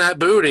beauty in that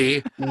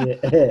booty.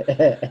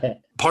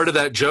 Part of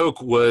that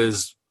joke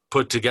was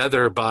put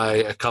together by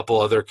a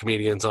couple other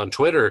comedians on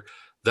Twitter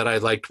that I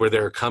liked where they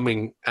were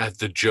coming at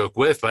the joke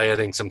with by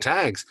adding some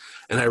tags.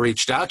 And I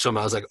reached out to them.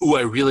 I was like, "Ooh,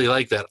 I really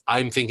like that.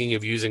 I'm thinking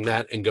of using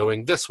that and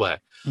going this way."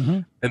 Mm-hmm.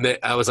 And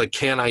I was like,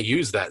 "Can I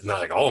use that?" And they're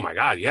like, "Oh my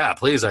God, yeah,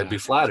 please." I'd be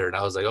flattered.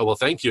 I was like, "Oh, well,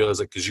 thank you." I was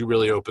like, "Because you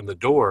really opened the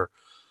door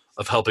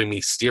of helping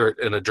me steer it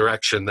in a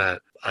direction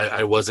that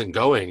I wasn't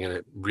going. And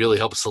it really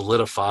helped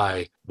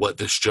solidify what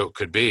this joke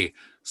could be."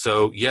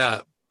 So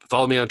yeah,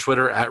 follow me on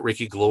Twitter at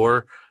Ricky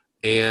Glore.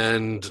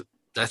 And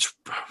that's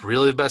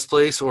really the best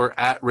place, or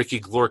at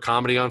Ricky Glore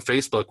Comedy on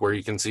Facebook, where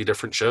you can see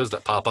different shows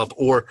that pop up,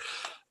 or,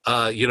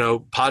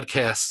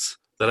 podcasts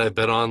that I've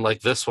been on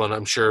like this one.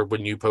 I'm sure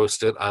when you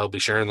post it, I'll be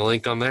sharing the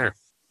link on there.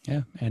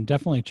 Yeah. And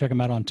definitely check them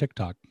out on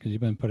TikTok, because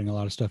you've been putting a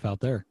lot of stuff out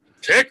there.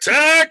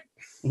 TikTok.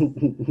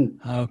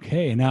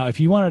 Okay. Now, if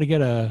you wanted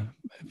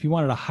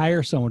to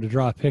hire someone to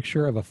draw a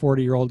picture of a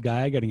 40-year-old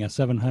guy getting a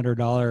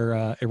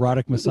 $700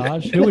 erotic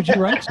massage, who would you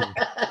write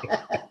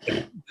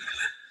to?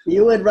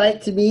 You would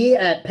write to me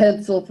at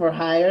Pencil for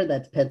Hire.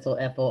 That's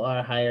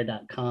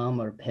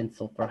pencilforhire.com, or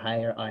Pencil for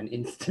Hire on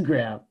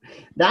Instagram.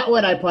 That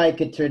one I probably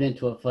could turn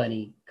into a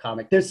funny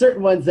comic. There's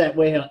certain ones that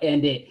way he'll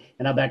end it,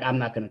 and I'm like, I'm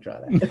not going to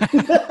draw that.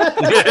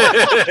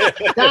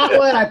 That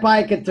one I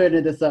probably could turn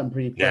into something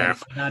pretty funny. Yeah.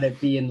 Not it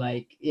being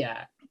like,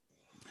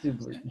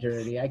 super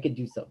dirty. I could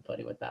do something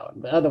funny with that one,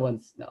 but other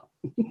ones, no.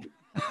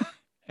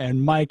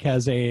 And Mike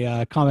has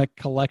a comic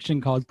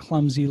collection called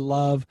Clumsy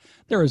Love.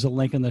 There is a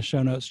link in the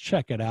show notes.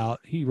 Check it out.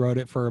 He wrote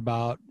it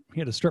he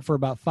had a strip for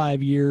about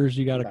 5 years.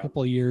 You got a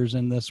couple of years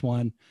in this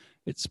one.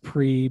 It's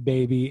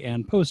pre-baby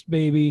and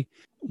post-baby.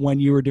 When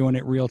you were doing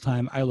it real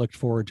time, I looked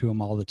forward to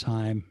them all the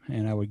time,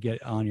 and I would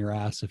get on your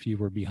ass if you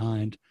were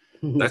behind.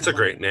 That's a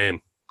great name.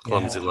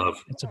 Clumsy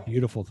Love. It's a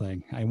beautiful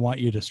thing. I want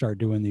you to start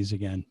doing these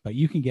again, but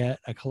you can get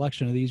a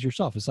collection of these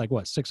yourself. It's like,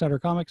 what, 600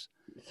 comics?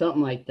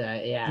 Something like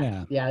that.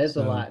 Yeah. There's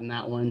a So- lot in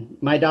that one.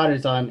 My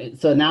daughter's on,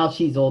 so now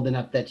she's old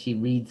enough that she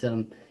reads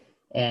them,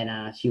 and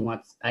I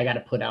got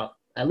to put out,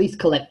 at least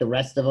collect the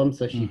rest of them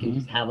so she can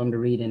just have them to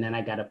read, and then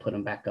I got to put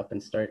them back up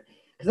and start,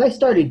 because I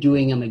started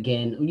doing them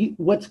again.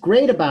 What's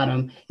great about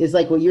them is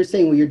like what you're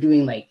saying, where you're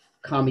doing like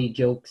comedy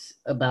jokes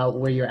about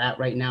where you're at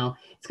right now.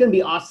 It's going to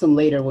be awesome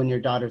later when your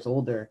daughter's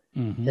older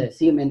to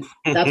see them. And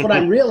that's what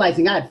I'm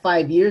realizing. I had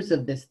 5 years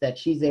of this, that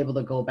she's able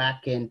to go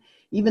back, and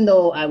even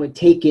though I would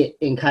take it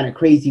in kind of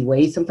crazy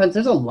ways, sometimes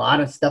there's a lot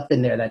of stuff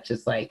in there that's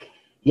just like,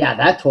 yeah,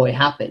 that toy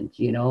happened,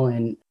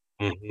 and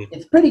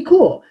it's pretty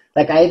cool.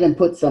 Like I even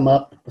put some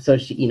up, so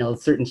she,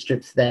 certain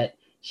strips that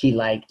she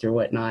liked or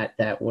whatnot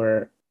that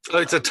were. Oh,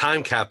 it's a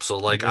time capsule.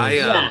 Like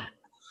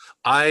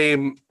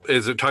I'm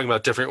talking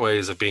about different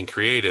ways of being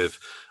creative.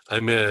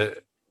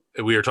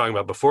 We were talking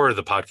about before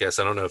the podcast,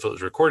 I don't know if it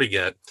was recorded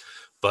yet,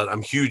 but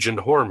I'm huge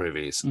into horror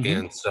movies.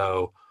 And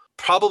so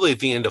probably at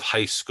the end of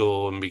high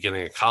school and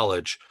beginning of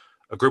college,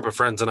 a group of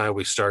friends and I,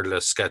 we started a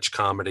sketch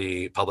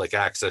comedy public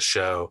access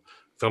show,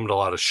 filmed a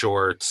lot of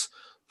shorts,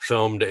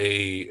 filmed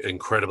a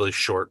incredibly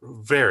short,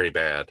 very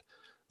bad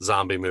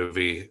zombie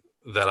movie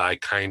that I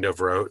kind of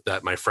wrote,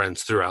 that my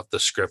friends threw out the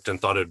script and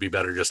thought it'd be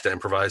better just to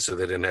improvise so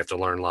they didn't have to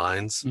learn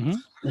lines.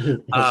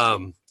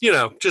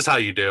 Just how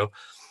you do.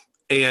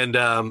 And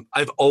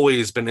I've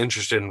always been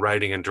interested in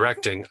writing and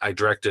directing. I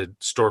directed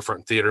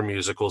storefront theater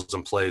musicals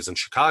and plays in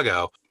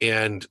Chicago.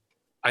 And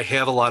I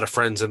have a lot of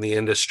friends in the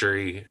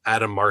industry.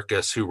 Adam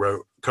Marcus,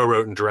 who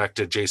co-wrote and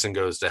directed Jason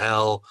Goes to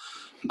Hell.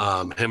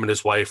 Him and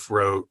his wife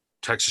wrote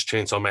Texas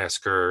Chainsaw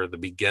Massacre, the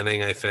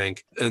beginning, I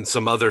think. And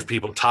some other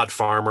people, Todd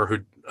Farmer, who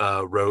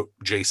wrote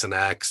Jason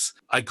X.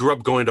 I grew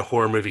up going to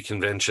horror movie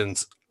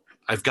conventions.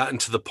 I've gotten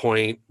to the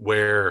point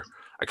where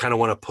I kind of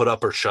want to put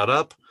up or shut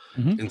up.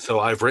 And so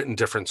I've written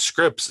different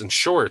scripts and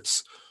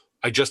shorts.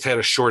 I just had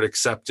a short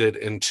accepted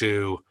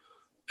into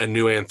a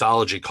new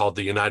anthology called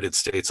The United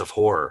States of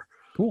Horror,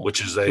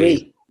 which is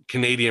a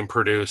Canadian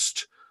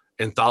produced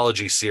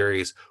anthology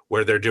series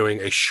where they're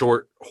doing a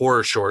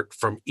horror short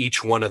from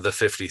each one of the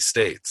 50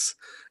 states.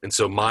 And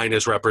so mine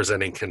is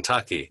representing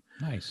Kentucky.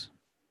 Nice.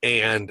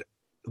 And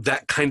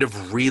that kind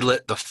of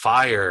relit the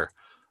fire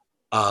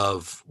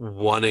of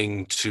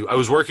wanting to. I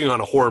was working on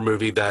a horror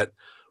movie that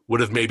would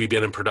have maybe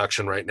been in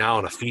production right now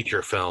on a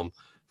feature film,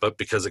 but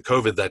because of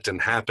COVID, that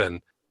didn't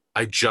happen.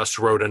 I just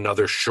wrote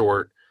another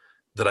short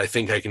that I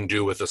think I can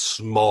do with a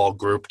small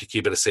group to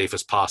keep it as safe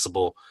as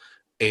possible.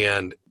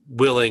 And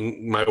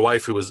my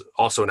wife, who was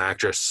also an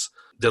actress,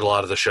 did a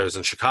lot of the shows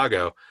in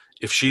Chicago.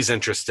 If she's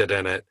interested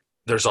in it,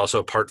 there's also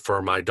a part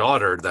for my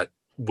daughter that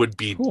would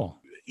be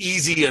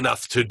easy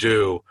enough to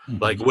do,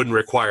 like wouldn't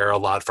require a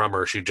lot from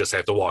her. She'd just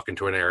have to walk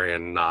into an area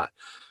and not,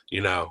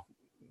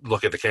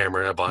 look at the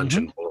camera a bunch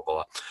and blah, blah,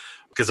 blah.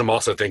 Because I'm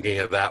also thinking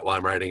of that while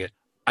I'm writing it.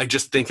 I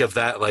just think of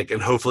that,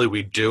 and hopefully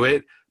we do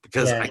it,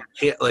 because I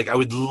can't, I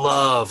would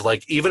love,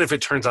 even if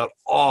it turns out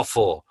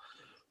awful,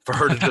 for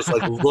her to just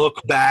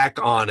look back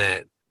on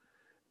it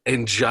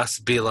and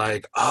just be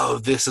like, oh,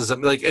 this is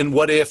and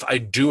what if I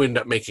do end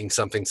up making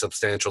something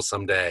substantial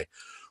someday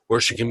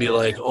where she can be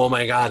like, oh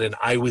my God, and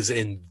I was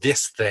in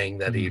this thing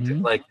that he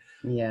did.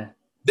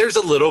 there's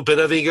a little bit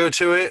of ego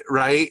to it,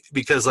 right?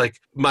 Because like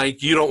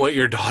Mike, you don't want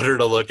your daughter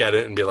to look at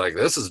it and be like,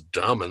 "This is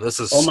dumb," and "This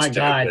is Oh my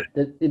stupid."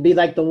 God, it'd be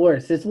like the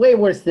worst. It's way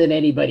worse than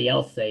anybody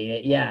else saying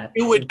it. Yeah.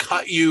 It would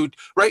cut you,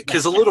 right?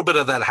 Because a little bit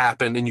of that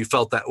happened, and you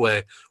felt that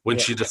way when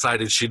Yeah. she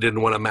decided she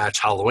didn't want to match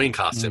Halloween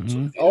costumes.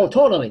 Mhm. with you. Oh,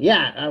 totally.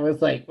 Yeah. I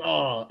was like,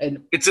 oh,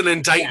 and It's an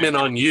indictment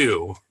on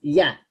you.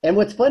 yeah. And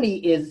what's funny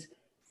is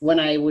when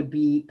I would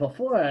be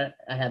before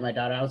I had my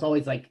daughter, I was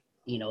always like,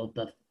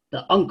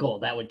 the uncle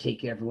that would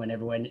take care of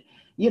everyone.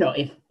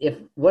 If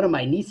one of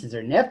my nieces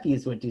or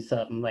nephews would do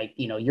something like,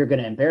 you're going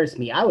to embarrass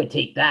me, I would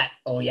take that.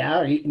 Oh yeah.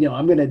 Or,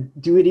 I'm going to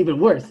do it even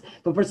worse.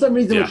 But for some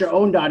reason with your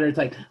own daughter, it's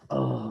like,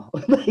 oh,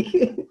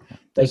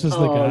 This is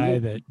the guy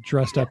that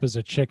dressed up as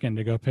a chicken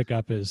to go pick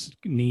up his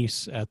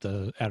niece at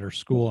her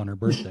school on her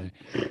birthday.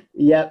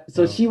 Yep.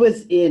 So Oh. she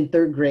was in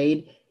 3rd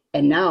grade,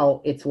 and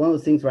now it's one of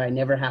those things where I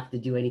never have to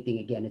do anything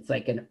again. It's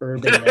like an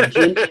urban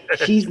legend.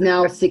 She's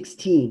now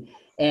 16,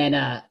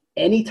 and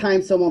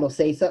anytime someone will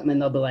say something, and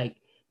they'll be like,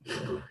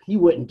 "He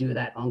wouldn't do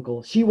that,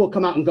 Uncle." She will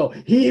come out and go,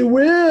 "He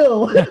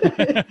will,"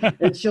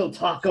 and she'll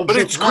talk about. But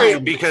it's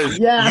great because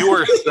you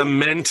are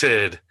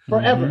cemented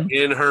forever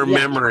in her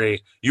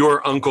memory.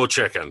 You're Uncle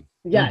Chicken.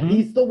 Yeah, Mhm.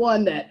 he's the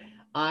one that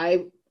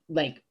I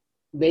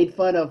made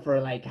fun of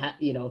for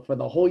for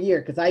the whole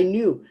year, because I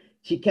knew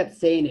she kept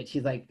saying it.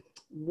 She's like,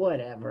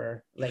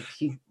 whatever. Like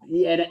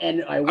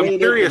and I waited.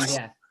 curious.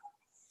 And,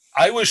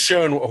 I was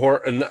shown,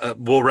 and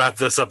we'll wrap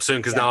this up soon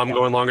because now I'm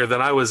going longer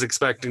than I was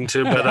expecting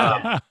to.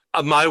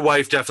 But my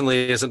wife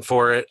definitely isn't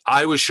for it.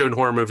 I was shown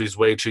horror movies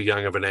way too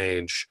young of an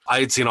age. I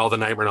had seen all the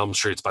Nightmare on Elm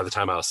Streets by the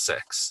time I was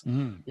 6.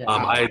 Mhm.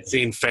 I had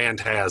seen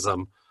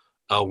Phantasm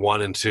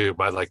 1 and 2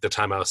 by like the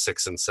time I was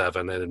 6 and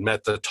 7, and had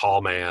met the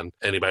Tall Man.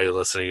 Anybody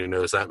listening who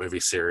knows that movie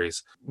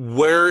series.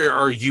 Where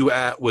are you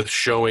at with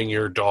showing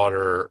your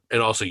daughter,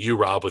 and also you,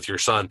 Rob, with your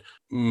son,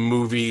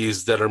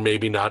 movies that are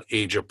maybe not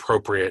age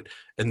appropriate?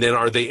 And then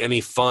are they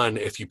any fun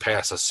if you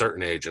pass a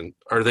certain age? And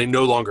are they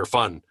no longer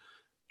fun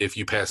if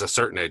you pass a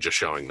certain age of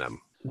showing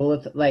them? Well,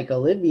 with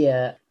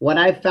Olivia, what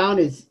I found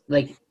is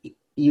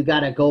you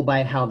got to go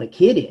by how the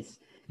kid is.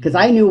 Because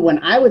I knew when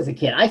I was a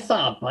kid, I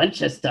saw a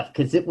bunch of stuff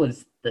because it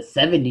was the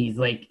 70s.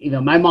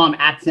 My mom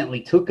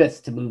accidentally took us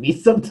to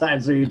movies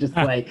sometimes where you're just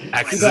like,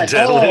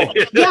 accidentally. Like,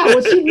 oh. Yeah,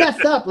 well, she'd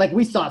mess up.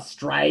 We saw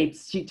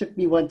Stripes. She took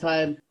me one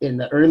time in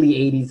the early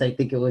 80s, I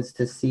think it was,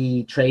 to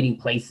see Trading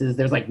Places.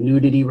 There's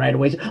nudity right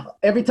away.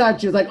 Every time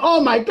she was like,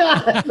 oh my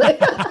God.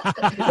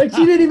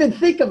 She didn't even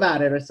think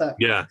about it or something.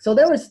 Yeah. So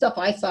there was stuff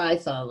I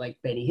saw like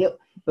Benny Hill.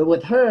 But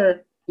with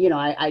her,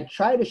 I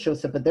try to show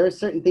stuff, but there are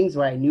certain things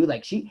where I knew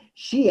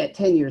she at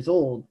 10 years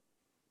old,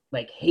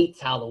 hates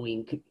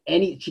Halloween.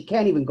 She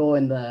can't even go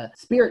in the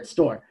spirit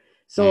store.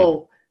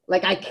 So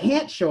I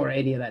can't show her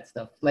any of that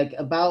stuff.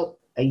 About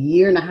a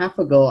year and a half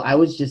ago, I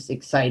was just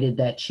excited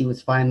that she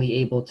was finally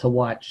able to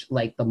watch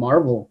the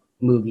Marvel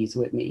movies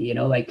with me.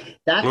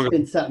 That's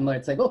been something where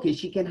it's okay,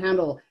 she can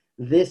handle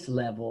this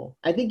level.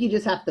 I think you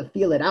just have to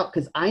feel it out,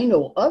 because I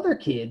know other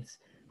kids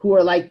who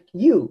are like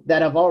you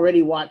that have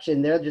already watched,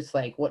 and they're just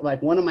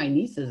one of my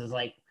nieces is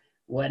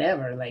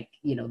whatever,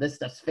 this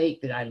stuff's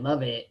fake, that I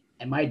love it.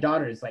 And my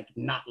daughter is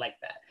not like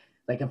that.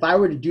 If I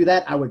were to do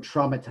that, I would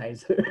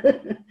traumatize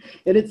her.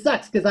 And it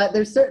sucks because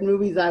there's certain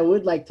movies I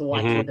would like to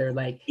watch where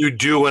they're you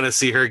do want to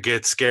see her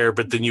get scared,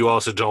 but then you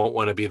also don't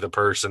want to be the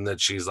person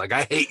that she's like,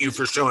 I hate you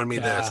for showing me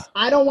this.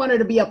 I don't want her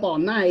to be up all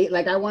night.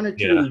 I want her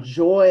to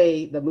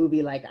enjoy the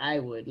movie like I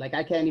would.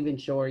 I can't even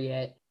show her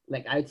yet.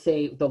 I'd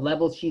say the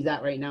level she's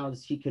at right now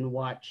is she can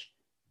watch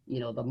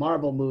the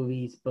Marvel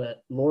movies,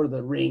 but Lord of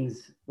the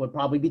Rings would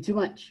probably be too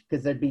much,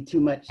 because there'd be too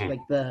much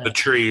the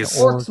trees.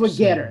 The orcs would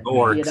get her. The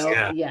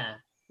orcs,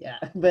 yeah.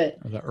 But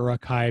the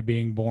Uruk-hai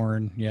being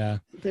born,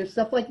 there's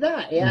stuff like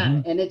that,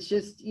 and it's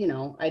just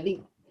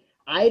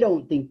I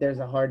don't think there's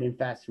a hard and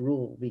fast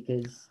rule,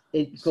 because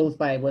it goes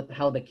by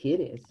how the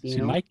kid is. You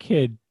know? My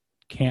kid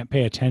can't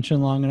pay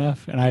attention long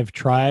enough, and I've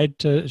tried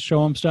to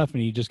show him stuff,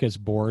 and he just gets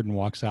bored and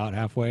walks out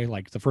halfway.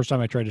 The first time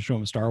I tried to show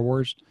him Star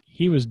Wars,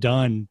 he was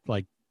done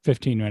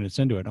 15 minutes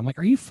into it. I'm like,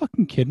 are you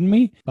fucking kidding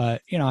me?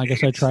 But, I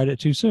guess I tried it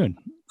too soon.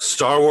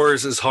 Star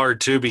Wars is hard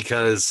too,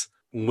 because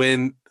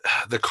when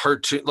the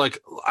cartoon,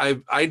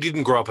 I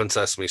didn't grow up on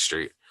Sesame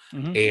Street.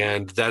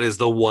 And that is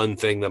the one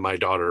thing that my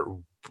daughter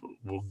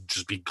will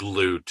just be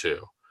glued to,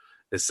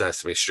 is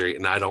Sesame Street.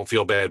 And I don't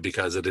feel bad,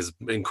 because it is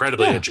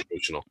incredibly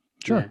educational.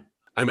 Sure.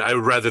 I mean, I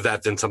would rather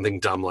that than something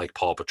dumb like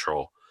Paw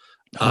Patrol.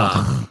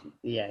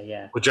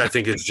 Yeah. Which I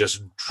think is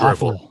just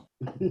drivel.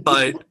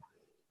 But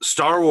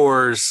Star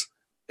Wars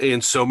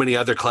and so many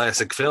other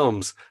classic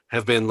films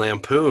have been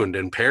lampooned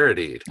and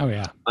parodied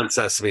on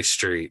Sesame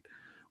Street,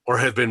 or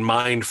have been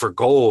mined for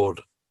gold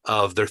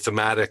of their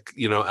thematic,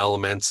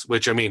 elements,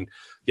 which, I mean,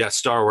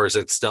 Star Wars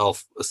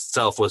itself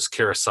was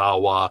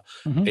Kurosawa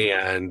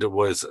and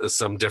was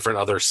some different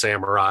other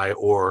samurai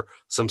or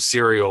some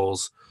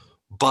serials.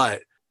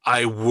 But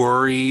I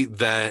worry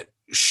that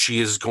she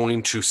is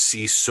going to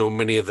see so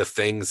many of the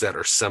things that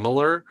are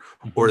similar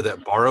or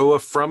that borrow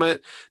from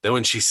it, that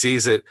when she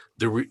sees it,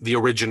 the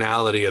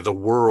originality of the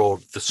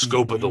world, the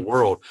scope of the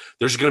world,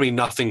 there's going to be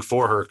nothing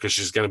for her, because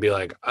she's going to be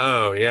like,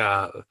 oh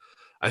yeah,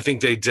 I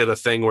think they did a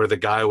thing where the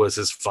guy was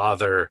his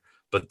father,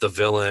 but the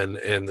villain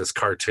in this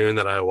cartoon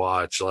that I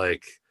watched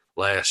like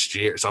last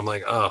year. So I'm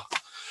like, oh.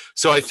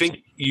 So I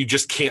think you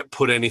just can't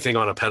put anything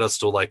on a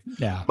pedestal. Like,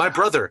 my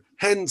brother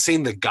hadn't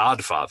seen The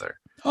Godfather.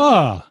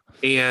 Oh.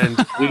 And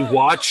we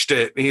watched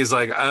it, and he's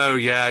like, oh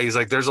yeah, he's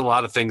like, there's a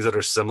lot of things that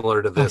are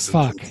similar to this in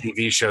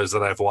TV shows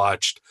that I've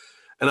watched.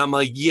 And I'm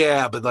like,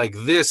 yeah, but like,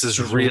 this is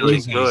really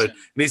good. And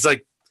he's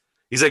like,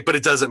 but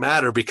it doesn't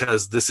matter,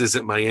 because this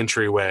isn't my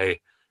entryway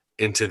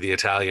into the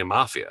Italian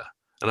mafia.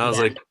 And I was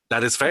like,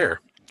 that is fair.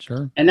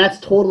 Sure. And that's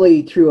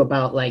totally true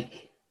about,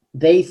 like,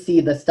 they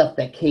see the stuff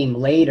that came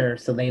later,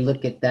 so they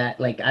look at that.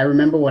 Like, I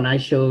remember when I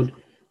showed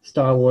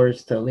Star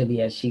Wars to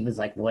Olivia, she was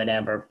like,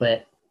 whatever.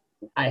 But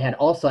I had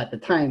also, at the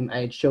time, I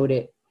had showed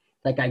it,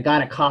 like, I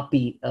got a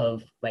copy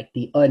of, like,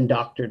 the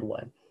undoctored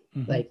one,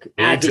 like,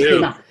 as it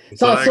came out.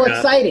 So I was so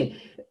excited.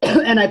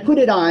 And I put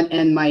it on,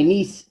 and my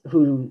niece,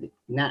 who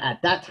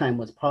at that time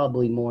was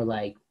probably more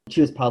like, she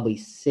was probably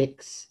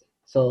 6.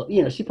 So,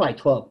 you know, she's probably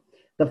 12.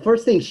 The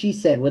first thing she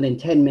said within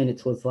 10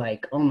 minutes was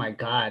like, oh my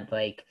God,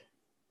 like,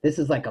 this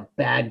is like a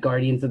bad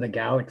Guardians of the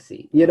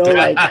Galaxy, you know,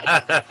 like,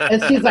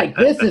 and she's like,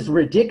 this is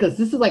ridiculous.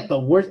 This is like the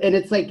worst. And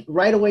it's like,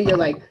 right away, you're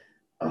like,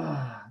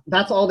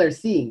 that's all they're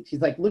seeing. She's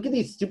like, look at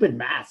these stupid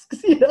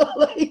masks, you know,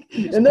 like,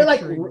 and they're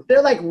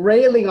like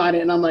railing on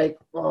it. And I'm like,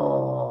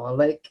 oh,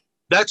 like.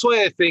 That's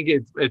why I think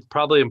it's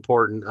probably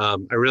important.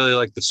 I really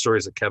like the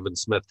stories that Kevin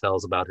Smith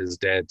tells about his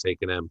dad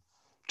taking him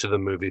to the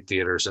movie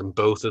theaters, and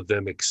both of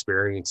them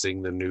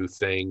experiencing the new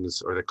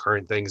things or the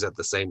current things at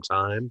the same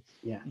time.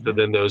 Yeah. So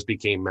then those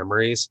became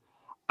memories.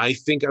 I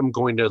think I'm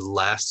going to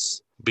less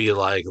be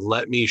like,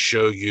 let me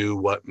show you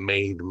what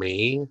made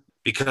me,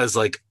 because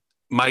like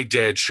my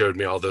dad showed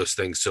me all those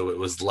things. So it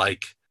was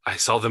like, I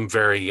saw them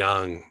very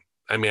young.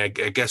 I mean, I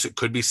guess it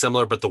could be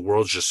similar, but the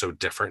world's just so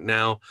different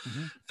now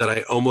that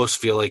I almost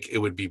feel like it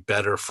would be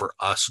better for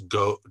us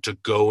to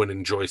go and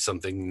enjoy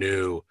something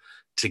new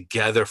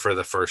together for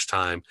the first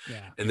time,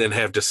 and then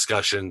have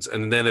discussions.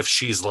 And then if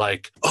she's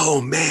like,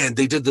 oh man,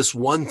 they did this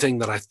one thing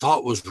that I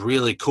thought was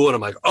really cool, and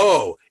I'm like,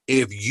 oh,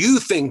 if you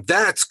think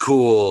that's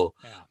cool,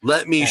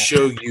 let me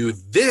show you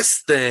this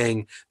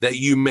thing that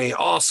you may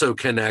also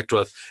connect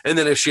with. And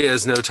then if she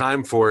has no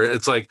time for it,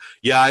 it's like,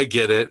 yeah, I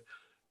get it.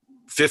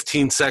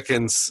 15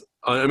 seconds.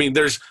 I mean,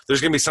 there's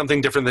going to be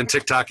something different than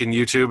TikTok and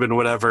YouTube and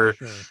whatever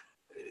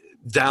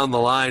down the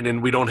line,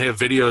 and we don't have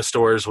video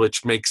stores,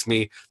 which makes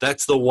me,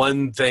 that's the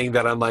one thing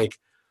that I'm like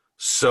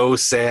so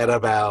sad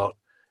about.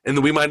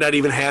 And we might not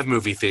even have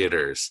movie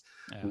theaters.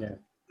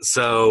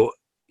 So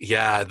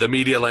yeah, the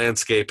media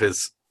landscape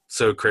is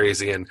so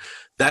crazy. And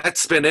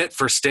that's been it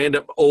for Stand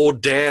Up Old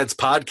Dads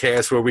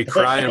podcast, where we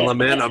cry and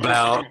lament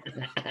about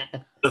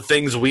the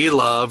things we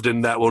loved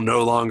and that will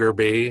no longer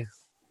be.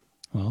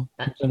 Well,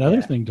 there's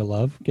another thing to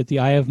love. Get the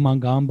Eye of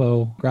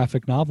Mongambo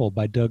graphic novel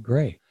by Doug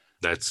Gray.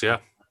 That's,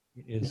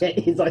 He's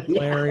like,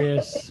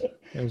 hilarious.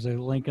 There's a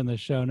link in the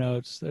show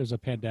notes. There's a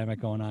pandemic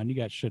going on. You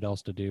got shit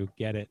else to do.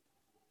 Get it.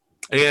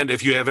 And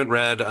if you haven't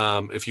read,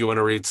 if you want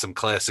to read some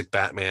classic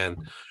Batman,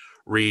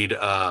 read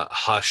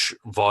Hush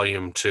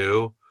Volume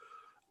 2.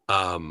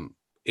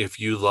 If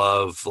you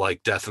love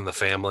like Death in the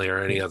Family or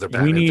any other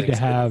Batman, we need to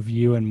have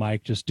you and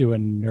Mike just do a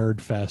Nerd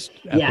Fest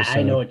episode. Yeah,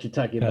 I know what you're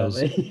talking about.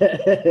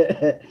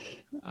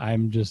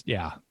 I'm just, you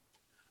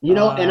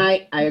know, and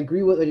I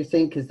agree with what you're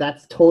saying, because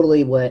that's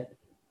totally what,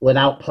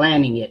 without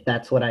planning it,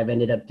 that's what I've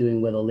ended up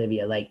doing with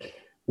Olivia. Like,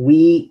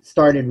 we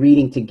started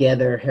reading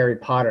together Harry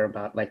Potter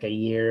about like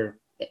a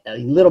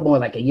little more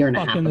like a year and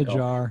a half ago. In the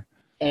jar.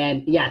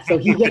 And yeah, so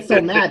he gets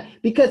so mad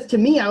because to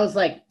me, I was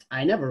like,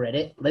 I never read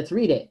it. Let's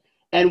read it.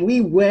 And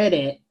we read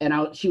it,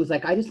 and she was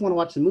like, I just want to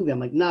watch the movie. I'm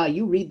like, nah,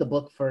 you read the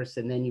book first,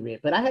 and then you read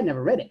it. But I had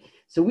never read it.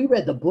 So we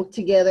read the book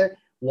together,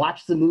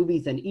 watched the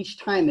movies, and each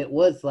time it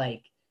was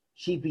like,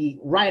 she'd be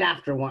right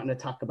after wanting to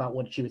talk about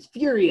what she was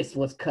furious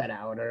was cut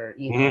out, or,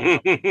 you know.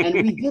 And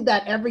we did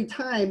that every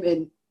time,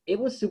 and it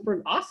was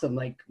super awesome.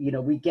 Like, you know,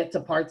 we get to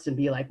parts and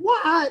be like,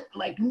 what?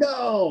 Like,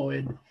 no.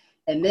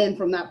 And then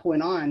from that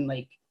point on,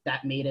 like,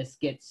 that made us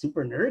get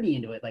super nerdy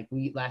into it. Like,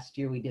 last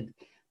year we did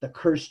The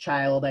Cursed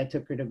Child. I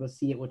took her to go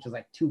see it, which was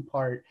like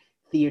 2-part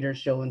theater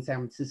show in San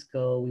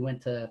Francisco. We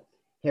went to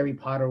Harry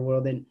Potter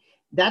World, and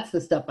that's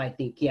the stuff I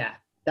think,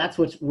 that's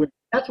what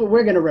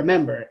we're going to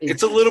remember.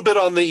 It's a little bit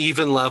on the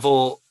even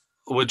level,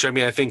 which, I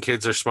mean, I think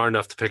kids are smart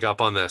enough to pick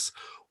up on this,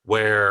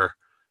 where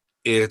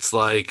it's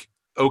like,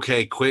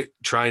 okay, quit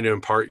trying to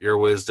impart your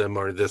wisdom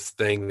or this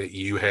thing that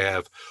you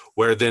have,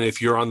 where then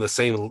if you're on the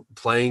same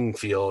playing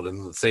field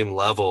and the same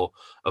level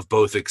of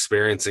both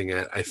experiencing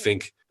it, I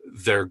think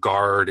their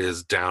guard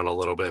is down a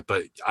little bit.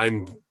 But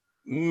I'm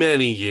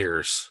many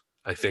years,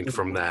 I think,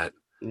 from that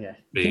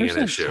being There's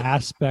an issue.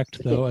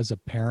 Aspect, though, as a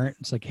parent,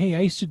 it's like, hey, I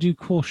used to do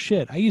cool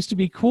shit. I used to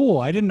be cool.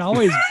 I didn't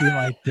always be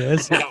like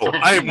this. No,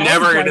 I'm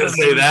never going to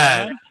say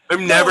that.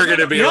 I'm never going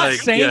to be you're like, not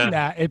saying yeah.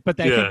 that, but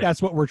I Yeah. think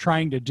that's what we're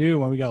trying to do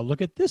when we go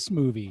look at this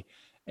movie.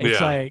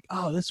 It's Yeah. like,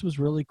 oh, this was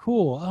really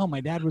cool. Oh,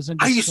 my dad was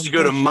into I used some to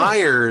go to cool shit.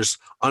 Myers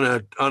on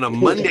a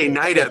Monday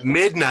night at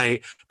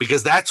midnight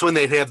because that's when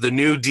they'd have the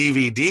new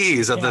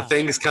DVDs of the Yeah.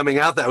 things coming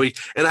out that week.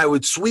 And I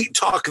would sweet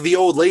talk the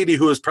old lady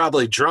who was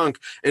probably drunk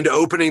into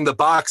opening the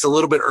box a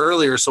little bit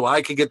earlier so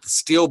I could get the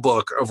steel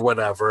book of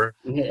whatever.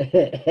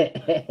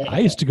 I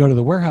used to go to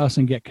the warehouse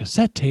and get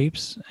cassette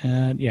tapes,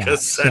 and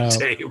Cassette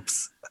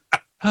tapes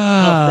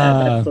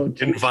That's so and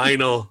true.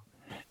 vinyl.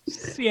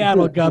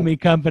 Seattle Gummy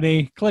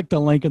Company. Click the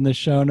link in the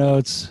show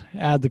notes.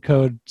 Add the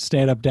code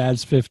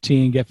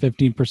StandUpDads15. Get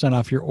 15%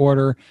 off your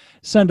order.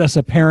 Send us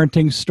a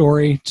parenting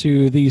story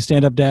to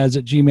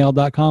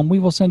thestandupdads@gmail.com. We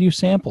will send you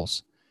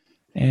samples.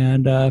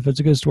 And if it's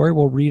a good story,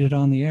 we'll read it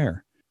on the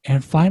air.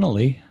 And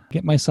finally,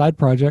 get my side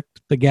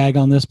project, The Gag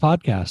on This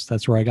Podcast.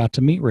 That's where I got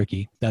to meet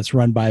Ricky. That's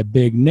run by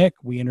Big Nick.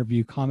 We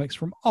interview comics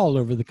from all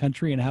over the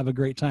country and have a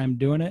great time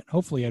doing it.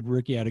 Hopefully,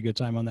 Ricky had a good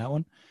time on that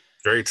one.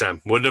 Great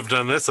time. Wouldn't have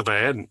done this if I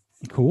hadn't.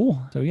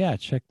 Cool. So yeah,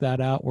 check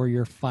that out where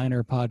your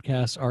finer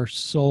podcasts are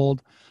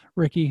sold.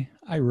 Ricky,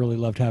 I really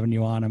loved having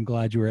you on. I'm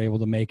glad you were able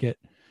to make it.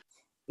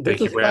 This Thank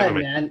you was for having fun,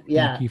 me. man.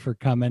 Yeah. Thank you for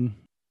coming.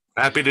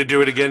 Happy to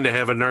do it again to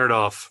have a nerd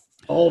off.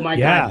 Oh my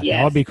Yeah, God. Yes.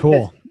 that would be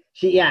cool.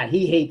 He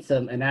hates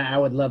them, and I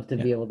would love to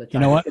be able to. You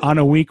know what? On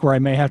a week where I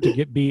may have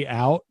to be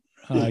out,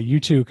 you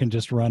two can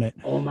just run it.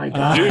 Oh my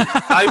God. Dude,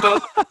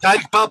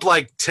 type up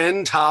like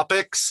 10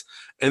 topics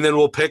and then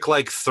we'll pick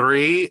like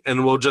 3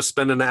 and we'll just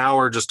spend an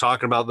hour just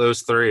talking about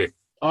those 3.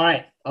 All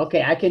right.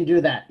 Okay, I can do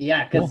that.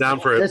 Yeah, because Down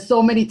for it. there's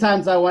so many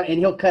times I want, and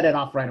he'll cut it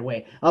off right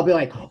away. I'll be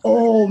like,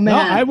 "Oh man."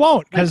 No, I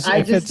won't, Like, because I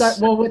if just it's start.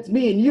 Well, it's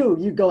me and you.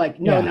 You go like,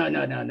 no, Yeah.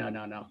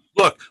 no.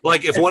 Look,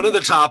 like if one of the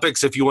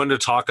topics, if you wanted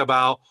to talk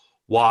about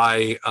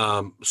why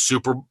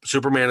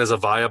Superman is a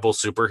viable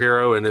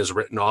superhero and is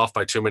written off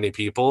by too many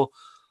people,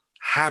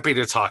 happy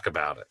to talk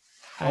about it.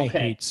 I Okay.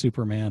 hate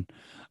Superman,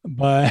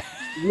 but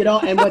You know,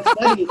 and what's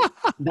funny,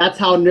 that's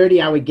how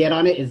nerdy I would get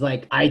on it. Is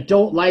like, I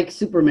don't like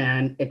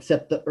Superman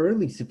except the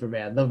early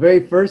Superman. The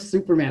very first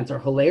Supermans are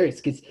hilarious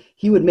because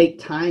he would make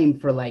time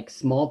for like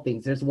small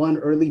things. There's one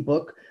early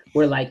book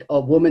where like a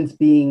woman's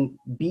being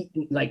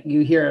beaten, like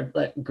you hear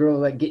a girl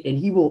like get, and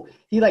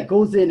he like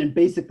goes in and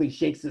basically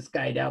shakes this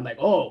guy down, like,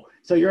 "Oh,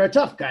 so you're a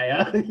tough guy,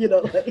 huh?" You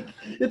know, like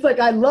it's like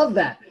I love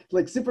that.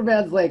 Like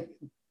Superman's like,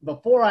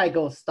 before I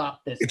go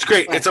stop this. It's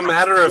great. It's a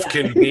matter of Yeah.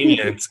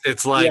 convenience.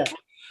 It's like,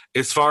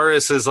 Yeah. as far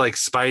as his like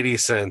spidey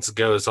sense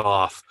goes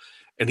off,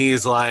 and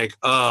he's like,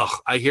 "Ugh,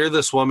 I hear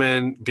this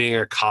woman being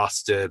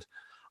accosted.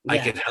 I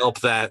Yeah. can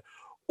help that."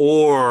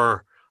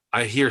 Or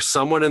I hear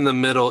someone in the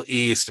Middle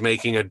East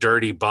making a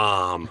dirty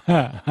bomb.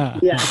 Yeah.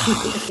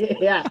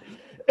 Yeah.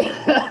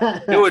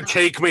 It would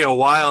take me a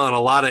while and a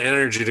lot of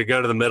energy to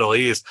go to the Middle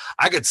East.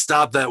 I could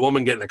stop that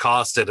woman getting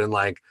accosted in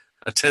like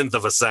a 1/10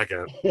 of a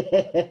second.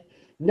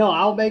 No,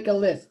 I'll make a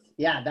list.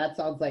 Yeah, that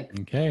sounds like.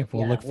 okay,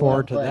 we'll Yeah, look we'll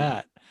forward to have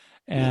fun.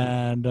 that.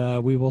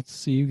 And we will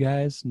see you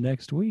guys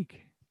next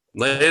week.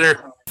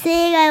 Later.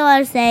 Thing I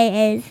want to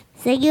say is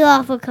thank you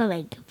all for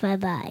coming. Bye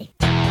bye.